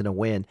 points in a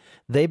win.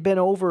 They've been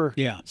over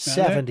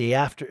 70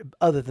 after,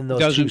 other than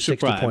those doesn't 2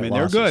 surprise. 60-point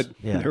They're losses. good.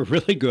 Yeah. They're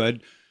really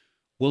good.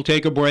 We'll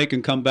take a break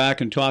and come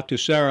back and talk to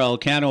Sara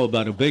Elcano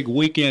about a big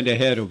weekend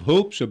ahead of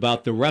hoops,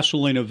 about the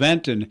wrestling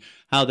event and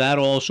how that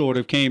all sort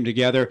of came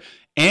together.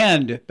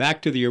 And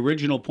back to the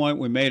original point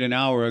we made an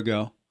hour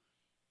ago,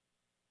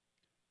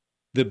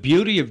 the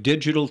beauty of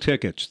digital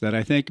tickets that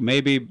I think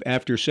maybe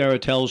after Sara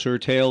tells her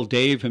tale,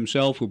 Dave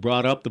himself, who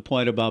brought up the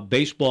point about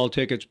baseball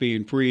tickets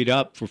being freed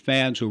up for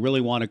fans who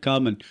really want to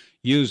come and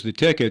use the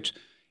tickets,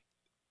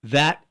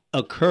 that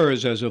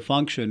occurs as a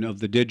function of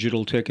the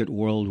digital ticket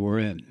world we're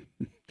in.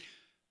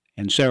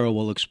 And Sara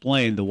will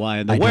explain the why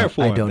and the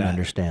wherefore of that. I don't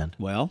understand.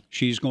 Well,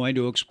 she's going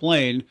to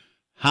explain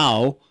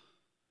how.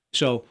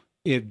 So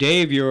if,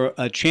 Dave, you're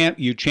a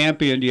you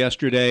championed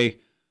yesterday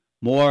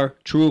more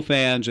true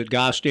fans at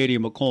Goss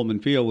Stadium at Coleman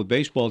Field with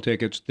baseball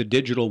tickets, the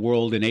digital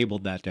world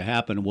enabled that to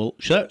happen.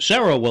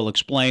 Sara will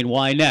explain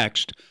why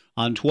next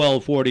on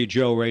 1240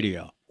 Joe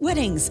Radio.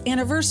 Weddings,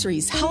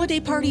 anniversaries, holiday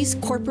parties,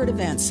 corporate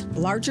events,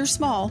 large or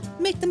small,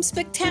 make them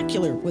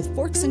spectacular with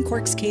Forks and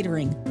Corks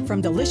Catering.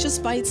 From delicious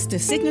bites to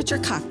signature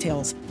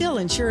cocktails, they'll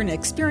ensure an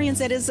experience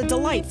that is a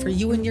delight for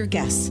you and your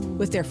guests.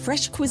 With their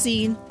fresh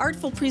cuisine,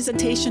 artful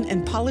presentation,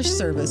 and polished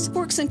service,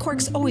 Forks and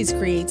Corks always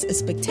creates a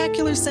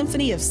spectacular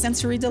symphony of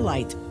sensory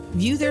delight.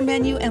 View their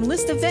menu and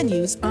list of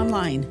venues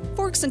online.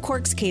 Forks and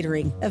Corks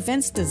Catering,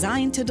 events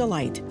designed to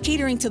delight.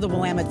 Catering to the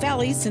Willamette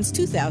Valley since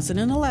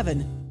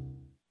 2011.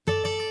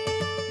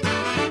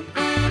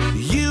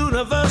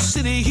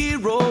 University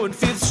Hero and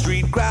 5th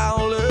Street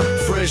Growler.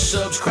 Fresh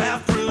subs,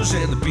 craft brews,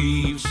 and the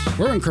beefs.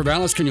 Where in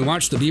Corvallis can you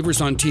watch the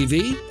Beavers on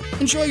TV?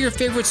 Enjoy your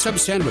favorite sub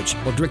sandwich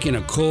while drinking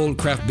a cold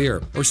craft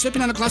beer or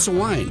sipping on a glass of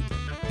wine.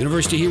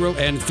 University Hero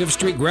and 5th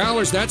Street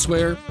Growlers, that's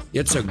where.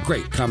 It's a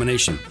great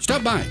combination.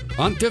 Stop by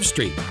on 5th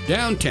Street,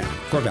 downtown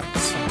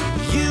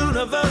Corvallis.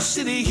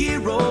 University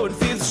Hero and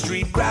 5th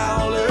Street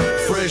Growler.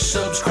 Fresh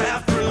subs,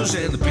 craft brews,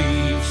 and the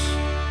beefs.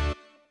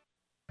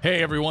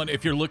 Hey everyone,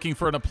 if you're looking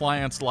for an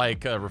appliance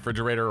like a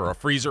refrigerator or a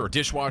freezer or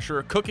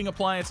dishwasher, cooking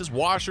appliances,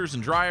 washers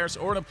and dryers,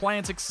 or an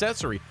appliance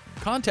accessory,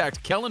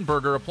 contact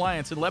Kellenberger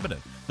Appliance in Lebanon,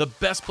 the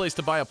best place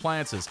to buy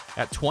appliances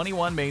at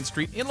 21 Main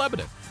Street in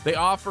Lebanon. They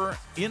offer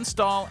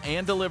install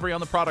and delivery on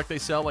the product they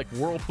sell like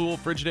Whirlpool,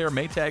 Frigidaire,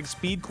 Maytag,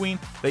 Speed Queen.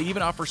 They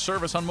even offer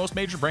service on most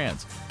major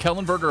brands.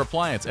 Kellenberger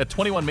Appliance at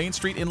 21 Main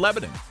Street in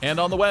Lebanon and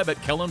on the web at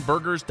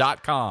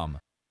kellenbergers.com.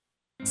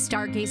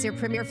 Stargazer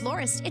Premier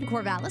Florist in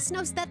Corvallis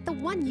knows that the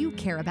one you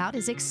care about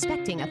is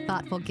expecting a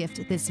thoughtful gift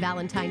this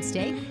Valentine's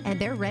Day, and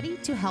they're ready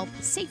to help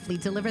safely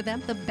deliver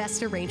them the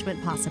best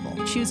arrangement possible.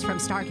 Choose from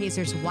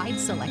Stargazer's wide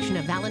selection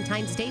of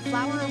Valentine's Day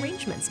flower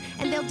arrangements,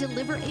 and they'll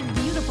deliver a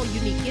beautiful,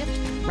 unique gift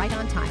right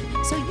on time,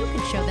 so you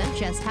can show them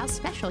just how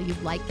special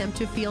you'd like them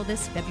to feel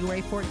this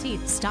February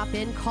 14th. Stop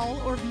in,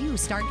 call, or view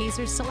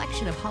Stargazer's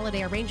selection of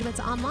holiday arrangements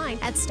online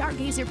at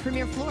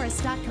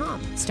stargazerpremierflorist.com.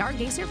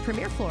 Stargazer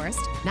Premier Florist,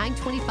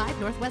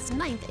 925 Northwest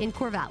 9th in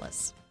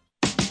Corvallis.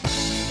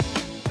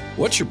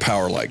 What's your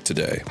power like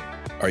today?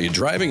 Are you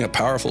driving a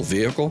powerful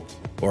vehicle,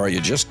 or are you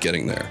just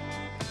getting there?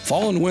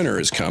 Fall and winter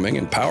is coming,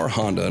 and Power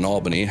Honda in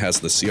Albany has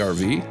the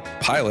CR-V,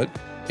 Pilot,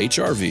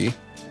 HR-V,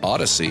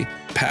 Odyssey,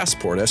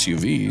 Passport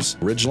SUVs,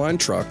 Ridgeline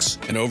trucks,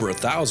 and over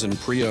 1,000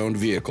 pre-owned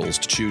vehicles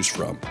to choose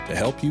from to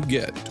help you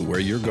get to where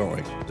you're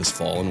going this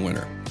fall and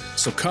winter.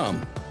 So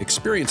come,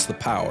 experience the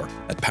power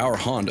at Power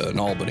Honda in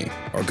Albany,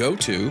 or go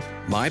to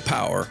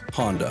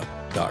mypowerhonda.com.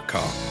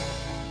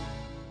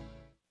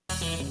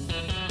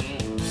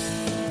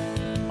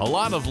 A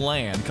lot of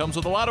land comes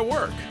with a lot of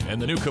work, and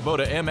the new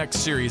Kubota MX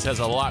Series has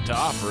a lot to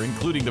offer,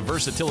 including the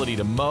versatility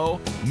to mow,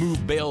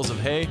 move bales of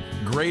hay,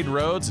 grade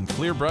roads, and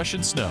clear brush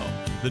and snow.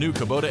 The new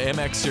Kubota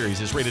MX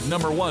Series is rated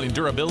 #1 in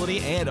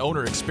durability and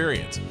owner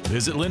experience.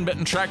 Visit Lynn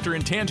Benton Tractor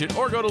in Tangent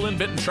or go to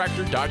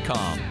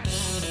lynnbentontractor.com.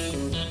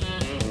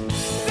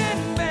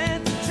 Lynn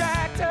Benton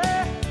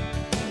Tractor.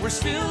 We're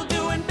still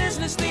doing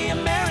business the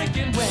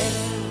American way.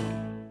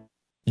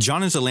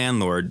 John is a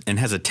landlord and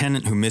has a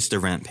tenant who missed a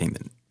rent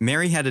payment.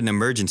 Mary had an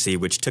emergency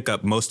which took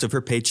up most of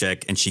her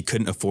paycheck and she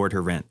couldn't afford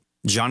her rent.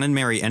 John and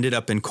Mary ended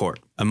up in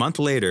court. A month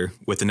later,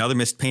 with another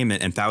missed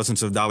payment and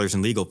thousands of dollars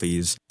in legal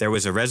fees, there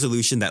was a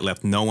resolution that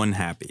left no one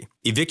happy.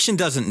 Eviction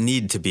doesn't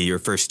need to be your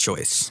first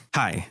choice.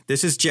 Hi,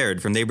 this is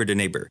Jared from Neighbor to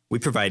Neighbor. We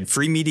provide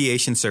free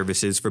mediation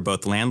services for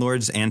both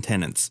landlords and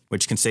tenants,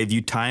 which can save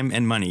you time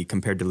and money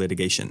compared to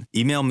litigation.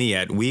 Email me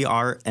at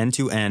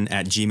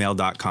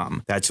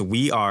wearen2n@gmail.com. That's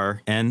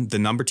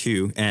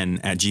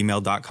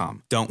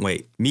wearen2n@gmail.com. Don't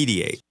wait.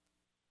 Mediate.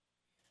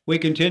 We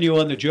continue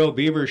on the Joe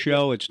Beaver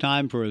Show. It's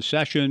time for a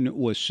session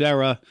with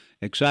Sara.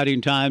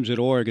 Exciting times at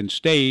Oregon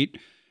State.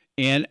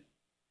 And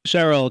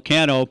Sara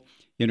Elcano,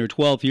 in her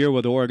 12th year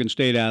with Oregon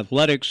State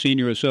Athletics,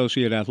 Senior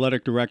Associate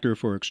Athletic Director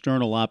for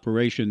External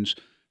Operations,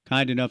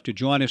 kind enough to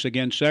join us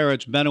again. Sara,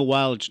 it's been a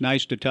while. It's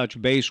nice to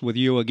touch base with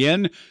you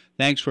again.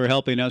 Thanks for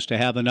helping us to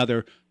have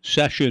another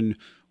session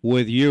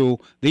with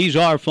you. These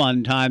are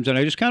fun times, and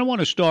I just kind of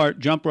want to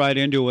jump right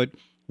into it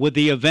with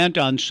the event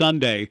on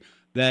Sunday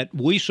that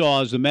we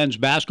saw as the men's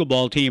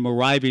basketball team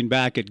arriving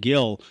back at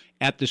Gill.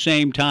 At the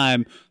same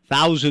time,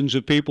 thousands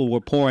of people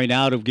were pouring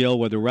out of Gill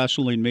where the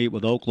wrestling meet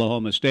with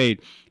Oklahoma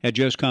State had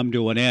just come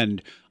to an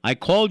end. I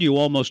called you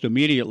almost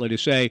immediately to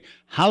say,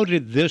 how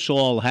did this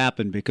all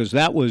happen? Because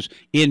that was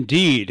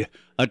indeed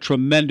a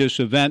tremendous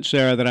event,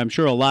 Sara, that I'm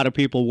sure a lot of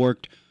people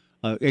worked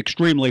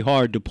extremely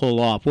hard to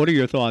pull off. What are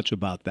your thoughts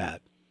about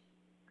that?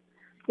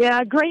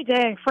 Yeah, great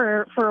day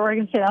for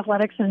Oregon State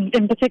Athletics and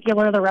in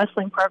particular the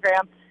wrestling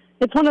program.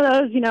 It's one of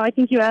those, I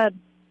think you had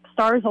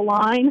stars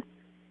align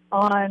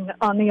on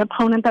the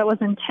opponent that was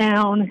in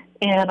town,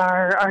 and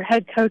our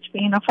head coach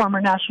being a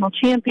former national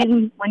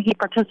champion when he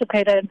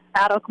participated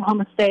at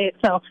Oklahoma State.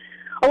 So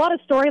a lot of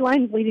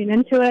storylines leading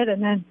into it,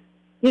 and then,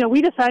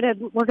 we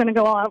decided we're going to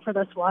go all out for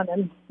this one,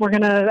 and we're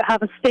going to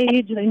have a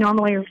stage. They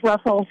normally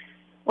wrestle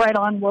right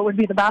on what would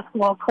be the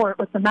basketball court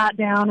with the mat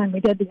down, and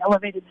we did the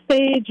elevated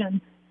stage and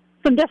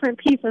some different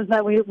pieces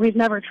that we've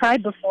never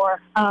tried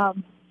before.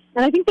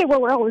 And I think they were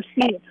well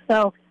received.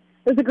 So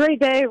was a great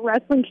day.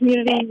 Wrestling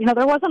community,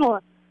 there wasn't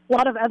a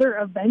lot of other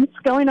events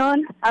going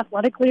on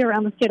athletically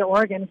around the state of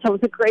Oregon, so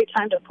it was a great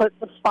time to put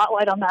the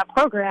spotlight on that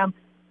program.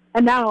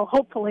 And now,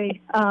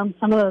 hopefully, some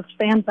of those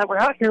fans that were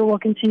out here will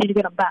continue to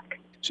get them back.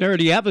 Sarah,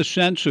 do you have a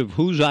sense of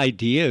whose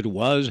idea it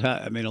was?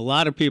 I mean, a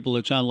lot of people,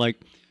 it sounded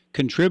like,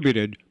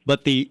 contributed,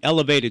 but the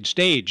elevated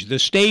stage, the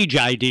stage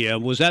idea,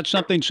 was that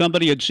something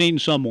somebody had seen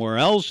somewhere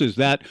else? Is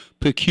that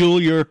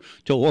peculiar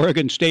to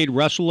Oregon State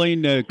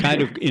wrestling,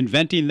 kind of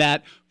inventing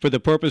that for the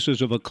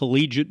purposes of a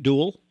collegiate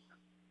duel?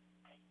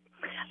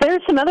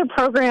 There's some other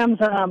programs,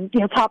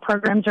 top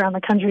programs around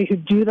the country who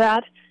do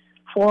that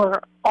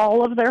for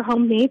all of their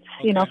home meets.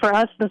 Okay. For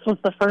us, this was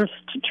the first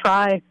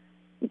try,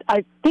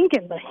 I think,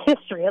 in the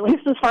history, at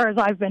least as far as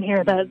I've been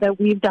here, that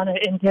we've done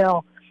it in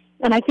Dill.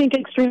 And I think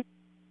extremely,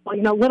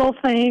 little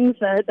things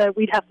that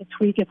we'd have to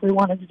tweak if we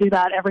wanted to do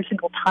that every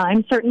single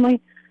time, certainly.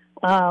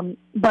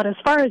 But as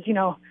far as,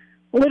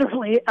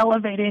 literally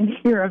elevating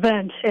your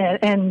event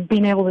and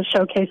being able to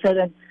showcase it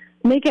and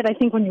make it, I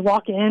think, when you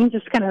walk in,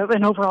 just kind of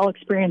an overall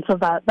experience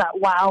of that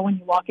wow when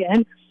you walk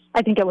in,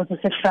 I think it was a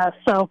success.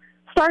 So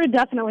started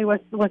definitely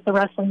with the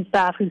wrestling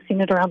staff who's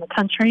seen it around the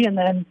country, and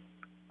then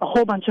a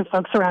whole bunch of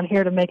folks around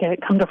here to make it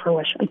come to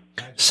fruition.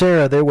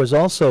 Sarah, there was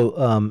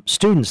also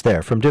students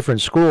there from different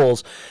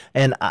schools,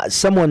 and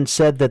someone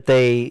said that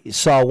they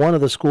saw one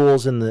of the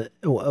schools in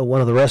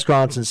one of the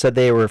restaurants and said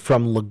they were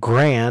from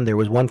LeGrand. There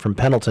was one from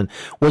Pendleton.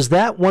 Was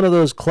that one of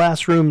those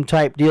classroom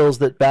type deals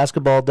that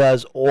basketball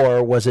does,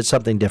 or was it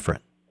something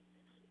different?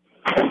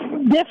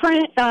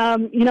 Different,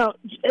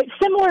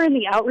 similar in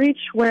the outreach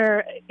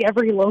where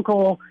every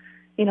local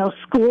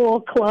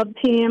school club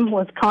team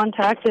was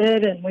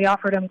contacted, and we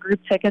offered them group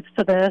tickets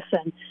to this.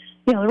 And,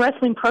 the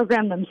wrestling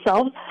program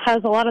themselves has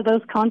a lot of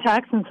those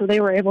contacts, and so they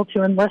were able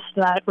to enlist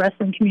that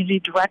wrestling community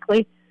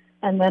directly,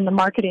 and then the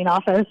marketing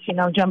office,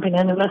 jumping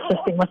in and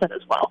assisting with it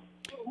as well.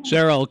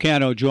 Sara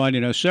Elcano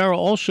joining us. Sara,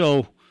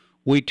 also,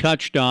 we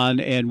touched on,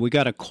 and we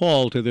got a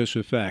call to this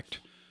effect,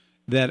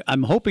 that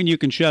I'm hoping you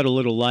can shed a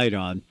little light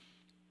on.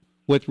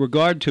 With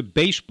regard to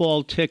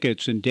baseball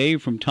tickets, and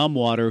Dave from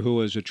Tumwater,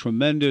 who is a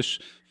tremendous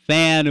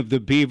fan of the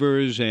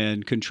Beavers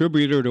and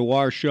contributor to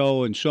our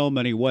show in so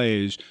many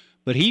ways,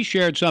 but he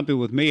shared something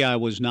with me I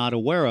was not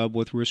aware of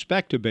with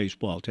respect to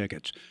baseball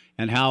tickets,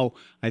 and how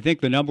I think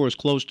the number is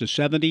close to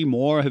 70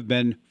 more have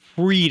been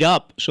freed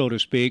up, so to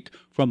speak,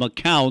 from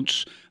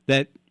accounts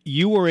that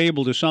you were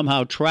able to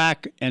somehow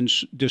track and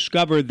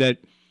discover that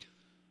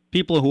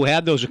people who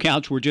had those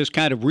accounts were just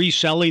kind of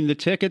reselling the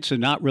tickets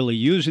and not really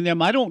using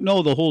them. I don't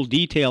know the whole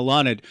detail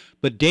on it,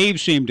 but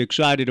Dave seemed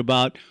excited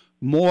about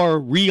more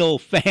real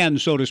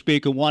fans, so to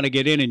speak, who want to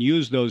get in and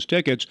use those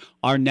tickets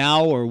are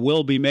now or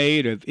will be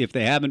made, if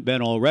they haven't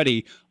been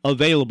already,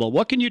 available.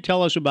 What can you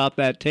tell us about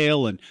that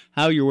tale and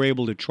how you were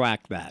able to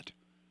track that?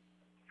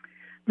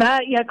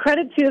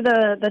 Credit to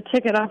the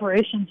ticket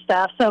operations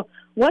staff. So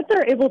what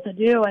they're able to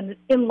do, and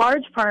in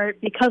large part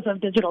because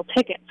of digital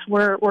tickets,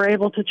 we're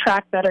able to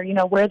track better,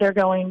 where they're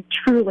going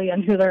truly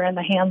and who they're in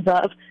the hands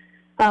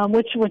of,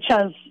 which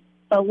has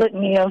a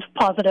litany of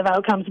positive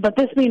outcomes. But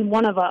this being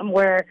one of them,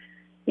 where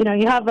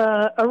you have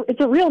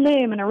it's a real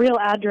name and a real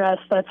address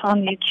that's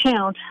on the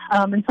account,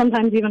 and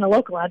sometimes even a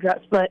local address.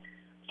 But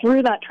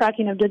through that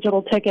tracking of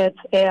digital tickets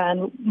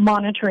and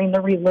monitoring the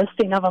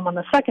relisting of them on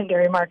the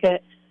secondary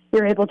market,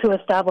 you're able to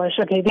establish,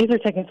 okay, these are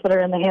tickets that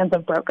are in the hands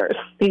of brokers.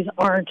 These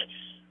aren't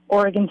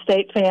Oregon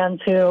State fans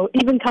who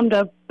even come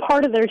to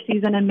part of their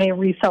season and may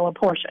resell a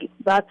portion.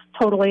 That's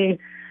totally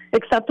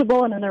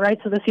acceptable and in the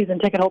rights of the season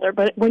ticket holder.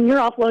 But when you're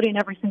offloading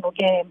every single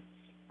game,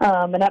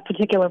 and at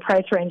particular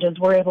price ranges,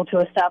 we're able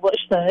to establish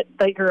that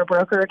you're a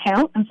broker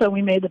account. And so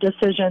we made the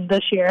decision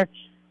this year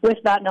with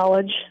that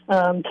knowledge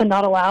to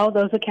not allow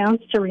those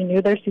accounts to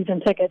renew their season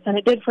tickets. And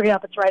it did free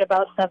up, it's right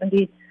about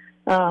 70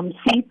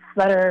 seats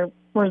that are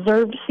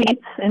reserved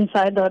seats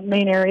inside the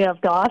main area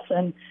of Goss.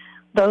 And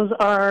those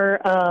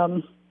are,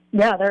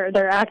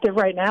 they're active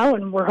right now,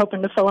 and we're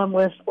hoping to fill them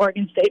with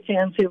Oregon State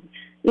fans who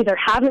either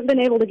haven't been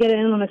able to get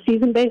in on a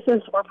season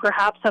basis or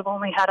perhaps have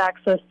only had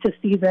access to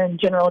season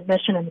general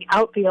admission in the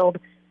outfield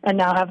and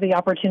now have the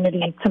opportunity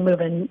to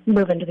move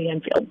into the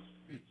infield.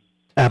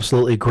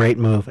 Absolutely great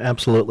move.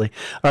 Absolutely.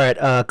 All right,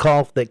 a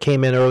call that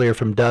came in earlier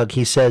from Doug.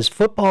 He says,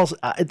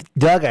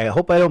 Doug, I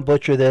hope I don't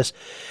butcher this,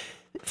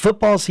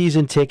 football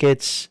season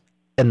tickets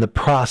and the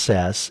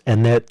process,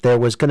 and that there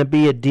was going to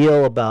be a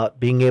deal about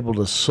being able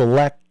to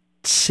select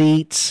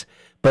seats,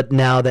 but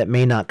now that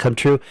may not come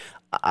true.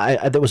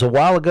 That was a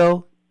while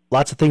ago.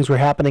 Lots of things were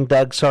happening,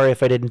 Doug. Sorry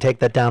if I didn't take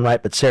that down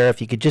right. But, Sarah,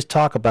 if you could just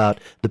talk about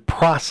the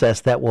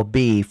process that will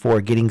be for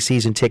getting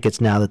season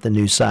tickets now that the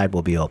new side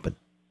will be open.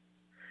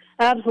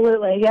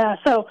 Absolutely, yeah.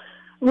 So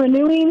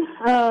renewing,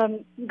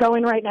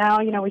 going right now,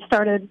 we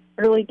started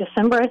early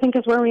December, I think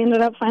is where we ended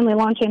up finally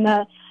launching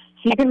that.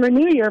 So you can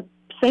renew your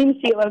same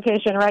seat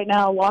location right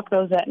now, lock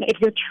those in.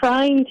 If you're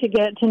trying to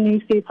get to new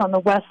seats on the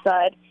west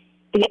side,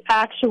 the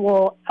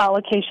actual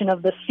allocation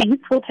of the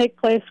seats will take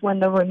place when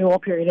the renewal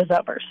period is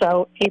over,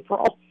 so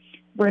April.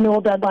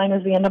 Renewal deadline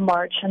is the end of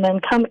March. And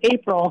then come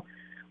April,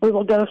 we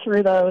will go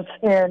through those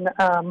in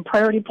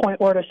priority point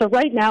order. So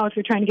right now, if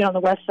you're trying to get on the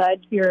west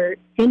side, you're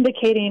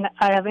indicating,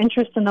 I have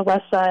interest in the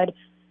west side.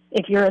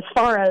 If you're as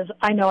far as,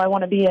 I know I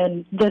want to be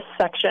in this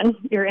section,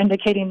 you're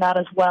indicating that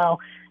as well.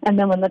 And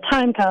then when the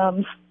time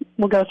comes,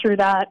 we'll go through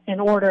that in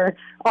order.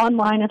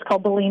 Online, it's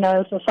called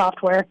Bellino, the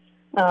software,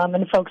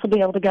 and folks will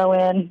be able to go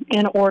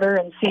in order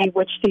and see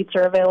which seats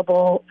are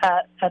available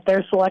at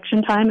their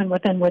selection time and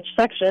within which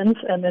sections,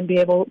 and then be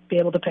able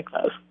to pick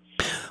those.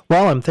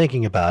 While I'm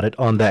thinking about it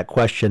on that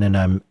question, and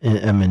I'm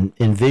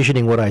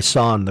envisioning what I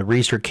saw on the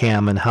Reeser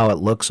cam and how it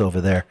looks over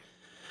there,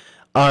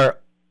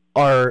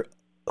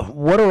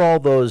 what are all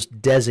those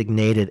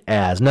designated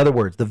as? In other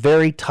words, the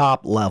very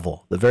top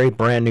level, the very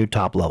brand new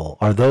top level,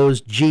 are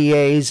those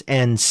GAs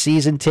and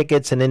season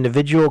tickets and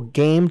individual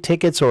game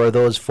tickets, or are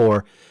those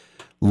for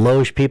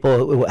Loge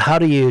people? How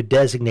do you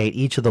designate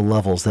each of the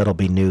levels that'll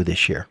be new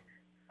this year?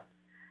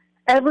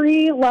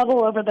 Every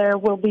level over there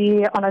will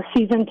be on a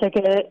season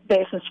ticket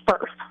basis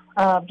first,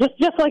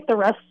 just like the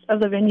rest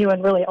of the venue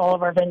and really all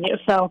of our venues.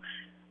 So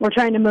we're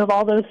trying to move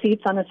all those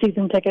seats on a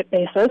season ticket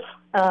basis.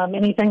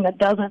 Anything that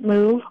doesn't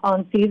move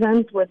on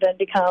seasons would then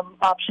become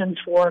options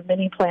for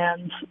mini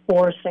plans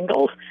or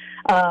singles.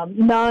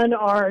 None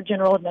are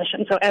general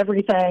admission, so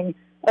everything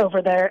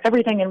over there,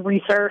 everything in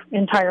Reeser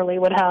entirely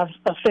would have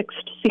a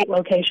fixed seat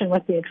location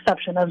with the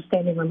exception of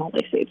standing room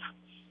only seats.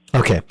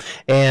 Okay,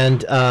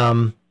 and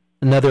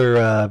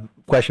another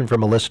question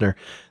from a listener.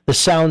 The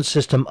sound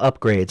system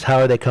upgrades, how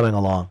are they coming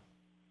along?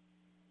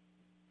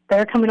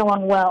 They're coming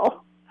along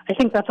well. I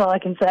think that's all I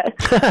can say.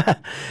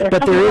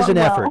 But there is an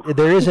effort.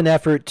 There is an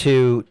effort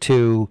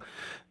to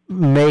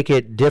make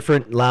it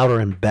different, louder,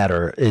 and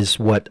better is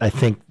what I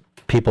think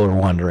people are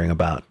wondering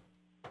about.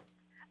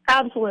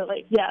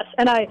 Absolutely, yes.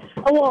 And I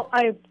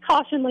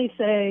cautionally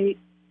say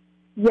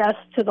yes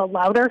to the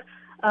louder.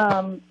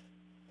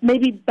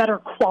 Maybe better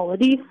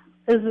quality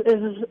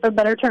is a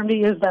better term to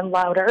use than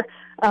louder.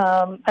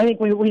 I think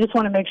we just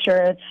want to make sure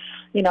it's,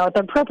 at the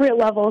appropriate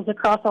levels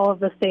across all of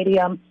the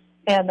stadium,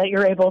 and that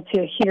you're able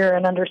to hear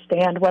and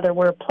understand whether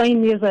we're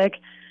playing music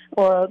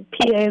or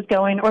PA is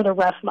going or the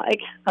ref mic.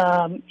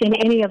 In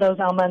any of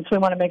those elements, we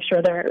want to make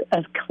sure they're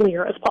as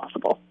clear as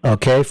possible.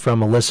 Okay,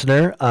 from a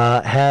listener,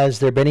 has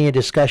there been any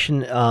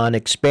discussion on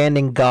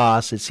expanding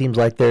GOS? It seems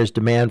like there's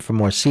demand for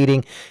more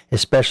seating,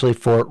 especially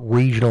for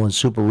regional and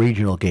super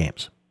regional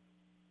games.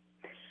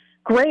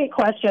 Great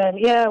question.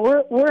 Yeah,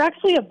 we're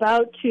actually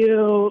about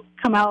to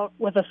come out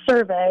with a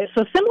survey.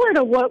 So similar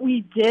to what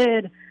we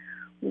did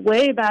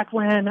way back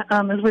when,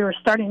 as we were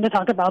starting to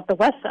talk about the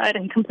West Side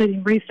and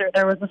completing research,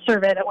 there was a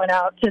survey that went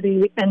out to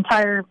the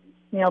entire,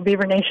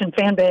 Beaver Nation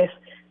fan base.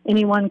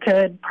 Anyone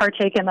could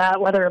partake in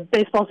that, whether a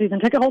baseball season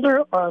ticket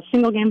holder or a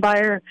single game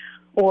buyer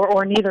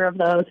or neither of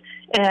those.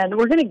 And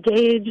we're going to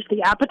gauge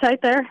the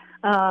appetite there.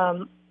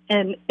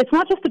 And it's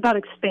not just about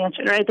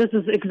expansion, right? This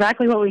is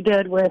exactly what we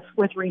did with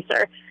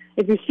research.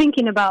 If you're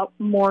thinking about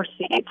more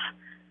seats,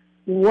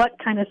 what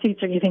kind of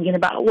seats are you thinking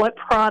about? What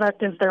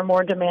product is there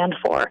more demand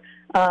for?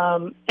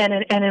 And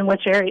in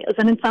which areas?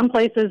 And in some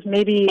places,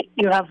 maybe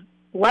you have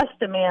less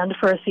demand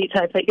for a seat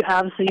type that you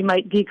have, so you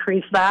might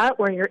decrease that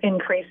where you're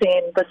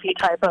increasing the seat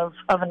type of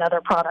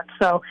another product.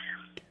 So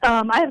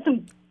I have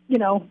some,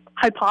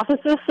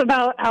 hypothesis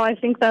about how I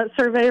think that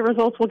survey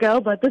results will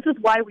go, but this is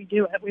why we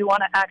do it. We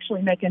want to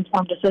actually make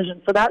informed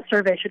decisions. So that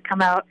survey should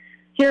come out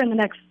here in the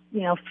next,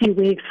 few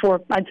weeks,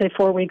 I'd say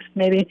 4 weeks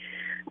maybe,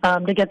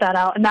 to get that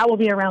out. And that will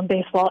be around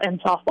baseball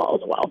and softball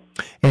as well.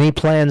 Any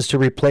plans to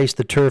replace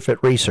the turf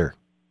at Reeser?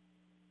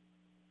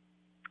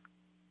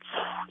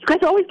 You guys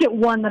always get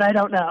one that I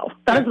don't know.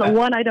 That is the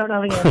one I don't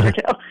know the answer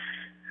to.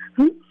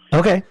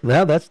 Okay,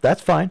 well,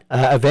 that's fine.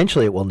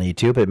 Eventually it will need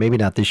to, but maybe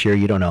not this year.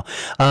 You don't know.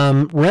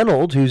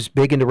 Reynolds, who's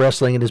big into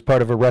wrestling and is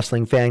part of a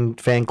wrestling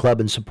fan club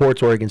and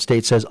supports Oregon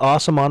State, says,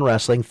 awesome on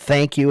wrestling.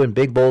 Thank you, in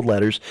big, bold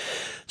letters.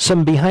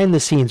 Some behind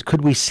the scenes,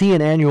 could we see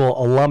an annual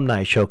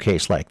alumni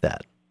showcase like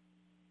that?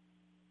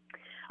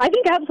 I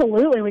think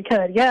absolutely we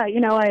could. Yeah,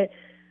 I'm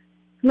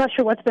not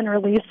sure what's been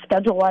released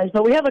schedule-wise,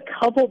 but we have a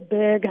couple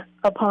big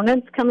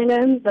opponents coming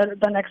in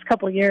the next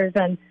couple of years.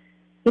 And,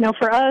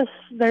 for us,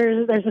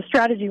 there's a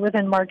strategy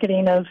within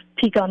marketing of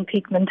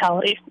peak-on-peak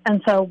mentality.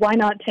 And so why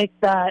not take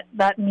that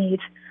meet,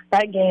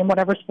 that game,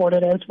 whatever sport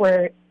it is,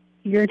 where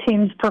your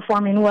team's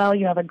performing well,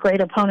 you have a great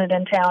opponent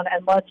in town,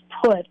 and let's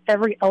put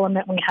every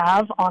element we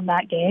have on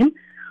that game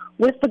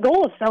with the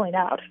goal of selling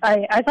out.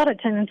 I thought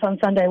attendance on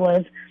Sunday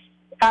was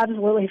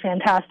absolutely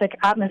fantastic.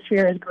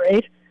 Atmosphere is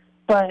great,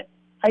 but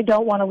I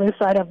don't want to lose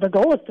sight of the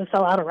goal is to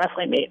sell out a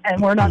wrestling meet,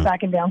 and we're not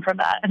backing down from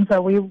that. And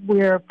so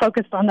we're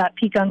focused on that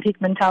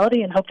peak-on-peak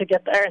mentality and hope to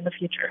get there in the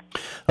future.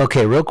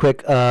 Okay, real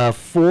quick,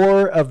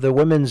 4 of the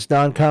women's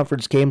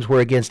non-conference games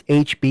were against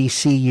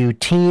HBCU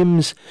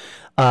teams.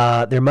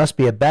 There must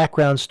be a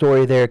background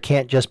story there.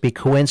 Can't just be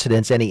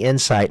coincidence. Any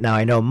insight? Now,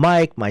 I know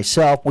Mike,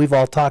 myself, we've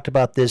all talked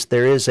about this.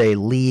 There is a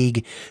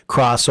league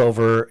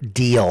crossover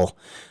deal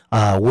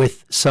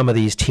with some of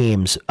these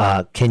teams.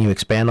 Can you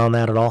expand on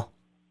that at all?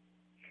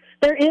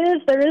 There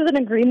is an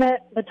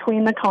agreement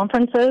between the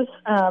conferences,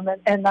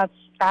 and that's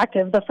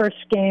active. The first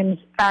games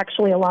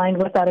actually aligned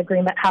with that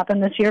agreement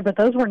happened this year, but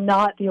those were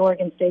not the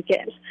Oregon State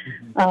games.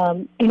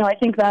 I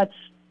think that's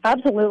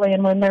absolutely,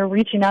 and when they're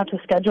reaching out to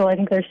schedule, I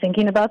think they're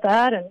thinking about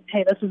that, and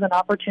hey, this is an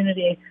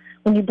opportunity.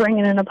 When you bring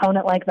in an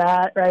opponent like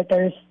that, right,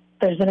 there's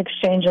an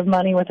exchange of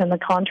money within the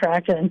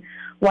contract, and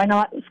why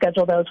not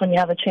schedule those when you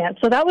have a chance?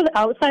 So that was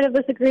outside of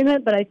this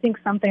agreement, but I think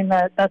something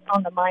that's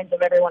on the minds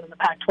of everyone in the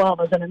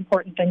Pac-12 is an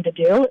important thing to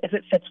do if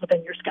it fits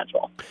within your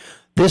schedule.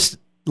 This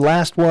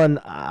last one,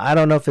 I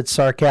don't know if it's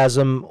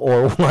sarcasm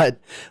or what,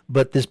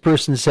 but this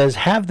person says,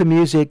 have the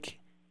music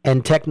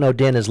and techno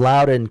din as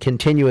loud and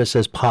continuous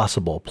as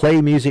possible.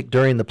 Play music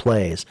during the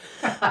plays.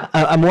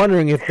 I'm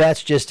wondering if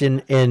that's just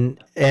in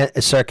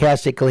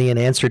sarcastically in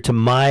answer to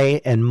my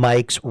and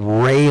Mike's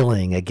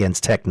railing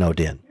against techno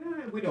din.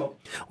 We don't.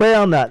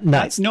 Well, not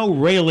no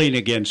railing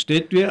against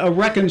it. A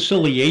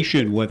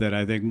reconciliation with it,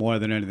 I think, more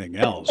than anything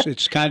else.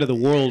 It's kind of the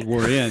world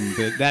we're in.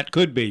 That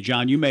could be.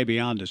 John, you may be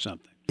onto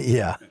something.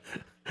 Yeah.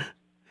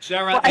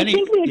 Sarah, well, I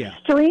think the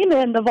extreme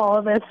end of all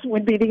of this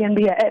would be the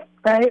NBA,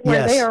 right?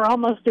 Where they are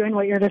almost doing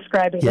what you're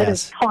describing. Yes. It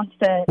is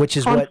constant,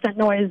 constant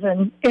noise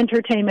and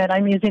entertainment.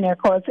 I'm using air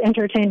quotes,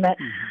 entertainment.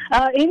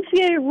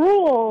 NCAA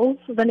rules,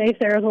 the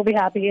naysayers will be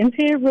happy,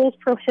 NCAA rules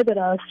prohibit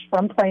us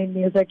from playing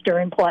music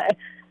during play.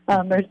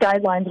 There's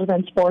guidelines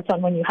within sports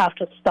on when you have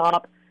to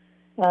stop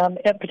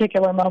at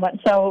particular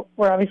moments. So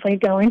we're obviously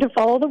going to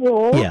follow the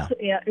rules.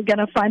 We're going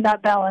to find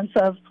that balance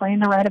of playing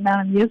the right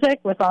amount of music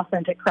with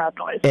authentic crowd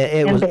noise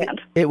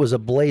band. It was a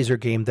Blazer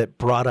game that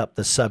brought up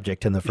the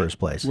subject in the first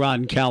place.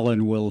 Ron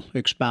Callan will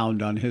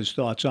expound on his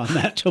thoughts on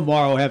that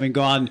tomorrow, having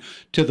gone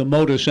to the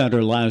Moda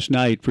Center last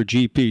night for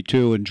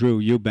GP2 and Drew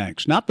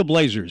Eubanks. Not the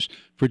Blazers,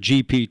 for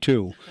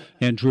GP2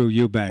 and Drew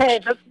Eubanks. Hey,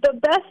 the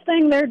best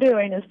thing they're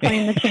doing is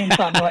playing the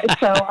chainsaw noise.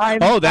 So I'm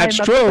a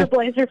true. Bigger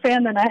Blazer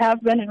fan than I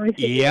have been in recent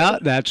years. Yeah,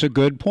 that's a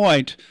good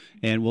point.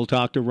 And we'll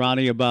talk to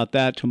Ronnie about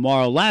that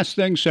tomorrow. Last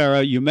thing,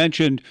 Sarah, you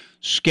mentioned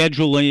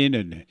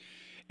scheduling,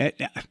 and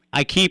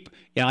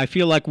I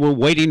feel like we're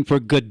waiting for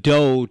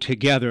Godot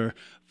together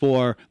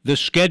for the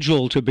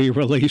schedule to be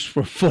released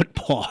for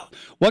football.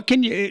 What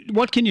can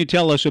you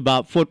tell us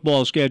about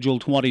football schedule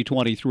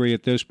 2023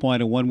 at this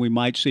point, and when we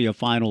might see a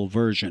final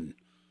version?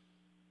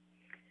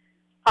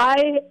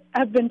 I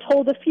have been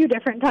told a few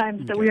different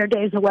times that we are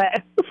days away.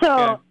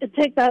 So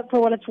take that for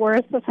what it's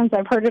worth. But since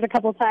I've heard it a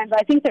couple of times,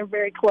 I think they're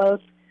very close.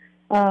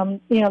 The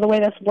way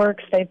this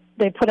works,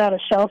 they put out a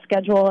shell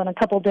schedule and a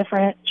couple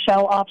different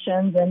shell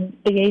options, and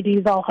the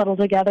ADs all huddle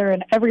together,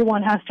 and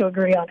everyone has to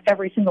agree on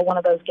every single one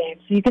of those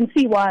games. So you can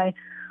see why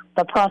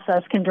the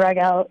process can drag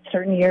out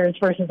certain years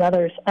versus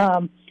others.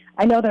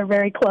 I know they're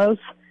very close.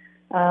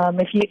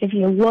 If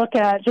you look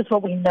at just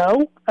what we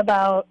know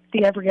about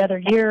the every other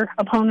year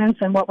opponents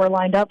and what we're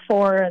lined up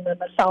for, and then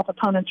the South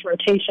opponents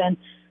rotation,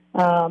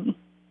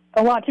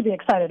 a lot to be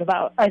excited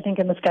about, I think,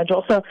 in the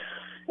schedule. So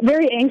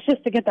very anxious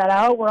to get that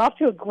out. We're off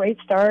to a great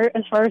start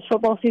as far as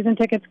football season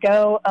tickets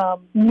go.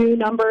 New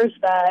numbers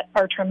that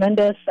are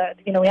tremendous that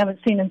we haven't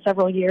seen in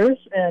several years,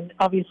 and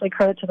obviously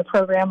credit to the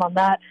program on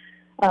that.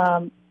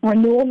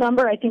 Renewal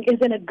number, I think, is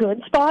in a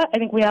good spot. I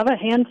think we have a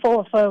handful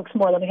of folks,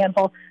 more than a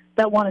handful,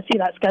 that want to see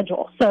that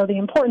schedule. So the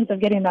importance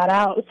of getting that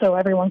out so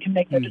everyone can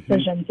make their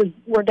decisions is,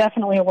 we're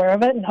definitely aware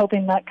of it and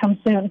hoping that comes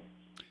soon.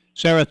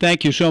 Sarah,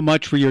 thank you so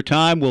much for your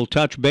time. We'll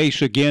touch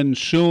base again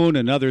soon,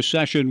 another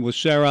session with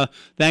Sarah.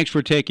 Thanks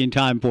for taking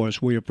time for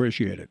us. We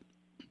appreciate it.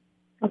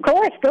 Of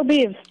course. Go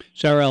Beavs.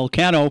 Sara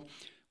Elcano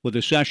with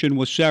a session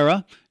with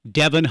Sarah.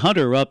 Deven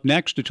Hunter up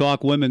next to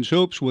talk women's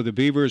hoops with the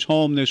Beavers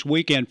home this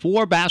weekend.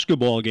 4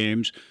 basketball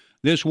games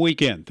this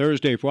weekend,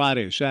 Thursday,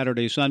 Friday,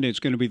 Saturday, Sunday. It's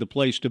going to be the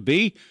place to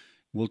be.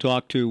 We'll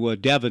talk to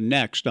Deven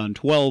next on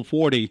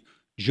 1240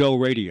 Joe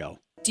Radio.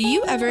 Do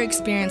you ever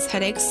experience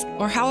headaches,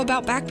 or how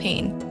about back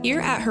pain? Here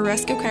at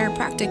Horesco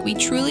Chiropractic, we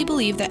truly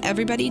believe that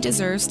everybody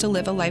deserves to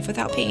live a life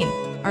without pain.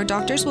 Our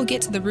doctors will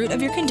get to the root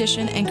of your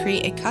condition and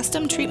create a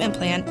custom treatment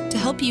plan to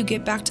help you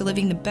get back to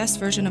living the best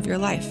version of your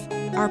life.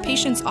 Our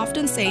patients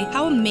often say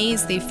how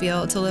amazed they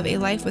feel to live a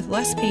life with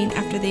less pain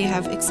after they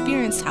have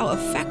experienced how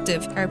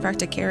effective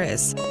chiropractic care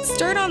is.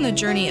 Start on the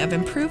journey of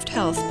improved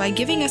health by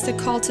giving us a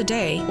call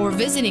today or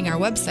visiting our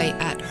website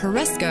at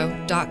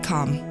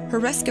horesco.com.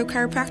 Horesco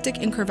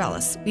Chiropractic in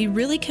Corvallis. We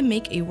really can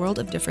make a world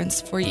of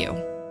difference for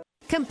you.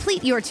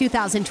 Complete your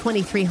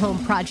 2023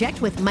 home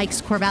project with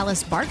Mike's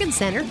Corvallis Bargain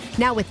Center,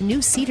 now with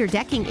new cedar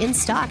decking in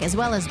stock, as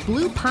well as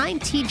blue pine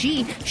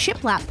TG,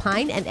 shiplap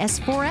pine, and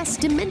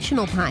S4S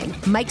dimensional pine.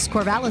 Mike's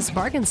Corvallis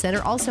Bargain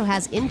Center also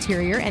has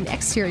interior and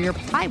exterior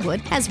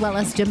plywood, as well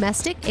as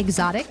domestic,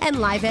 exotic, and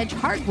live edge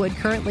hardwood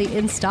currently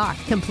in stock.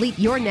 Complete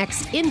your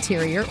next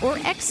interior or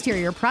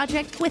exterior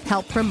project with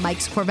help from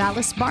Mike's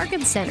Corvallis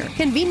Bargain Center,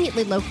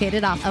 conveniently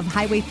located off of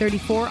Highway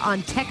 34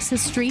 on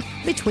Texas Street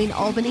between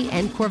Albany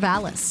and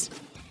Corvallis.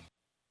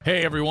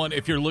 Hey everyone,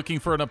 if you're looking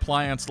for an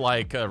appliance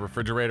like a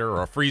refrigerator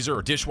or a freezer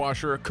or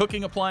dishwasher,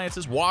 cooking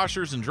appliances,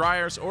 washers and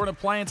dryers, or an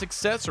appliance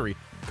accessory,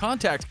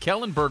 contact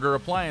Kellenberger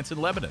Appliance in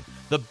Lebanon,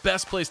 the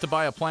best place to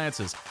buy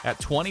appliances at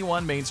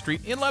 21 Main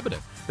Street in Lebanon.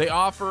 They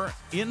offer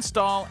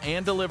install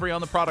and delivery on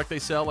the product they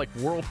sell like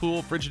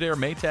Whirlpool, Frigidaire,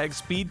 Maytag,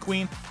 Speed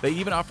Queen. They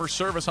even offer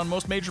service on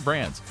most major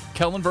brands.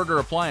 Kellenberger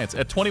Appliance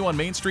at 21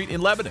 Main Street in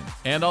Lebanon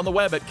and on the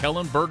web at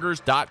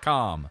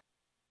kellenbergers.com.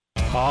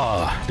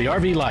 Ah, the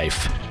RV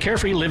life.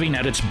 Carefree living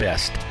at its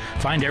best.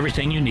 Find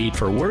everything you need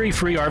for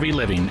worry-free RV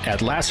living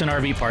at Lassen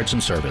RV Parts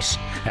and Service.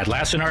 At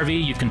Lassen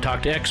RV, you can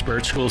talk to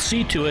experts who will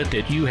see to it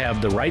that you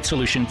have the right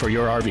solution for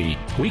your RV.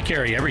 We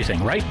carry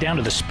everything, right down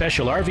to the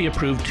special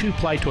RV-approved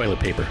 2-ply toilet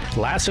paper.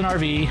 Lassen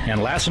RV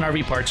and Lassen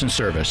RV Parts and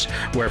Service,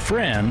 where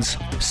friends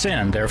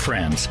send their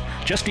friends.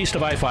 Just east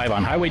of I-5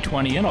 on Highway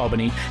 20 in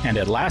Albany and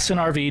at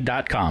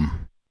lassenrv.com.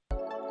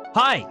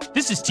 Hi,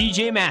 this is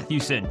TJ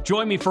Mathewson.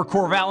 Join me for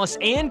Corvallis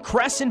and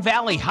Crescent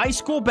Valley High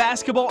School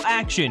basketball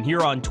action here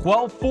on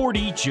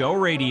 1240 Joe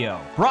Radio.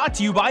 Brought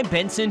to you by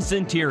Benson's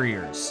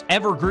Interiors,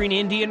 Evergreen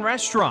Indian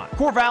Restaurant,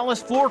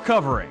 Corvallis Floor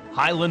Covering,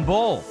 Highland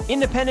Bowl,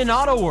 Independent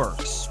Auto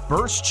Works,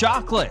 Burst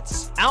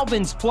Chocolates,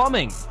 Albin's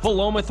Plumbing,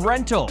 Philomath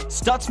Rental,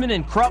 Stutzman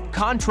and Krupp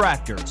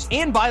Contractors,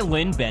 and by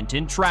Lynn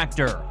Benton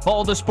Tractor.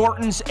 Follow the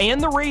Spartans and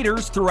the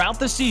Raiders throughout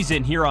the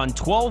season here on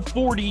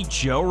 1240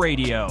 Joe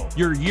Radio,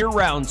 your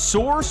year-round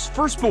source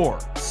for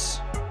sports.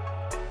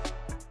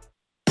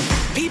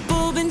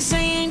 People been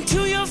saying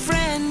to your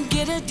friend,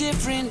 get a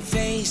different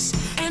face,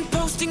 and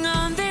posting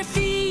on their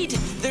feed,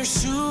 they're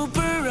super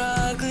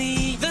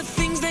ugly. The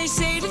things they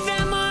say to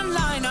them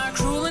online are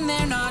cruel and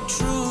they're not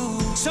true.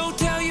 So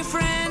tell your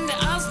friend,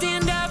 I'll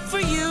stand up for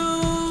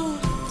you.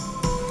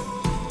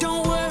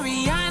 Don't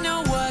worry, I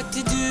know what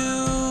to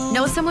do.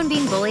 Know someone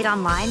being bullied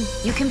online?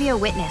 You can be a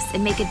witness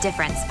and make a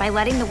difference by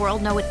letting the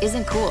world know it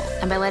isn't cool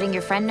and by letting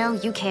your friend know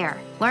you care.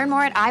 Learn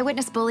more at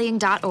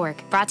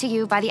eyewitnessbullying.org. Brought to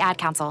you by the Ad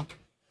Council.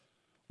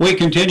 We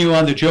continue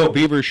on the Joe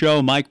Beaver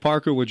Show. Mike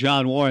Parker with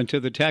John Warren. To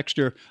the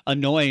texter,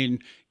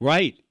 annoying.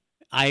 Right.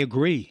 I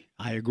agree.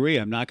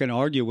 I'm not going to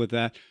argue with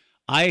that.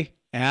 I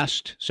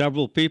asked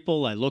several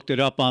people. I looked it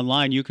up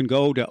online. You can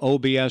go to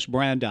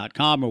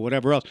obsbrand.com or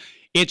whatever else.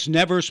 It's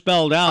never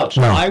spelled out.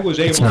 So I was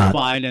able to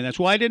find, and that's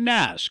why I didn't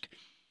ask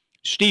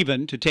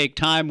Stephen to take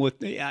time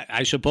with me.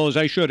 I suppose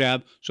I should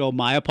have. So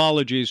my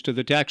apologies to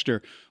the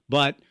texter.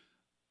 But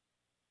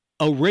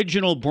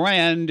original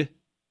brand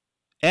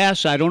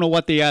S, I don't know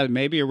what the,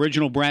 maybe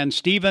original brand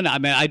Stephen. I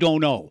mean, I don't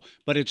know,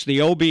 but it's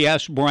the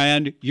OBS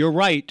brand. You're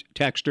right,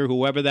 texter,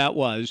 whoever that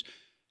was.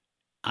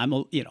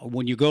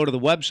 When you go to the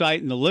website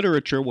and the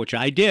literature, which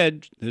I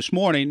did this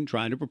morning,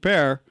 trying to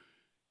prepare,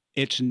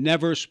 it's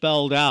never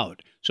spelled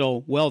out.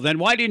 So, well, then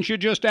why didn't you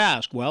just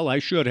ask? Well, I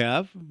should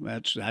have.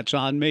 That's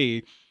on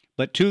me.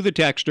 But to the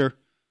texter,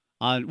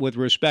 with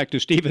respect to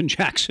Steven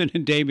Jackson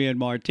and Damian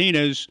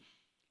Martinez,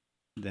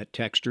 that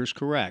texter's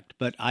correct.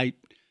 But I'm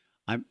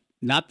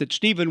not that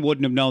Stephen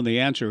wouldn't have known the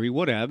answer. He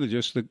would have. It's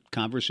just the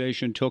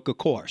conversation took a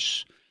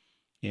course,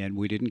 and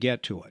we didn't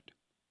get to it.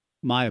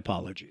 My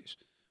apologies.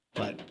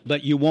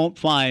 But you won't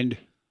find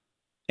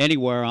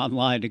anywhere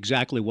online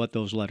exactly what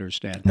those letters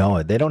stand for.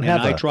 No, they don't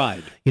have. I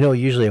tried.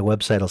 Usually a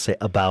website will say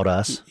about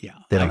us. Yeah,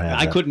 they don't have.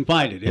 I couldn't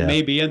find it. It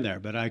may be in there,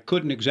 but I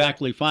couldn't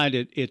exactly find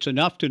it. It's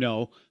enough to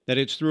know that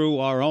it's through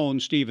our own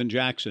Steven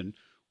Jackson,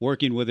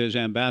 working with his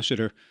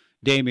ambassador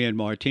Damian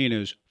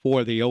Martinez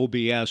for the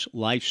OBS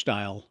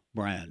Lifestyle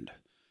brand.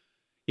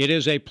 It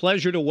is a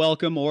pleasure to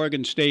welcome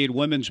Oregon State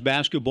women's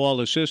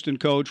basketball assistant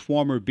coach,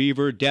 former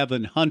Beaver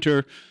Deven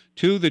Hunter,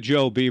 to the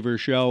Joe Beaver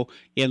Show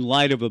in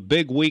light of a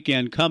big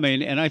weekend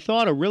coming, and I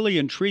thought a really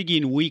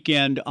intriguing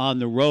weekend on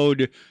the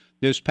road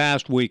this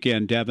past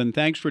weekend, Deven.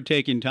 Thanks for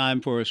taking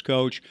time for us,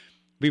 Coach.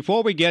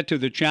 Before we get to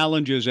the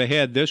challenges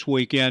ahead this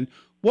weekend,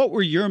 what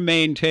were your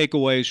main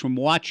takeaways from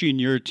watching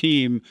your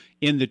team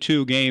in the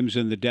two games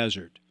in the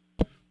desert?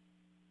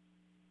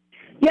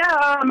 Yeah,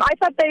 I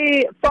thought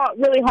they fought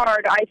really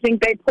hard. I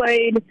think they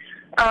played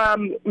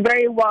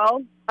very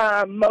well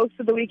most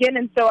of the weekend,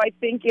 and so I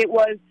think it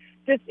was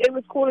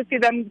cool to see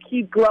them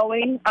keep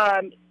growing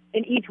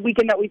in each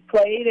weekend that we've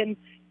played and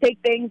take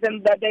things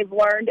and that they've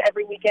learned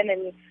every weekend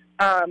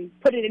and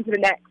put it into the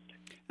next.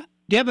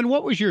 Deven,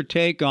 what was your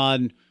take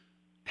on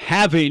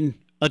having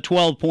a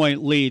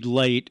 12-point lead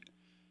late,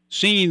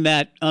 seeing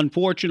that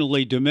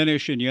unfortunately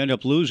diminish and you end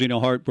up losing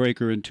a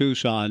heartbreaker in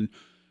Tucson?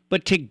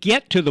 But to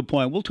get to the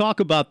point, we'll talk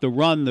about the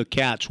run the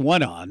Cats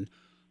went on,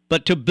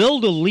 but to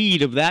build a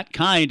lead of that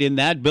kind in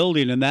that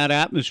building, in that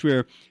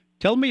atmosphere,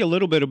 tell me a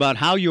little bit about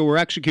how you were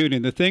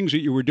executing the things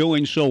that you were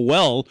doing so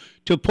well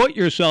to put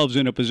yourselves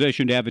in a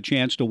position to have a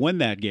chance to win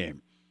that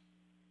game.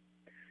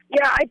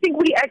 Yeah, I think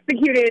we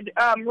executed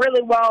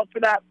really well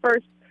for that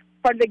first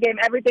part of the game.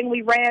 Everything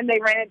we ran, they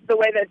ran it the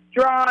way that's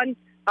drawn.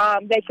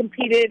 They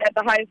competed at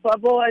the highest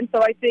level, and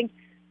so I think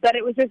that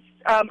it was just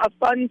a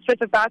fun stretch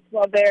of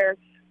basketball there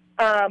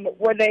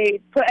where they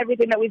put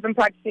everything that we've been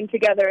practicing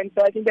together, and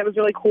so I think that was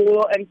really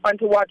cool and fun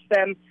to watch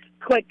them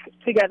click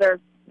together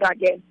that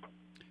game.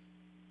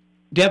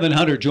 Devin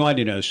Hunter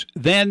joining us.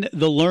 Then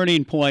the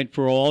learning point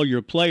for all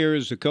your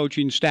players, the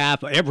coaching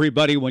staff,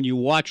 everybody, when you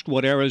watched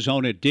what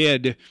Arizona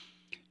did,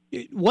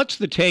 what's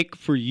the take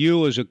for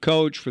you as a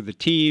coach, for the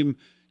team,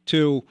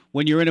 to,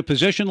 when you're in a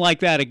position like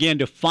that, again,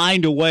 to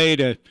find a way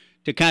to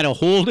kind of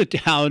hold it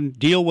down,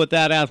 deal with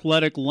that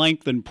athletic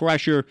length and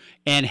pressure,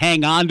 and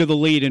hang on to the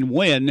lead and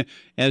win,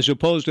 as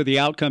opposed to the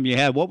outcome you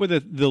had? What were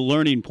the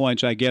learning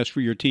points, I guess, for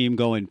your team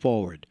going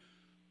forward?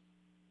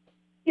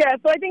 Yeah,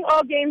 so I think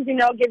all games,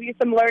 give you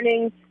some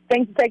learning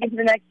things to take into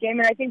the next game,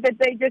 and I think that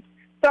they just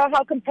saw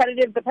how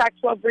competitive the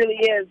Pac-12 really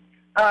is.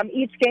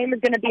 Each game is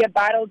going to be a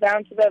battle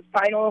down to the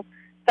final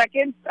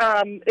seconds.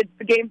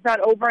 The game's not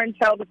over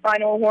until the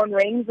final horn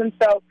rings, and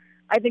so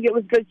I think it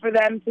was good for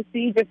them to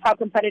see just how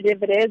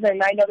competitive it is,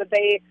 and I know that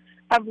they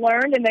have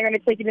learned, and they're going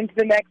to take it into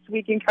the next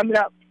weekend coming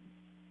up.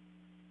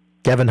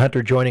 Devin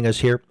Hunter joining us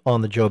here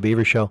on the Joe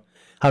Beaver Show.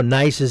 How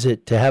nice is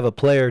it to have a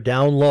player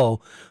down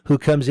low who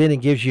comes in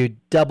and gives you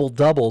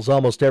double-doubles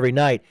almost every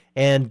night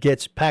and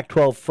gets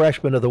Pac-12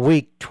 Freshman of the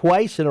Week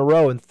twice in a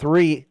row and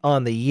 3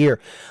 on the year?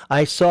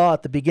 I saw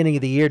at the beginning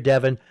of the year,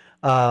 Devin,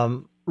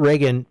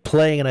 Reagan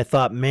playing, and I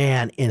thought,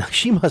 man,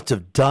 she must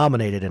have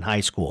dominated in high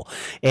school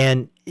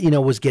and,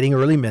 was getting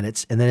early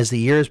minutes. And then as the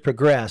years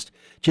progressed,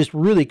 just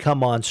really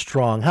come on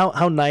strong.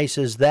 How nice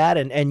is that?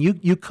 And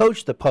you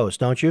coach the post,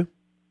 don't you?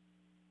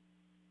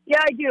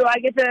 Yeah, I do.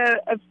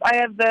 I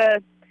have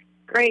the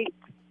great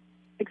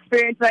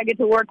experience that I get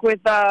to work with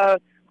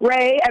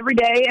Ray every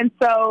day, and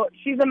so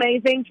she's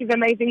amazing. She's an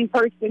amazing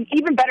person,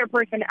 even better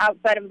person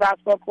outside of the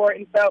basketball court,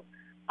 and so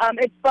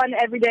it's fun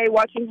every day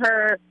watching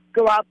her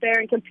go out there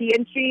and compete,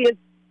 and she is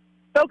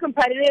so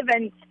competitive,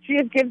 and she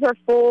just gives her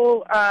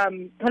full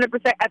 100%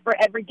 effort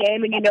every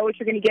game, and you know what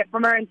you're going to get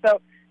from her, and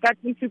so that's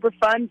been super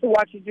fun to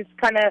watch it just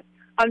kind of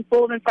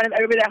unfold in front of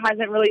everybody that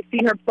hasn't really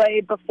seen her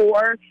play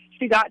before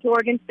she got to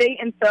Oregon State,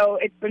 and so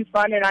it's been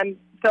fun, and I'm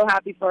so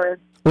happy for her.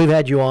 We've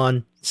had you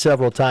on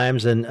several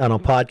times and on a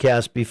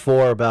podcast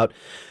before about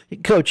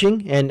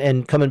coaching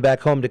and coming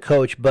back home to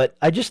coach, but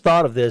I just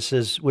thought of this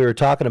as we were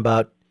talking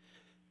about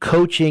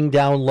coaching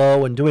down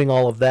low and doing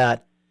all of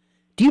that.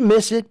 Do you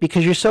miss it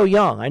because you're so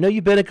young? I know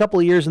you've been a couple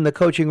of years in the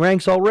coaching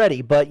ranks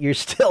already, but you're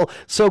still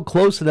so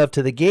close enough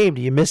to the game.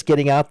 Do you miss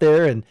getting out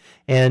there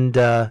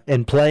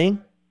and playing?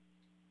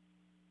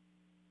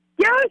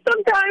 Yeah,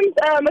 sometimes,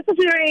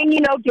 especially during,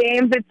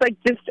 games, it's like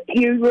just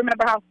you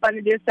remember how fun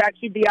it is to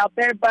actually be out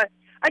there. But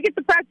I get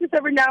to practice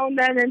every now and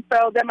then then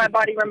my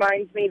body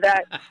reminds me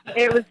that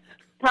it was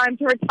time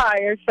to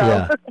retire. So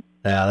yeah,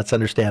 that's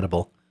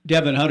understandable.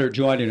 Devin Hunter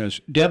joining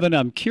us. Devin,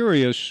 I'm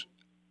curious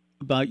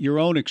about your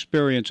own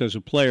experience as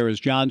a player, as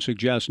John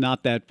suggests,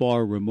 not that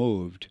far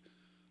removed.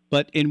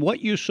 But in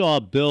what you saw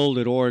build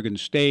at Oregon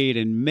State,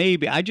 and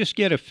maybe I just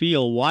get a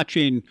feel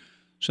watching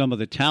some of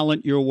the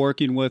talent you're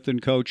working with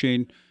and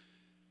coaching,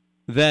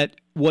 that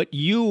what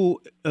you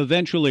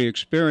eventually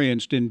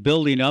experienced in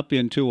building up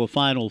into a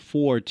Final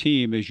Four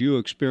team as you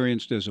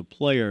experienced as a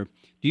player,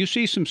 do you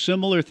see some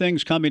similar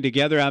things coming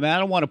together? I mean, I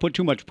don't want to put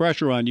too much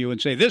pressure on you and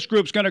say this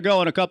group's going to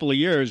go in a couple of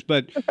years,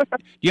 but do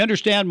you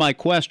understand my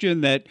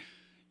question that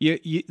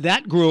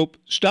that group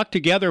stuck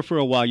together for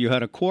a while? You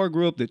had a core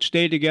group that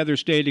stayed together,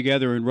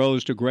 and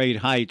rose to great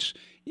heights.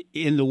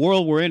 In the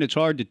world we're in, it's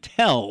hard to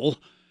tell.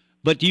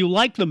 But do you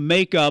like the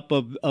makeup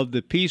of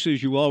the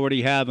pieces you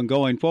already have and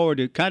going forward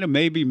to kind of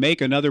maybe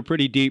make another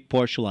pretty deep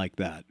push like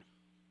that?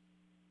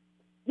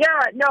 Yeah,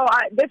 no,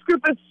 this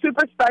group is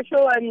super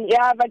special, and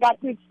I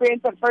got to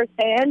experience it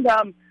firsthand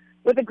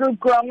with the group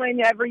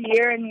growing every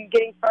year and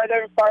getting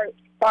farther and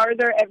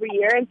farther every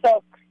year. And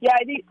so,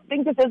 I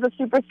think this is a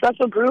super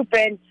special group,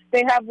 and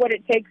they have what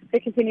it takes to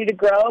continue to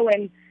grow.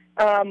 And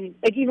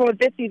even with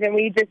this season,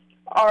 we just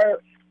are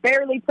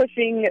barely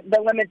pushing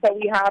the limits that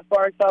we have for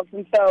ourselves.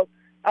 And so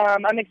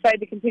I'm excited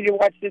to continue to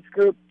watch this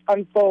group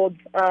unfold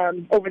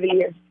over the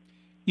years.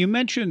 You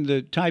mentioned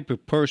the type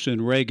of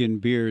person Reagan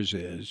Beers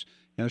is.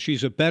 Now,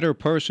 she's a better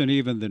person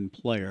even than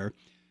player.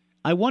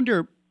 I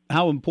wonder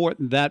how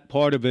important that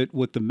part of it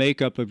with the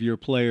makeup of your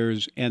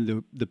players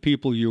and the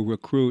people you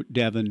recruit,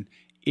 Devin,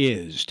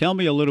 is. Tell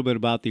me a little bit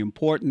about the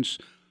importance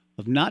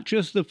of not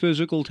just the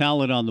physical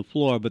talent on the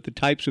floor, but the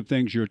types of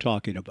things you're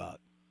talking about.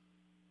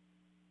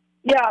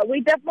 Yeah,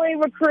 we definitely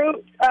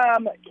recruit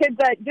kids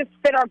that just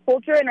fit our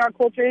culture, and our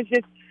culture is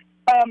just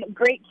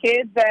great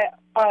kids that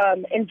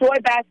enjoy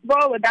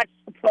basketball, and that's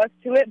a plus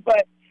to it,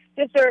 but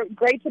just are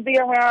great to be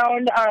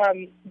around.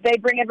 They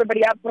bring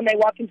everybody up when they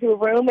walk into a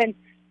room, and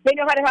they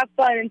know how to have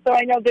fun. And so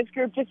I know this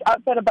group, just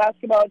outside of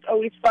basketball, it's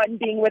always fun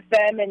being with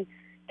them and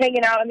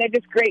hanging out, and they're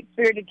just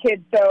great-spirited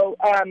kids. So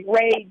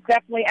Ray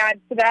definitely adds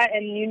to that,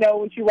 and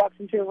when she walks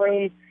into a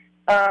room,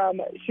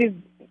 she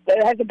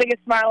has the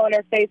biggest smile on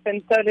her face,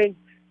 and so does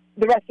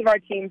the rest of our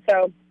team.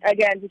 So,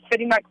 again, just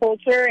fitting that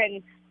culture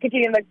and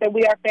continuing like the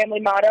We Are Family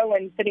motto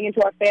and fitting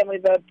into our family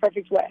the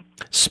perfect way.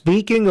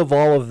 Speaking of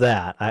all of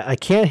that, I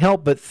can't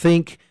help but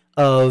think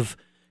of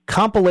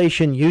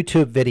compilation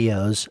YouTube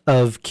videos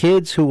of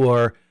kids who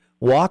are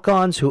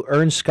walk-ons who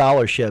earn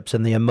scholarships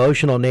and the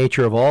emotional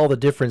nature of all the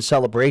different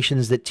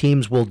celebrations that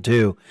teams will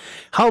do.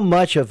 How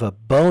much of a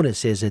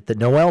bonus is it that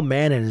Noelle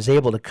Mannon is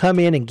able to come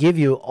in and give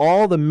you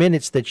all the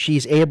minutes that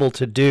she's able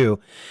to do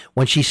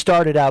when she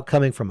started out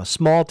coming from a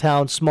small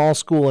town, small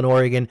school in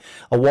Oregon,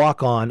 a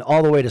walk-on,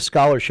 all the way to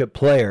scholarship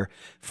player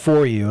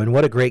for you, and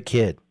what a great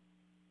kid.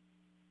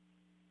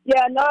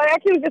 Yeah, no, I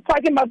actually was just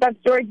talking about that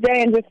story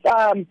today and just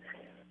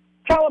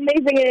how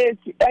amazing it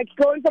is, like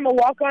going from a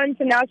walk-on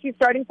to now she's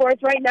starting for us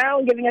right now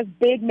and giving us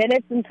big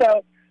minutes. And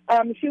so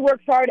she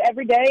works hard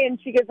every day, and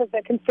she gives us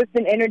a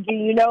consistent energy.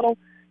 You know,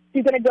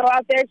 she's going to go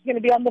out there, she's going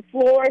to be on the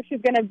floor,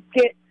 she's going to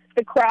get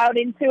the crowd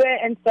into it.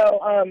 And so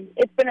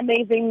it's been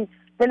amazing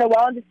for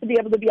Noelle, just to be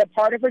able to be a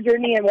part of her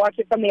journey and watch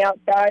it from the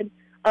outside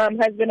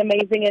has been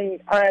amazing. And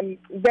I'm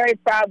very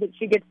proud that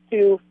she gets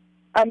to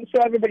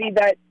show everybody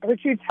that her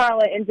true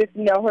talent and just,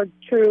 you know, her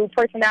true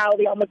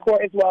personality on the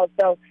court as well.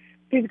 So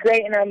she's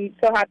great, and I'm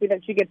so happy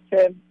that she gets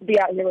to be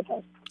out here with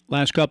us.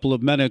 Last couple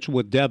of minutes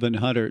with Deven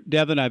Hunter.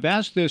 Deven, I've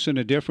asked this in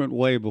a different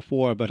way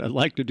before, but I'd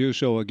like to do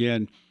so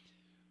again.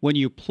 When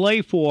you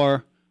play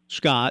for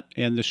Scott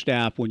and the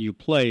staff, when you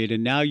played,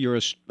 and now you're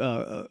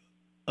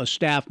a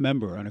staff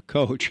member and a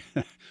coach,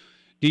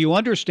 do you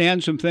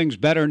understand some things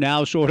better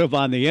now, sort of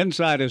on the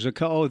inside as a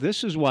coach? Oh,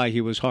 this is why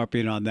he was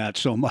harping on that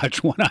so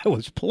much when I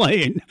was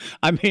playing.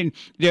 I mean,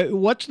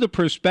 what's the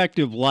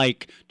perspective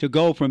like to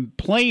go from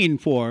playing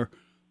for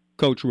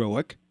Coach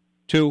Ruick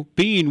to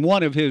being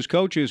one of his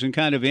coaches and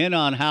kind of in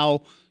on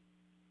how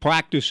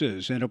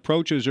practices and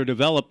approaches are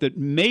developed that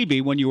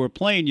maybe when you were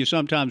playing you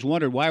sometimes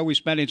wondered, why are we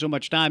spending so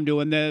much time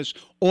doing this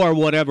or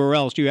whatever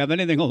else? Do you have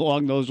anything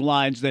along those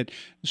lines that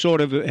sort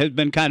of has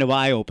been kind of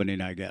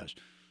eye-opening, I guess?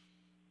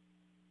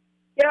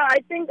 Yeah, I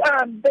think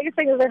the biggest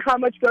thing is like how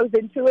much goes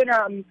into it.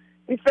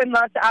 We spend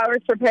lots of hours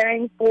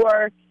preparing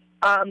for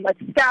like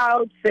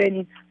scouts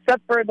and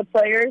stuff for the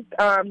players,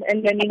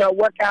 and then, you know,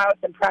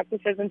 workouts and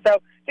practices. And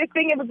so just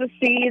being able to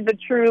see the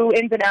true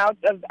ins and outs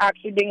of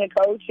actually being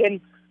a coach and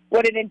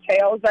what it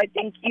entails, I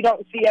think you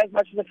don't see as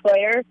much as a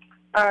player.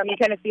 You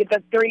kind of see it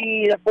the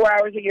 3 to 4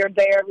 hours that you're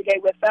there every day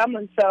with them.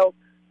 And so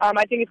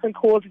I think it's been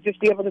cool to just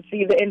be able to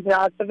see the ins and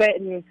outs of it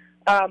and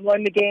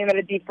learn the game at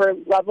a deeper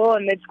level.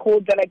 And it's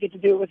cool that I get to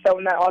do it with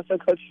someone that also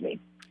coached me.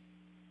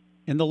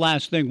 And the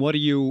last thing, what are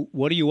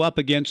you up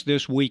against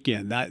this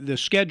weekend? The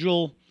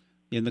schedule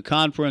in the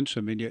conference,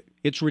 I mean,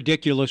 it's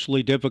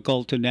ridiculously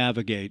difficult to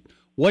navigate.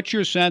 What's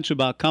your sense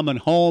about coming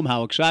home,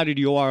 how excited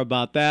you are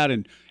about that,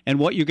 and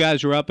what you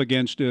guys are up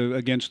against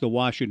the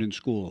Washington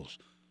schools?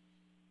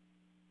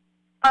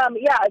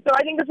 Yeah, so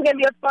I think this is going to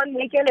be a fun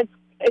weekend.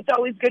 It's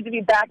always good to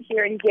be back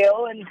here in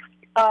Gill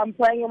and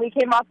playing, and we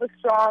came off a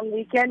strong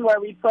weekend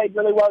where we played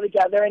really well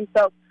together. And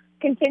so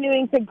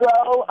continuing to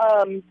grow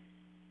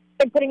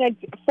and putting a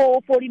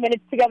full 40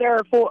 minutes together,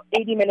 or full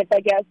 80 minutes,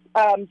 I guess,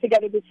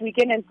 together this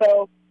weekend. And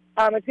so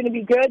it's going to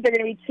be good. They're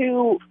going to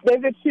be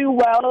those are two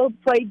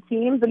well-played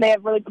teams, and they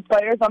have really good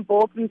players on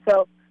both. And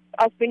so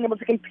us being able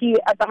to compete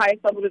at the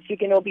highest level this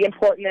weekend will be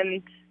important,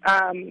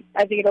 and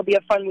I think it'll be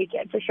a fun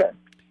weekend for sure.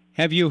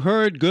 Have you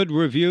heard good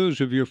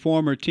reviews of your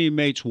former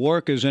teammates'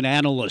 work as an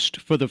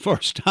analyst for the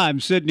first time,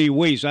 Sydney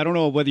Weiss? I don't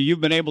know whether you've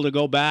been able to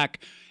go back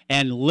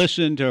and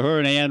listen to her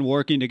and Ann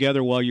working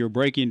together while you're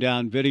breaking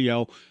down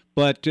video,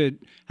 but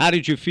how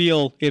did you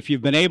feel, if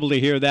you've been able to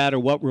hear that, or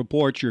what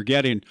reports you're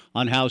getting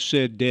on how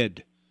Sid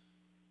did?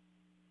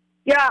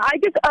 Yeah, I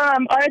just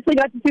honestly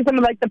got to see some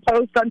of like the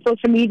posts on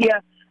social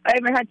media. I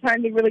haven't had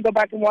time to really go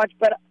back and watch,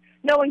 but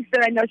knowing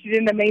Sid, I know she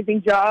did an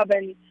amazing job,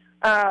 and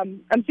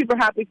I'm super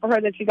happy for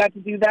her that she got to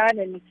do that,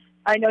 and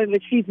I know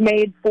that she's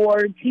made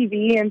for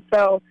TV, and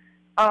so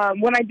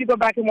when I do go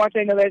back and watch,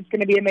 I know that it's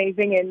going to be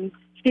amazing, and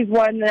she's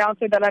one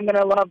announcer that I'm going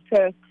to love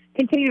to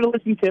continue to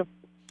listen to.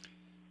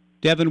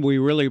 Deven, we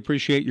really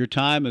appreciate your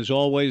time. As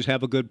always,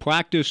 have a good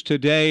practice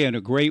today and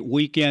a great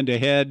weekend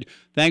ahead.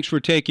 Thanks for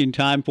taking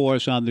time for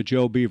us on the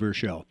Joe Beaver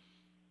Show.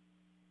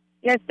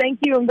 Yes, thank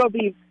you, and go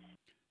Beaver.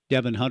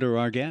 Deven Hunter,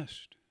 our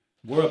guest.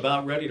 We're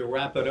about ready to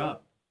wrap it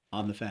up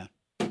on The Fan.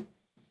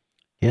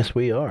 Yes,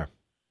 we are.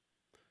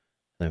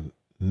 I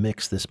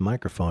mix this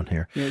microphone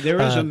here. Yeah, there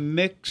is a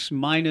mix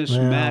minus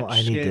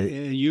match.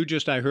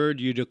 I heard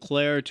you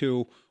declare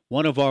to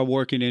one of our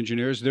working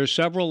engineers, there's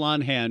several on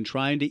hand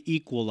trying to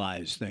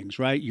equalize things,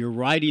 right? You're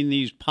riding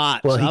these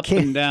pots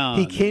and down.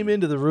 He came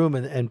into the room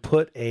and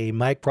put a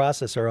mic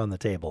processor on the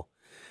table.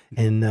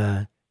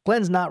 And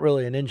Glenn's not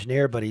really an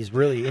engineer, but he's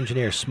really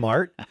engineer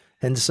smart.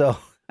 And so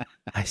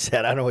I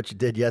said, I don't know what you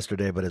did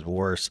yesterday, but it's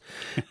worse.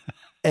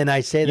 And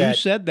I say that. You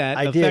said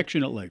that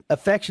affectionately.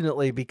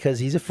 Affectionately, because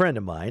he's a friend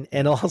of mine,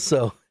 and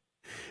also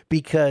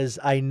because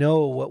I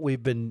know what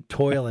we've been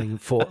toiling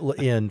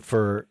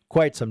for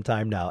quite some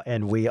time now,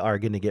 and we are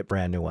going to get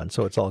brand new ones,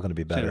 so it's all going to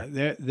be better.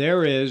 So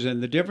there is,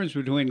 and the difference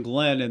between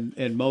Glenn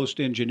and most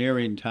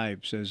engineering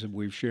types, as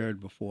we've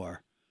shared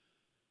before,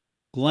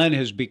 Glenn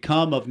has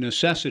become of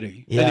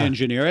necessity an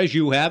engineer, as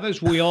you have,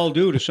 as we all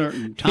do to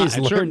certain times.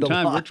 At certain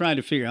time, we're trying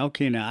to figure,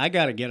 okay, now I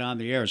got to get on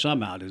the air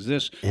somehow. Does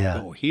this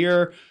go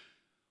here?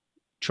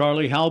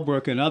 Charlie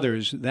Halbrook and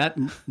others, that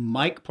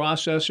mic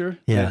processor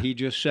that he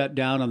just set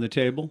down on the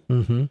table,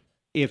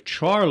 if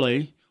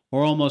Charlie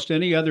or almost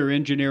any other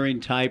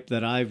engineering type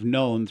that I've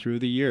known through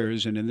the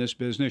years, and in this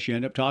business, you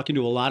end up talking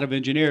to a lot of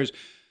engineers,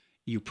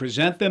 you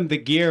present them the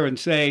gear and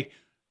say,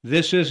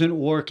 this isn't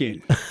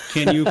working.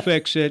 Can you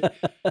fix it?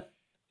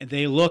 And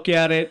they look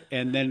at it,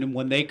 and then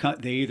when they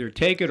either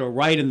take it or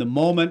right in the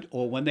moment,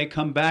 or when they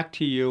come back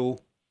to you,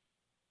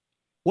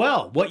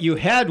 well, what you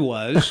had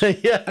was,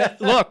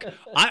 look,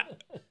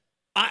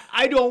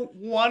 I don't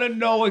want to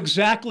know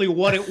exactly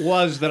what it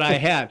was that I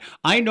had.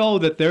 I know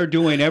that they're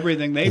doing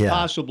everything they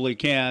possibly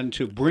can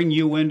to bring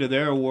you into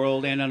their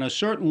world, and on a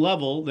certain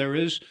level, there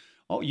is,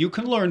 you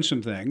can learn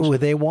some things. Well,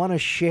 they want to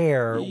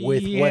share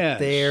with what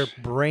their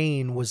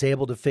brain was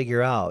able to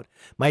figure out.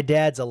 My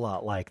dad's a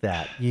lot like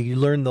that. You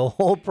learn the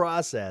whole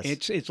process.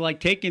 It's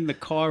like taking the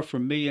car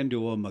from me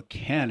into a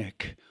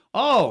mechanic.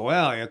 Oh,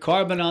 well, a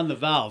carbon on the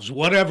valves,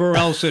 whatever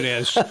else it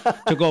is,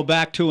 to go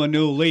back to a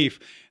new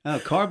leaf.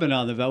 Carbon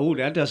on the valve, ooh,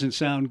 that doesn't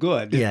sound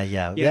good.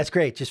 Yeah. That's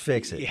great. Just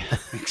fix it. Yeah,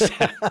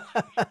 exactly.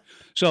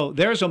 So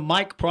there's a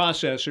mic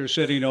processor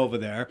sitting over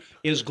there.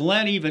 Is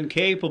Glenn even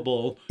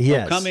capable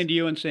of coming to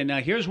you and saying,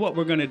 now, here's what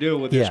we're going to do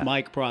with this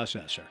mic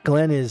processor?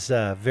 Glenn is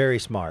very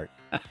smart.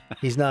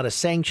 He's not a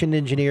sanctioned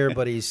engineer,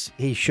 but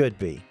he should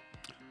be.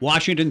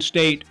 Washington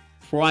State,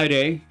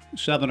 Friday,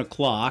 7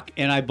 o'clock,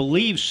 and I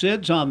believe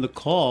Sid's on the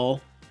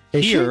call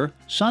here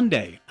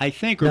Sunday, I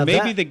think, or now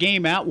maybe the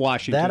game at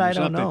Washington. That I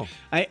don't know.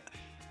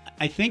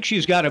 I think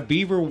she's got a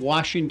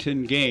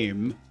Beaver-Washington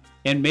game,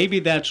 and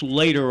maybe that's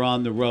later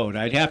on the road.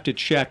 I'd have to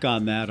check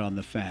on that on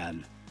the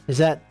Fan. Is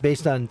that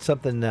based on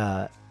something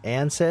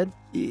Ann said?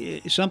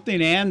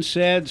 Something Ann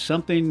said,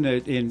 something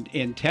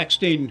in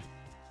texting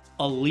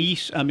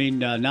Elise,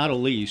 not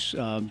Elise,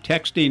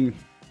 texting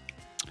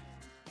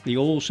the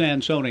old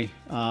Sansoni,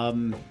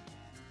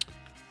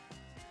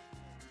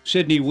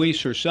 Sydney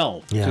Weiss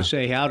herself, to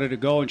say, how did it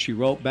go? And she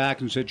wrote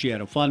back and said she had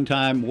a fun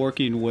time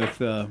working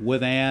with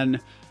Ann,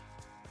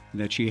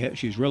 that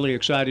she's really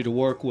excited to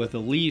work with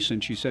Elise,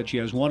 and she said she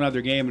has one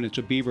other game, and it's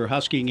a Beaver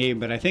Husky game,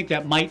 but I think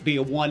that might be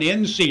a one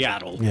in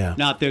Seattle,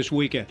 not this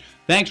weekend.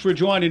 Thanks for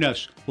joining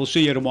us. We'll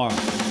see you tomorrow.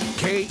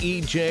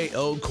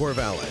 KEJO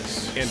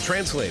Corvallis and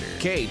translator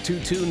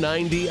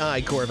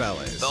K229DI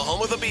Corvallis, the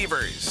home of the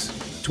Beavers.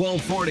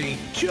 1240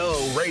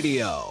 Joe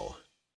Radio.